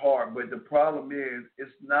it's not hard, but the problem is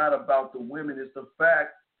it's not about the women. It's the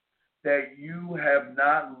fact that you have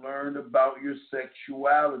not learned about your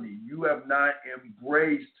sexuality. You have not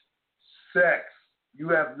embraced sex. You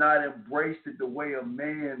have not embraced it the way a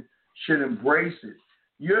man should embrace it.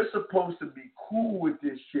 You're supposed to be cool with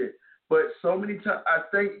this shit. But so many times, I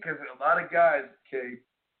think, because a lot of guys, okay,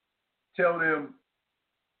 tell them,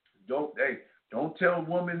 don't tell a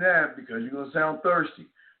woman that because you're going to sound thirsty.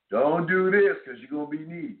 Don't do this because you're going to be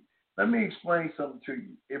needy. Let me explain something to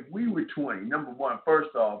you. If we were 20, number one,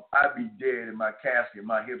 first off, I'd be dead in my casket.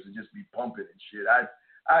 My hips would just be pumping and shit. I'd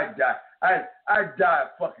die. I'd die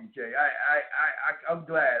fucking K. I'm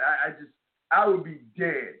glad. I would be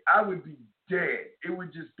dead. I would be dead. It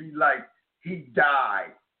would just be like he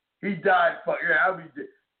died. He died. Fuck yeah, I'd be dead.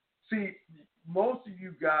 See, most of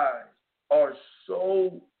you guys are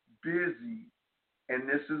so busy, and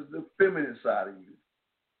this is the feminine side of you,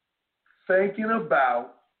 thinking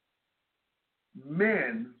about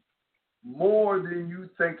men more than you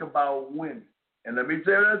think about women. And let me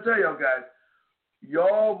tell y'all guys,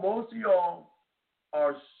 most of y'all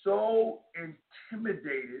are so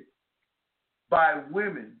intimidated by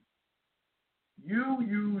women. You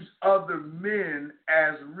use other men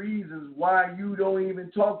as reasons why you don't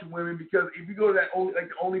even talk to women, because if you go to that the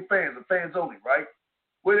OnlyFans, the fans only, right?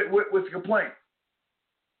 What's the complaint?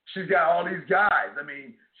 She's got all these guys. I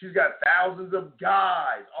mean, she's got thousands of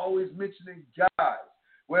guys, always mentioning guys.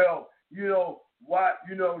 Well,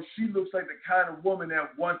 she looks like the kind of woman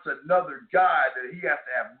that wants another guy that he has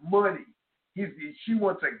to have money. She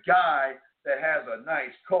wants a guy that has a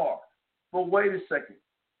nice car. But wait a second.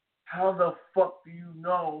 How the fuck do you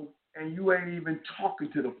know and you ain't even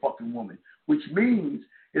talking to the fucking woman? Which means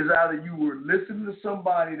is either you were listening to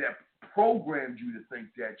somebody that programmed you to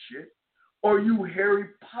think that shit, or you Harry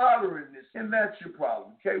Potter in this, and that's your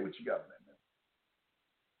problem. Okay, what you got on that, man?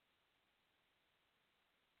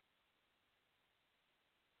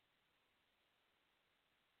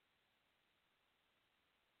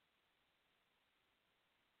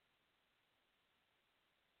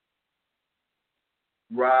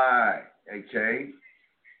 Right. Okay.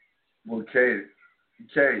 Okay.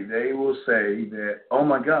 They will say that, oh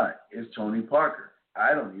my God, it's Tony Parker.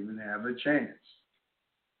 I don't even have a chance.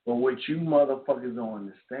 But what you motherfuckers don't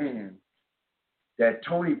understand, that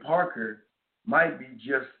Tony Parker might be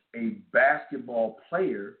just a basketball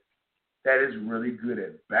player that is really good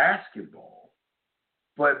at basketball,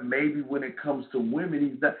 but maybe when it comes to women,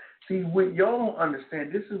 he's not. See, what y'all don't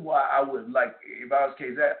understand, this is why I would like, if I was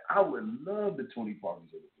KZ, I would love the Tony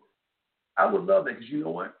Parkers of the world. I would love that, because you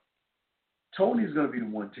know what? Tony's going to be the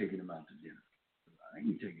one taking him out to dinner. I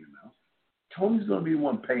ain't taking him out. Tony's going to be the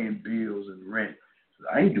one paying bills and rent.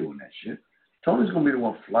 I ain't doing that shit. Tony's going to be the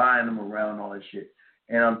one flying them around, all that shit.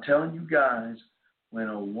 And I'm telling you guys, when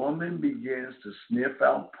a woman begins to sniff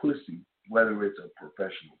out pussy, whether it's a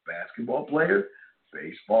professional basketball player,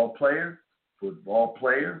 baseball player, football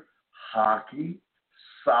player, hockey,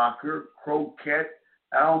 soccer, croquet,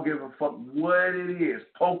 I don't give a fuck what it is,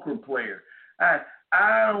 poker player, I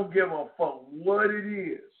don't give a fuck what it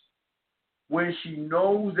is. When she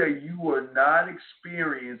knows that you are not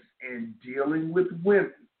experienced in dealing with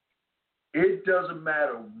women, it doesn't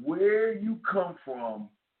matter where you come from,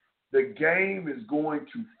 the game is going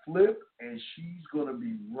to flip and she's going to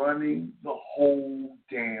be running the whole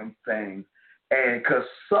damn thing. And because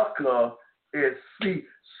sucker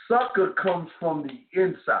comes from the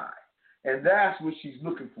inside, and that's what she's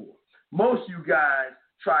looking for. Most of you guys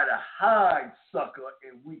try to hide sucker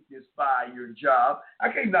and weakness by your job.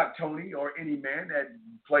 I can't knock Tony or any man that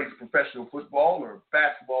plays professional football or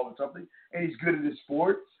basketball or something, and he's good at his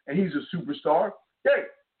sport, and he's a superstar. Hey,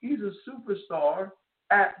 he's a superstar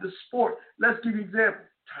at the sport. Let's give you an example.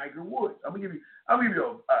 Tiger Woods. I'm gonna give you a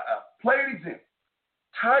plain example.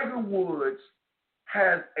 Tiger Woods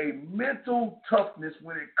has a mental toughness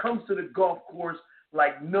when it comes to the golf course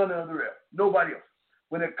like none other else. Nobody else.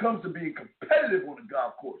 When it comes to being competitive on the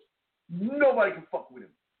golf course, nobody can fuck with him.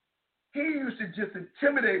 He used to just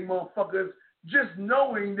intimidate motherfuckers just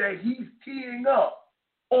knowing that he's teeing up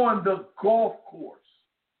on the golf course.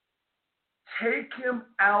 Take him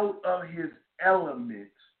out of his element.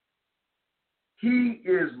 He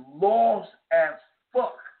is lost as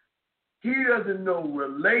fuck. He doesn't know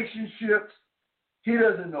relationships. He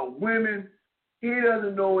doesn't know women. He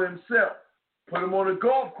doesn't know himself. Put him on a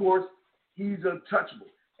golf course, he's untouchable.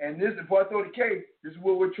 And this, before I throw the case, this is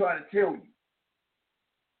what we're trying to tell you.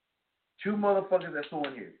 Two motherfuckers that's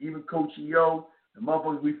on here, even Coach EO, the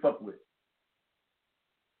motherfuckers we fuck with.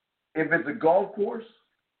 If it's a golf course,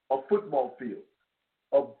 a football field,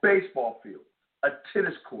 a baseball field, a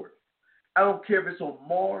tennis court, I don't care if it's on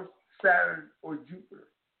Mars, Saturn, or Jupiter.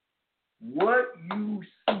 What you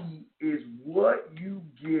see is what you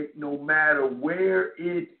get no matter where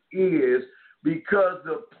it is, because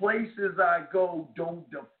the places I go don't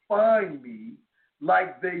define me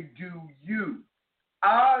like they do you.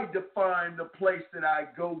 I define the place that I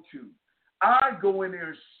go to. I go in there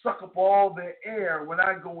and suck up all the air when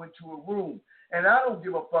I go into a room. And I don't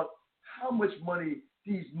give a fuck how much money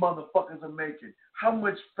these motherfuckers are making, how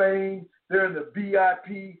much fame, they're in the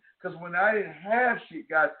VIP. Because when I didn't have shit,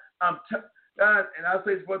 guys, and I'll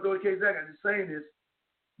say this for the case, I'm just saying this,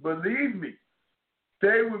 believe me,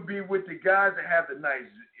 they would be with the guys that have the nice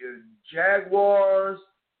Jaguars,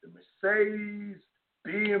 the Mercedes,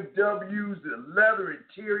 BMWs, the leather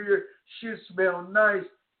interior, shit smell nice,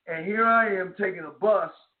 and here I am taking a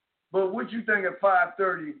bus. But what you think at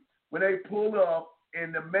 5:30 when they pull up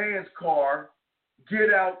in the man's car,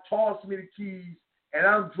 get out, toss me the keys, and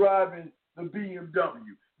I'm driving the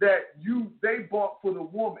BMW that they bought for the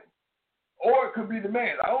woman, or it could be the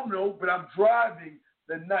man. I don't know, but I'm driving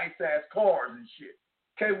the nice ass cars and shit.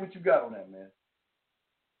 Okay, what you got on that, man?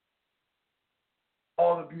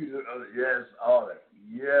 All the beauty, yes, all that,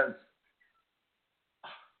 yes.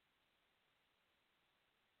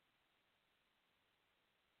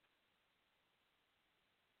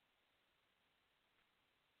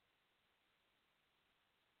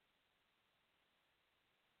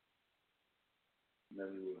 Never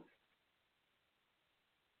will.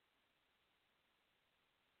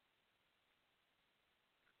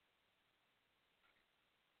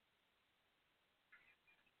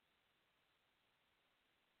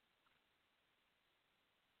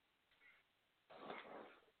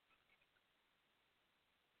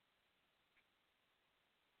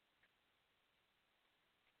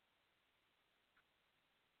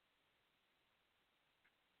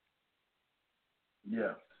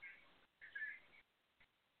 Yeah.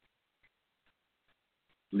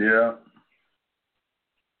 Yeah.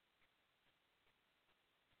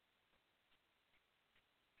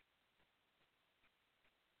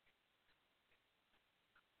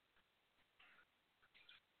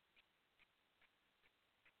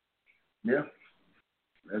 Yeah.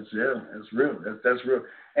 That's real. That's real.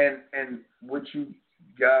 And what you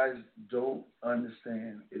guys don't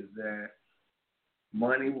understand is that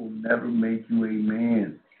money will never make you a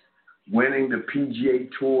man. Winning the PGA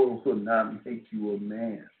Tour will not make you a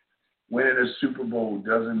man. Winning a Super Bowl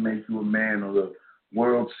doesn't make you a man, or the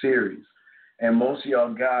World Series. And most of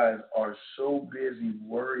y'all guys are so busy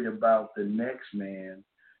worried about the next man,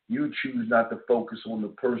 you choose not to focus on the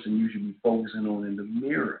person you should be focusing on in the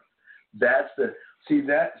mirror. That's the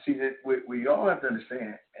we all have to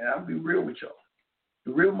understand, and I'll be real with y'all.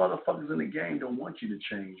 The real motherfuckers in the game don't want you to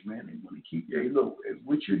change, man. They want to keep you. Hey, look,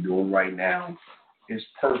 what you're doing right now is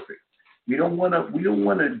perfect. We don't want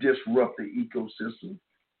to disrupt the ecosystem.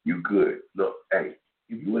 You good. Look, hey,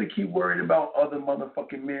 if you want to keep worrying about other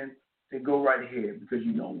motherfucking men, then go right ahead, because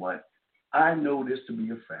you know what? I know this to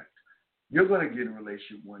be a fact. You're going to get in a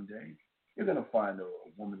relationship one day. You're going to find a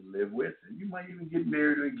woman to live with, and you might even get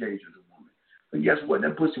married or engaged with a woman. But guess what?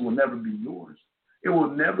 That pussy will never be yours. It will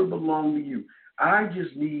never belong to you. I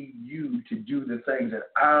just need you to do the things that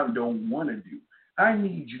I don't want to do. I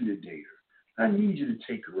need you to date her. I need you to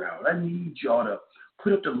take her out. I need y'all to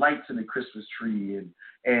put up the lights in the Christmas tree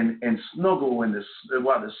and snuggle while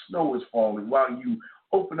the snow is falling, while you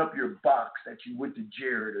open up your box that you went to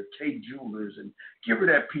Jared or K Jewelers and give her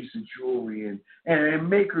that piece of jewelry and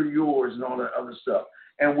make her yours and all that other stuff.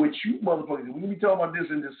 And what you motherfuckers, we're going to be talking about this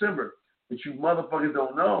in December, what you motherfuckers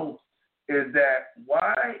don't know is that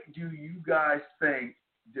why do you guys think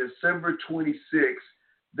December 26th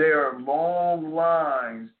there are long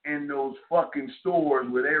lines in those fucking stores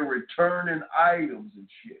where they're returning items and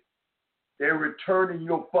shit? They're returning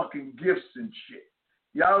your fucking gifts and shit.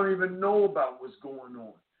 Y'all don't even know about what's going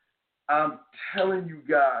on. I'm telling you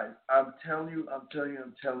guys. I'm telling you.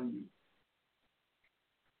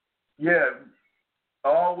 Yeah,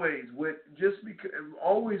 always.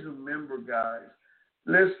 Always remember, guys,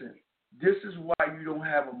 listen, this is why you don't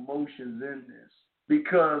have emotions in this.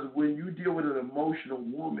 Because when you deal with an emotional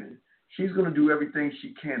woman, she's going to do everything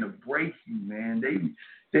she can to break you, man.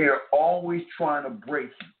 They are always trying to break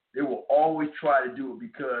you. They will always try to do it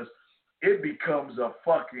because it becomes a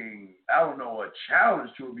fucking, I don't know, a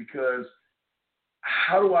challenge to it because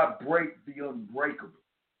how do I break the unbreakable?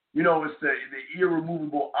 You know, it's the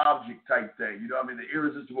irremovable object type thing. You know what I mean? The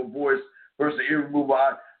irresistible voice versus the irremovable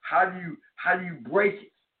object. How do you break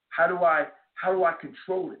it? How do I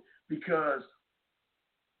control it? Because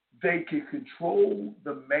they can control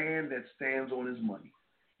the man that stands on his money.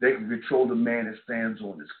 They can control the man that stands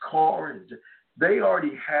on his car. They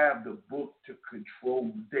already have the book to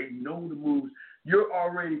control. They know the moves. You're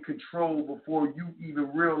already controlled before you even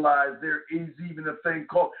realize there is even a thing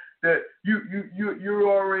called that. You're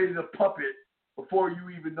already the puppet before you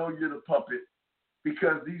even know you're the puppet.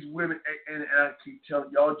 Because these women, and I keep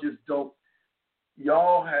telling y'all, just don't.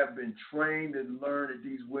 Y'all have been trained and learned that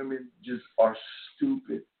these women just are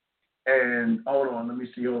stupid. And hold on a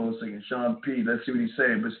second. Sean P., let's see what he's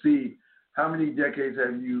saying. But Steve, how many decades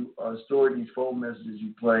have you stored these phone messages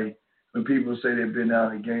you play when people say they've been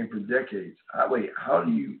out of the game for decades? How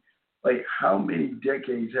many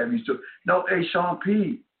decades have you stored? No, hey, Sean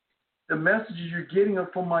P., the messages you're getting are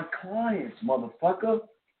from my clients, motherfucker.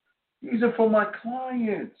 These are for my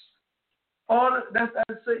clients. All that's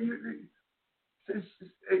say you.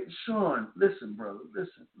 Hey, Sean, listen, brother.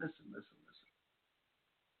 Listen.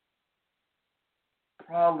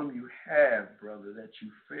 Problem you have, brother, that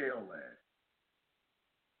you fail at.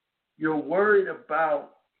 You're worried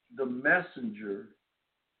about the messenger,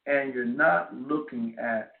 and you're not looking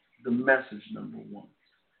at the message, number one.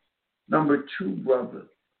 Number two, brother,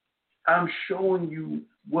 I'm showing you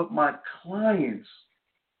what my clients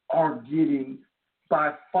are getting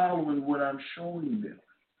by following what I'm showing them.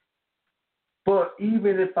 But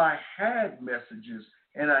even if I had messages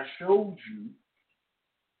and I showed you,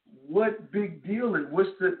 what big deal and what's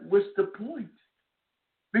the point?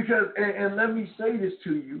 Because and let me say this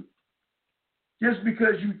to you, just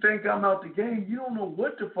because you think I'm out the game, you don't know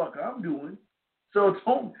what the fuck I'm doing. So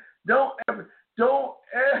don't ever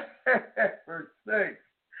say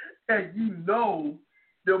that you know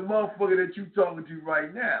the motherfucker that you talking to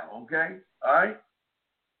right now, okay? All right?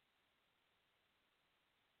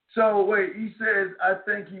 So, wait, he says, I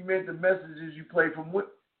think he meant the messages you play from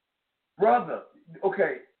what? Brother,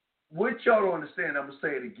 okay, what y'all don't understand, I'm going to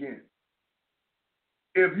say it again.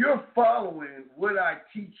 If you're following what I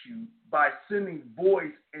teach you by sending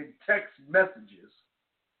voice and text messages,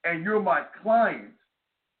 and you're my client,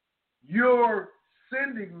 you're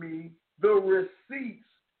sending me the receipts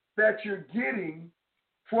that you're getting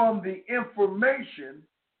from the information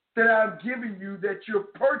that I'm giving you that you're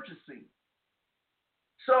purchasing.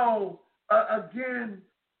 So, again,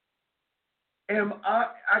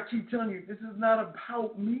 I keep telling you, this is not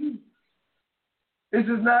about me. This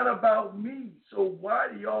is not about me. So why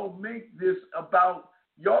do y'all make this about,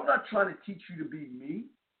 y'all not trying to teach you to be me.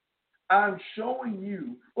 I'm showing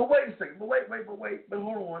you, well, wait a second, but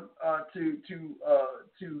hold on,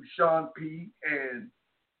 to Sean P. and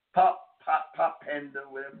Pop Panda,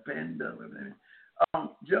 whatever.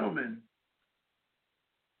 Gentlemen,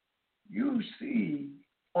 you see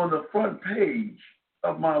on the front page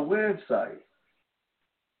of my website,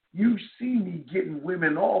 you see me getting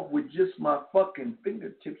women off with just my fucking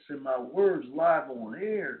fingertips and my words live on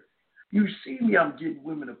air. You see me, I'm getting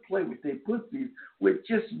women to play with their pussies with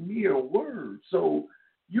just mere words. So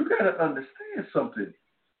you got to understand something.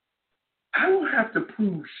 I don't have to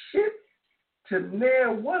prove shit to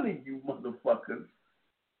near one of you motherfuckers.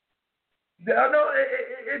 No,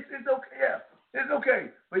 it's okay. Yeah, it's okay.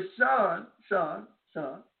 But Sean,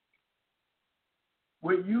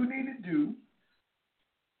 what you need to do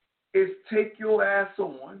is take your ass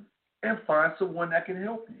on and find someone that can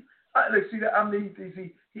help you. See that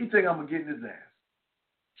he think I'm gonna get in his ass.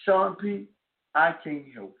 Sean P., I can't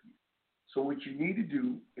help you. So what you need to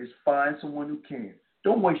do is find someone who can.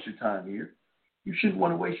 Don't waste your time here. You shouldn't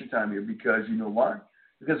want to waste your time here because you know why?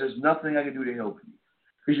 Because there's nothing I can do to help you.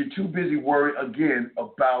 Because you're too busy worried again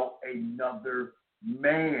about another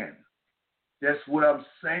man. That's what I'm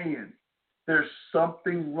saying. There's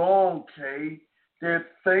something wrong, Kay. They're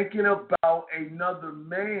thinking about another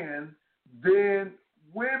man than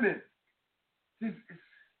women.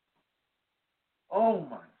 Oh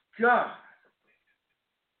my God.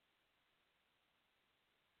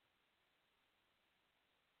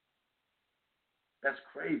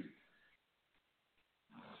 crazy.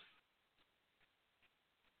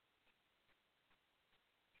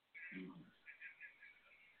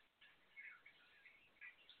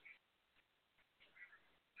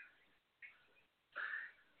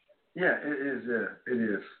 Yeah, it is. Yeah, it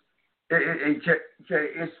is.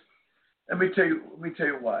 It's. Let me tell you.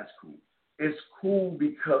 Why it's cool. It's cool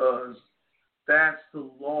because that's the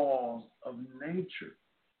laws of nature.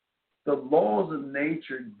 The laws of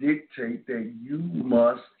nature dictate that you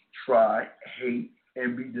must try, hate,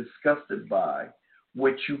 and be disgusted by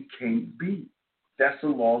what you can't be. That's the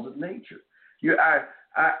laws of nature.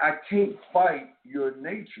 I can't fight your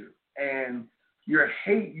nature. And your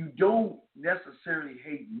hate, you don't necessarily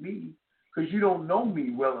hate me because you don't know me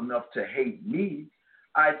well enough to hate me.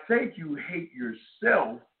 I think you hate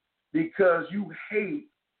yourself because you hate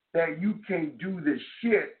that you can't do this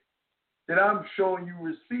shit that I'm showing you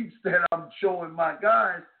receipts that I'm showing my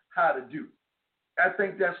guys how to do. I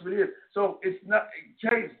think that's what it is. So it's not,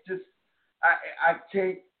 it's just I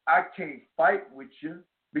can't fight with you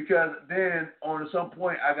because then on some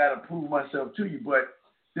point I got to prove myself to you. But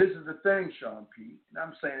this is the thing, Sean P., and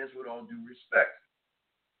I'm saying this with all due respect.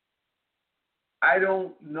 I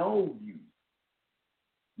don't know you,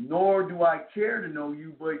 nor do I care to know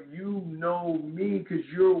you, but you know me because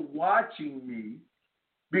you're watching me,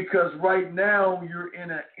 because right now you're in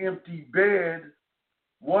an empty bed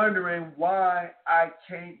wondering why I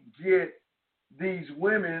can't get these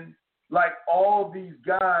women like all these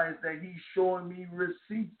guys that he's showing me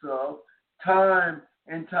receipts of time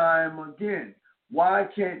and time again. Why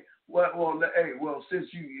can't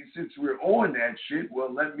since we're on that shit,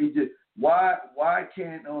 let me just why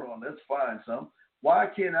can't hold on, let's find some. Why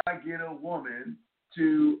can't I get a woman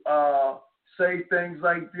to say things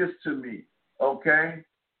like this to me? Okay?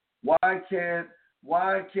 Why can't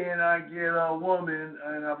I get a woman,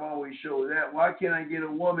 and I've always showed that, why can't I get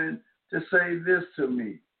a woman to say this to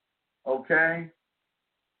me? Okay?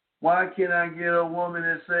 Why can't I get a woman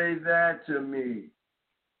to say that to me?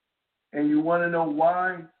 And you want to know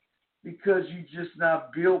why? Because you just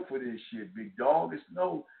not built for this shit, big dog. It's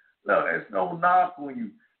no knock on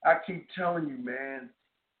you. I keep telling you, man,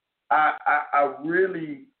 I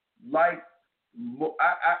really like,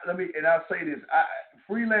 I'll say this,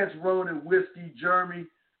 Freelance Ronin, Whiskey, Jeremy,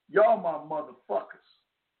 y'all my motherfuckers.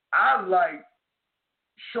 I like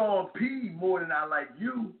Sean P. more than I like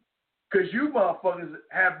you, because you motherfuckers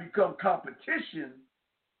have become competition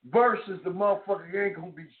versus the motherfucker ain't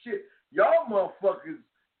gonna be shit. Y'all motherfuckers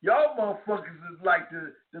is like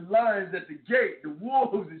the lions at the gate, the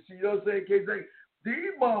wolves and shit, you know what I'm saying?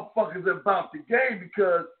 These motherfuckers are about the game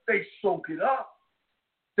because they soak it up.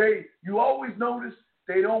 You always notice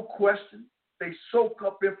they don't question. They soak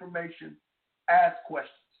up information, ask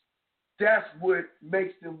questions. That's what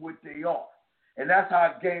makes them what they are. And that's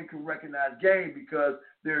how a game can recognize game, because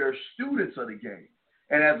they're students of the game.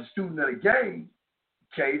 And as a student of the game,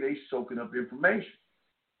 they soaking up information.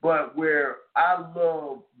 But where I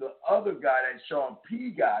love the other guy, that Sean P.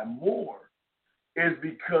 guy, more, is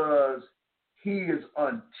because he is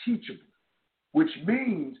unteachable, which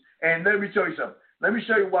means, and let me tell you something. Let me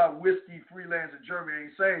show you why Whiskey, Freelance, and Jeremy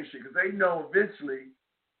ain't saying shit, because they know eventually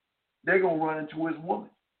they're going to run into his woman.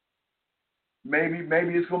 Maybe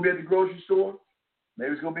it's going to be at the grocery store.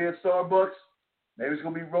 Maybe it's going to be at Starbucks. Maybe it's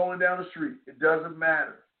going to be rolling down the street. It doesn't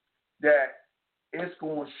matter. That it's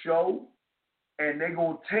going to show, and they're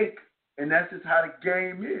going to take, and that's just how the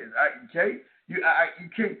game is. You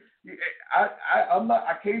can't.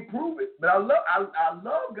 I can't prove it, but I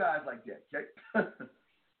love guys like that. Okay.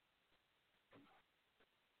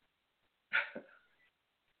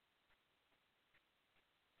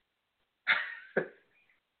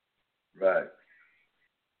 Right.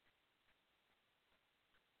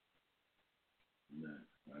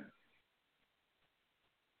 Right.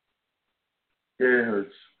 Yeah, it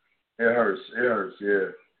hurts. Yeah.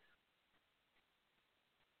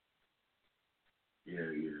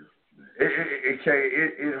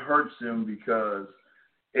 It hurts them because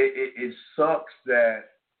it sucks that,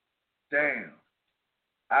 damn,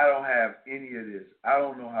 I don't have any of this. I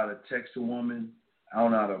don't know how to text a woman. I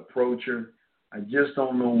don't know how to approach her. I just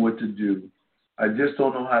don't know what to do. I just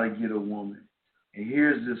don't know how to get a woman. And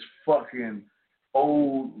here's this fucking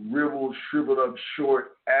old, shriveled up,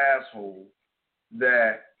 short asshole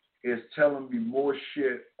that is telling me more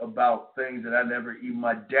shit about things that even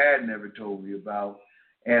my dad never told me about.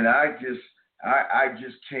 And I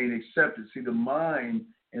just can't accept it. See, the mind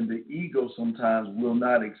and the ego sometimes will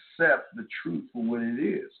not accept the truth for what it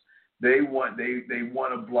is. They want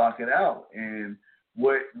to block it out. And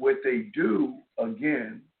what they do,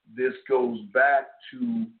 again, this goes back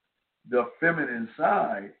to the feminine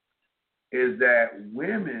side is that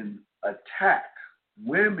women attack.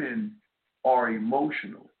 Women are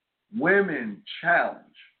emotional. Women challenge.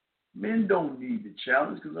 Men don't need to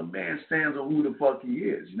challenge because a man stands on who the fuck he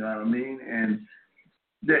is. You know what I mean? And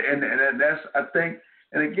that's, I think,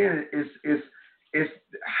 and again, it's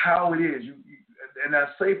how it is. And I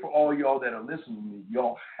say for all y'all that are listening to me,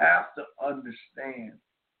 y'all have to understand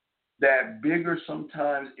that bigger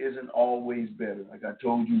sometimes isn't always better. Like I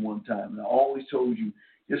told you one time, and I always told you,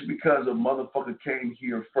 just because a motherfucker came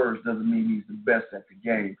here first doesn't mean he's the best at the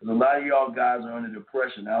game. Because a lot of y'all guys are under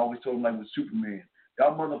depression. I always told them, like with Superman,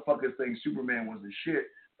 y'all motherfuckers think Superman was the shit,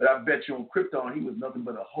 but I bet you on Krypton he was nothing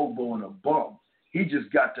but a hobo and a bum. He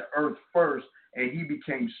just got to Earth first, and he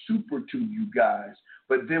became super to you guys.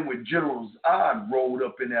 But then when General Zod rolled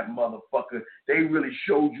up in that motherfucker, they really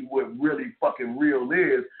showed you what really fucking real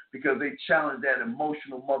is, because they challenged that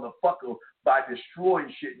emotional motherfucker by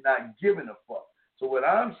destroying shit, not giving a fuck. So what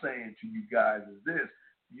I'm saying to you guys is this: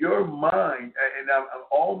 your mind, and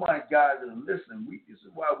all my guys that are listening, this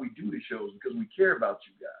is why we do the shows, because we care about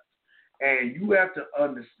you guys. And you have to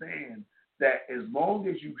understand that as long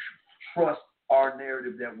as you trust our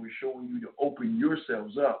narrative that we're showing you to open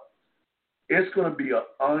yourselves up, it's going to be an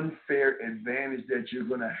unfair advantage that you're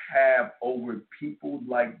going to have over people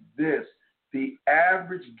like this. The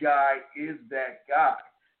average guy is that guy.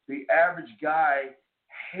 The average guy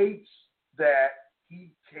hates that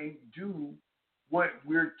he can't do what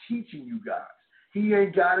we're teaching you guys. He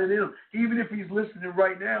ain't got it in him. Even if he's listening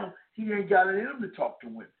right now, he ain't got it in him to talk to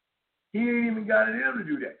women. He ain't even got it in him to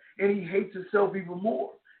do that. And he hates himself even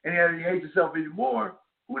more. And as he hates himself even more,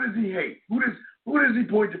 who does he hate? Who does he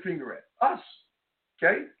point the finger at? Us.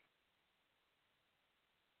 Okay?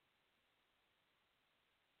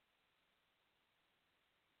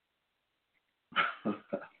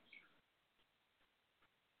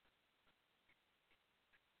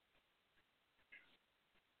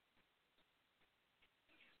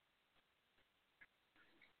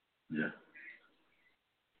 Yeah.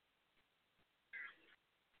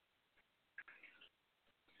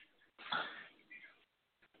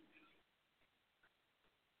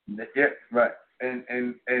 Yeah, right.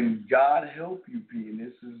 And God help you, P.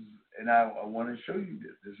 And I want to show you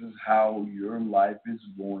this. This is how your life is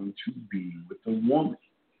going to be with a woman.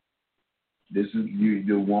 This is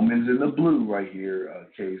the woman's in the blue right here,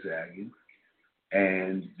 Kay Zaggin.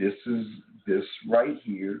 And this right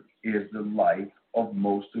here is the life of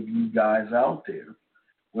most of you guys out there,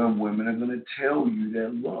 when women are going to tell you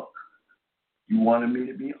that, look, you wanted me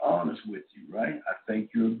to be honest with you, right? I think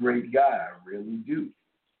you're a great guy. I really do.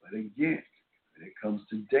 But again, when it comes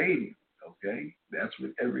to dating, okay, that's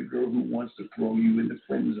what every girl who wants to throw you in the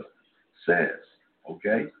friend zone says,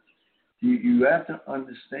 okay? You have to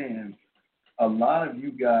understand, a lot of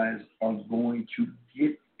you guys are going to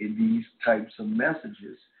get in these types of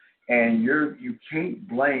messages, and you can't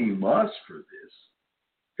blame us for this,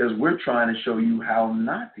 because we're trying to show you how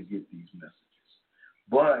not to get these messages.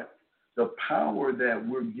 But the power that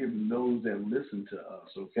we're giving those that listen to us,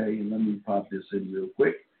 okay, and let me pop this in real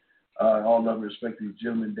quick. All love and respect to these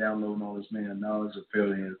gentlemen downloading all this man knowledge of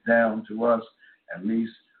fairly hands down to us, at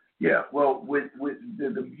least. Yeah, well, with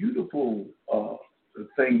the beautiful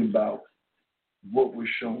thing about what we're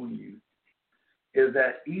showing you is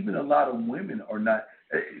that even a lot of women are not.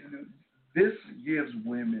 This gives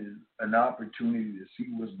women an opportunity to see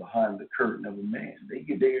what's behind the curtain of a man.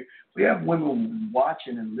 We have women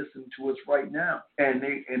watching and listening to us right now, and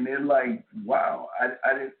they're like, wow,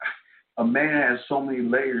 I didn't. A man has so many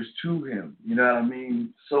layers to him. You know what I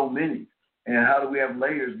mean? So many. And how do we have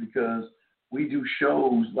layers? Because we do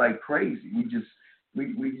shows like crazy. We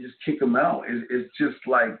just kick them out. It's just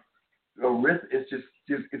like a risk.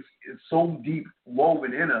 It's so deep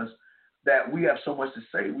woven in us that we have so much to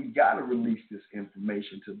say. We got to release this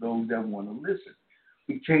information to those that want to listen.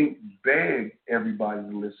 We can't beg everybody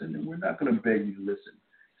to listen, and we're not going to beg you to listen.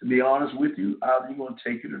 To be honest with you, either you're going to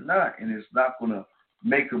take it or not, and it's not going to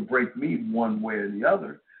make or break me one way or the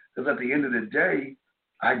other, because at the end of the day,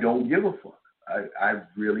 I don't give a fuck. I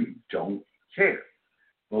really don't care.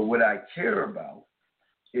 But what I care about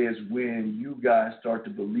is when you guys start to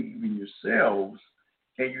believe in yourselves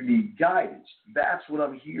and you need guidance. That's what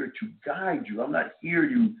I'm here to guide you. I'm not here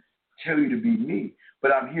to tell you to be me,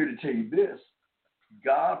 but I'm here to tell you this.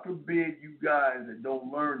 God forbid you guys that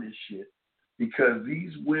don't learn this shit, because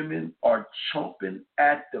these women are chomping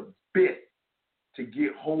at the bit to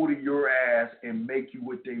get hold of your ass and make you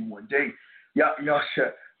what they want. Y'all,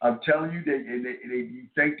 I'm telling you, you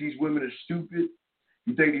think these women are stupid?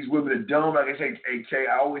 You think these women are dumb? Like I say, AK,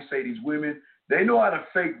 I always say these women, They know how to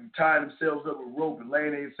fake tying themselves up with rope and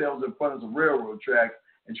laying themselves in front of some railroad tracks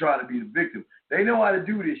and trying to be the victim. They know how to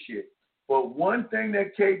do this shit. But one thing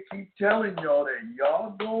that Kate keeps telling y'all that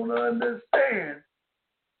y'all don't understand,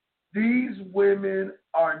 these women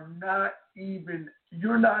are not even,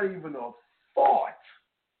 you're not even a thought.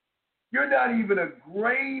 You're not even a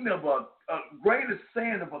grain of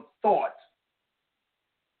sand of a thought.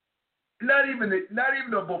 Not even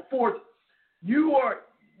a before.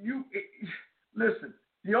 Listen,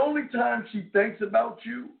 the only time she thinks about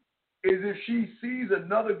you is if she sees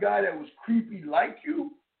another guy that was creepy like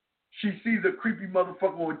you. She sees a creepy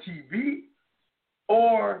motherfucker on TV,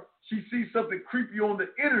 or she sees something creepy on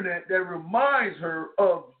the internet that reminds her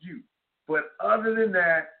of you. But other than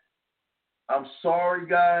that, I'm sorry,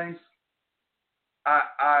 guys.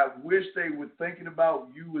 I wish they were thinking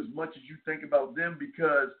about you as much as you think about them,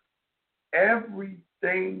 because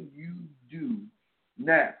everything you do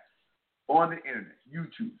now on the internet,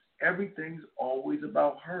 YouTube, everything's always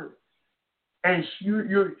about her. And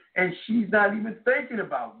she's not even thinking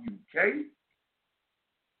about you, okay?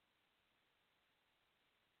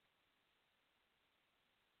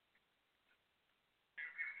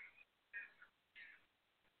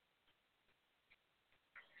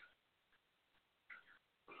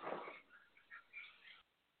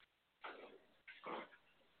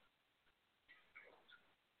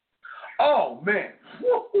 Oh, man.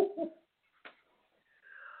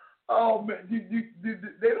 Oh, man.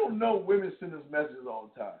 They don't know women send us messages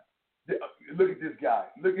all the time. Look at this guy.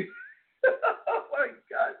 Look at oh, my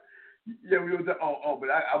God. Yeah, we were but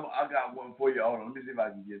I got one for you. Hold on. Let me see if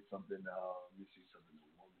I can get something. Let me see something.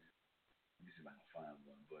 Let me see if I can find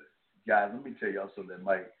one. But, guys, let me tell y'all something that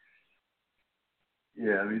might.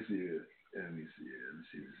 Yeah, let me see it. Let me see if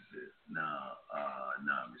this is it. No,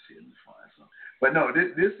 let me see. Let me find something. But no,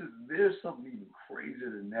 there's something even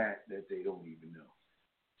crazier than that they don't even know.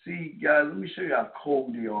 See, guys, let me show you how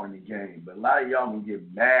cold they are in the game. But a lot of y'all gonna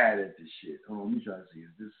get mad at this shit. Hold on, let me try to see.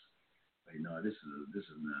 Is this? Wait, no, this is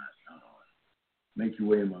not. Make your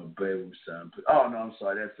way in my bedroom, son. Oh no, I'm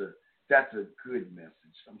sorry. That's a good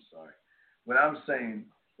message. I'm sorry. What I'm saying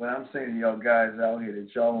to y'all guys out here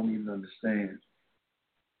that y'all don't even understand.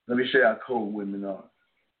 Let me show you how cold women are.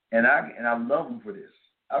 And I love them for this.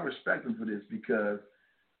 I respect them for this because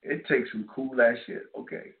it takes some cool ass shit.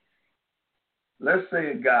 Okay. Let's say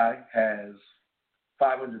a guy has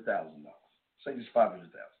 $500,000. Say just $500,000. All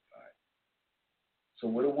right. So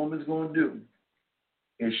what a woman's gonna do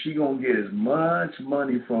is she gonna get as much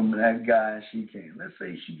money from that guy as she can. Let's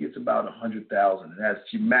say she gets about $100,000, and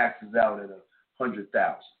she maxes out at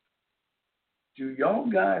 $100,000. Do y'all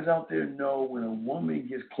guys out there know when a woman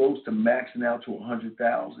gets close to maxing out to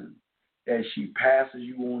 $100,000, that she passes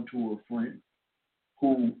you on to a friend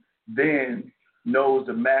who then knows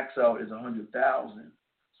the max out is $100,000?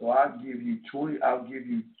 So I'll give you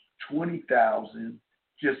 $20,000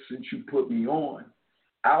 just since you put me on.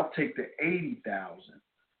 I'll take the $80,000,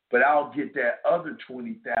 but I'll get that other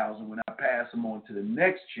 $20,000 when I pass them on to the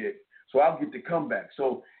next chick. So I'll get the comeback.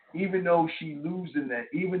 So even though she's losing that,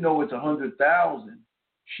 even though it's $100,000,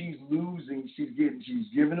 she's losing. She's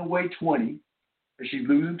giving away 20, and she's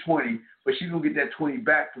losing 20, but she's gonna get that 20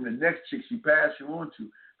 back from the next chick she passed you on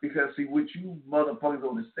to. Because see, what you motherfuckers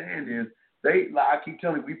don't understand is I keep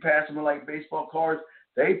telling you, we pass them like baseball cards.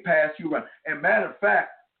 They pass you around. And matter of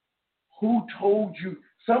fact, who told you?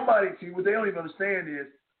 Somebody, see, what they don't even understand is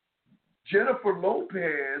Jennifer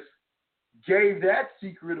Lopez gave that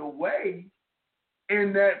secret away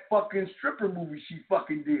in that fucking stripper movie she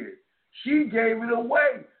fucking did. She gave it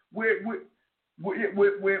away. When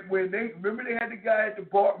they remember they had the guy at the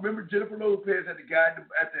bar. Remember Jennifer Lopez had the guy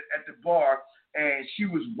at the bar, and she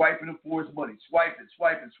was wiping him for his money,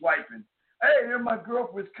 swiping. Hey, they're my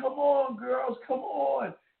girlfriends. Come on, girls, come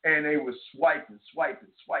on. And they were swiping.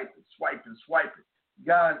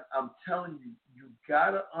 God, I'm telling you, you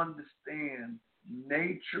gotta understand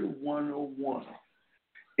nature 101.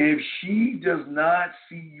 If she does not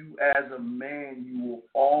see you as a man, you will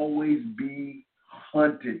always be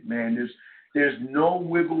hunted, man. There's no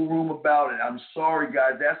wiggle room about it. I'm sorry,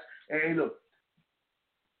 guys. Hey, look.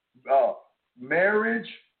 Marriage,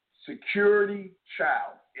 security,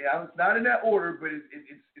 child. Yeah, it's not in that order, but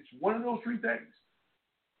it's one of those three things.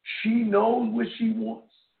 She knows what she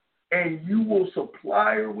wants, and you will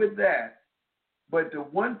supply her with that. But the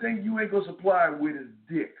one thing you ain't gonna supply her with is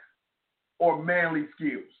dick or manly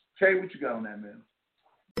skills. Okay, what you got on that, man?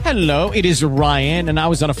 Hello, it is Ryan, and I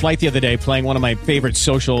was on a flight the other day playing one of my favorite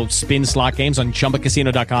social spin slot games on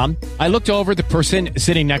ChumbaCasino.com. I looked over at the person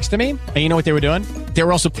sitting next to me, and you know what they were doing? They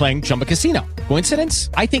were also playing Chumba Casino. Coincidence?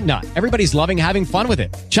 I think not. Everybody's loving having fun with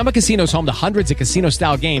it. Chumba Casino is home to hundreds of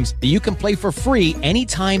casino-style games that you can play for free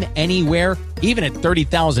anytime, anywhere, even at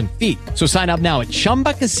 30,000 feet. So sign up now at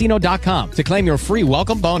ChumbaCasino.com to claim your free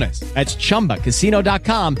welcome bonus. That's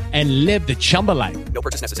ChumbaCasino.com and live the Chumba life. No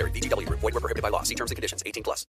purchase necessary. VGW. Void where prohibited by law. See terms and conditions. 18+.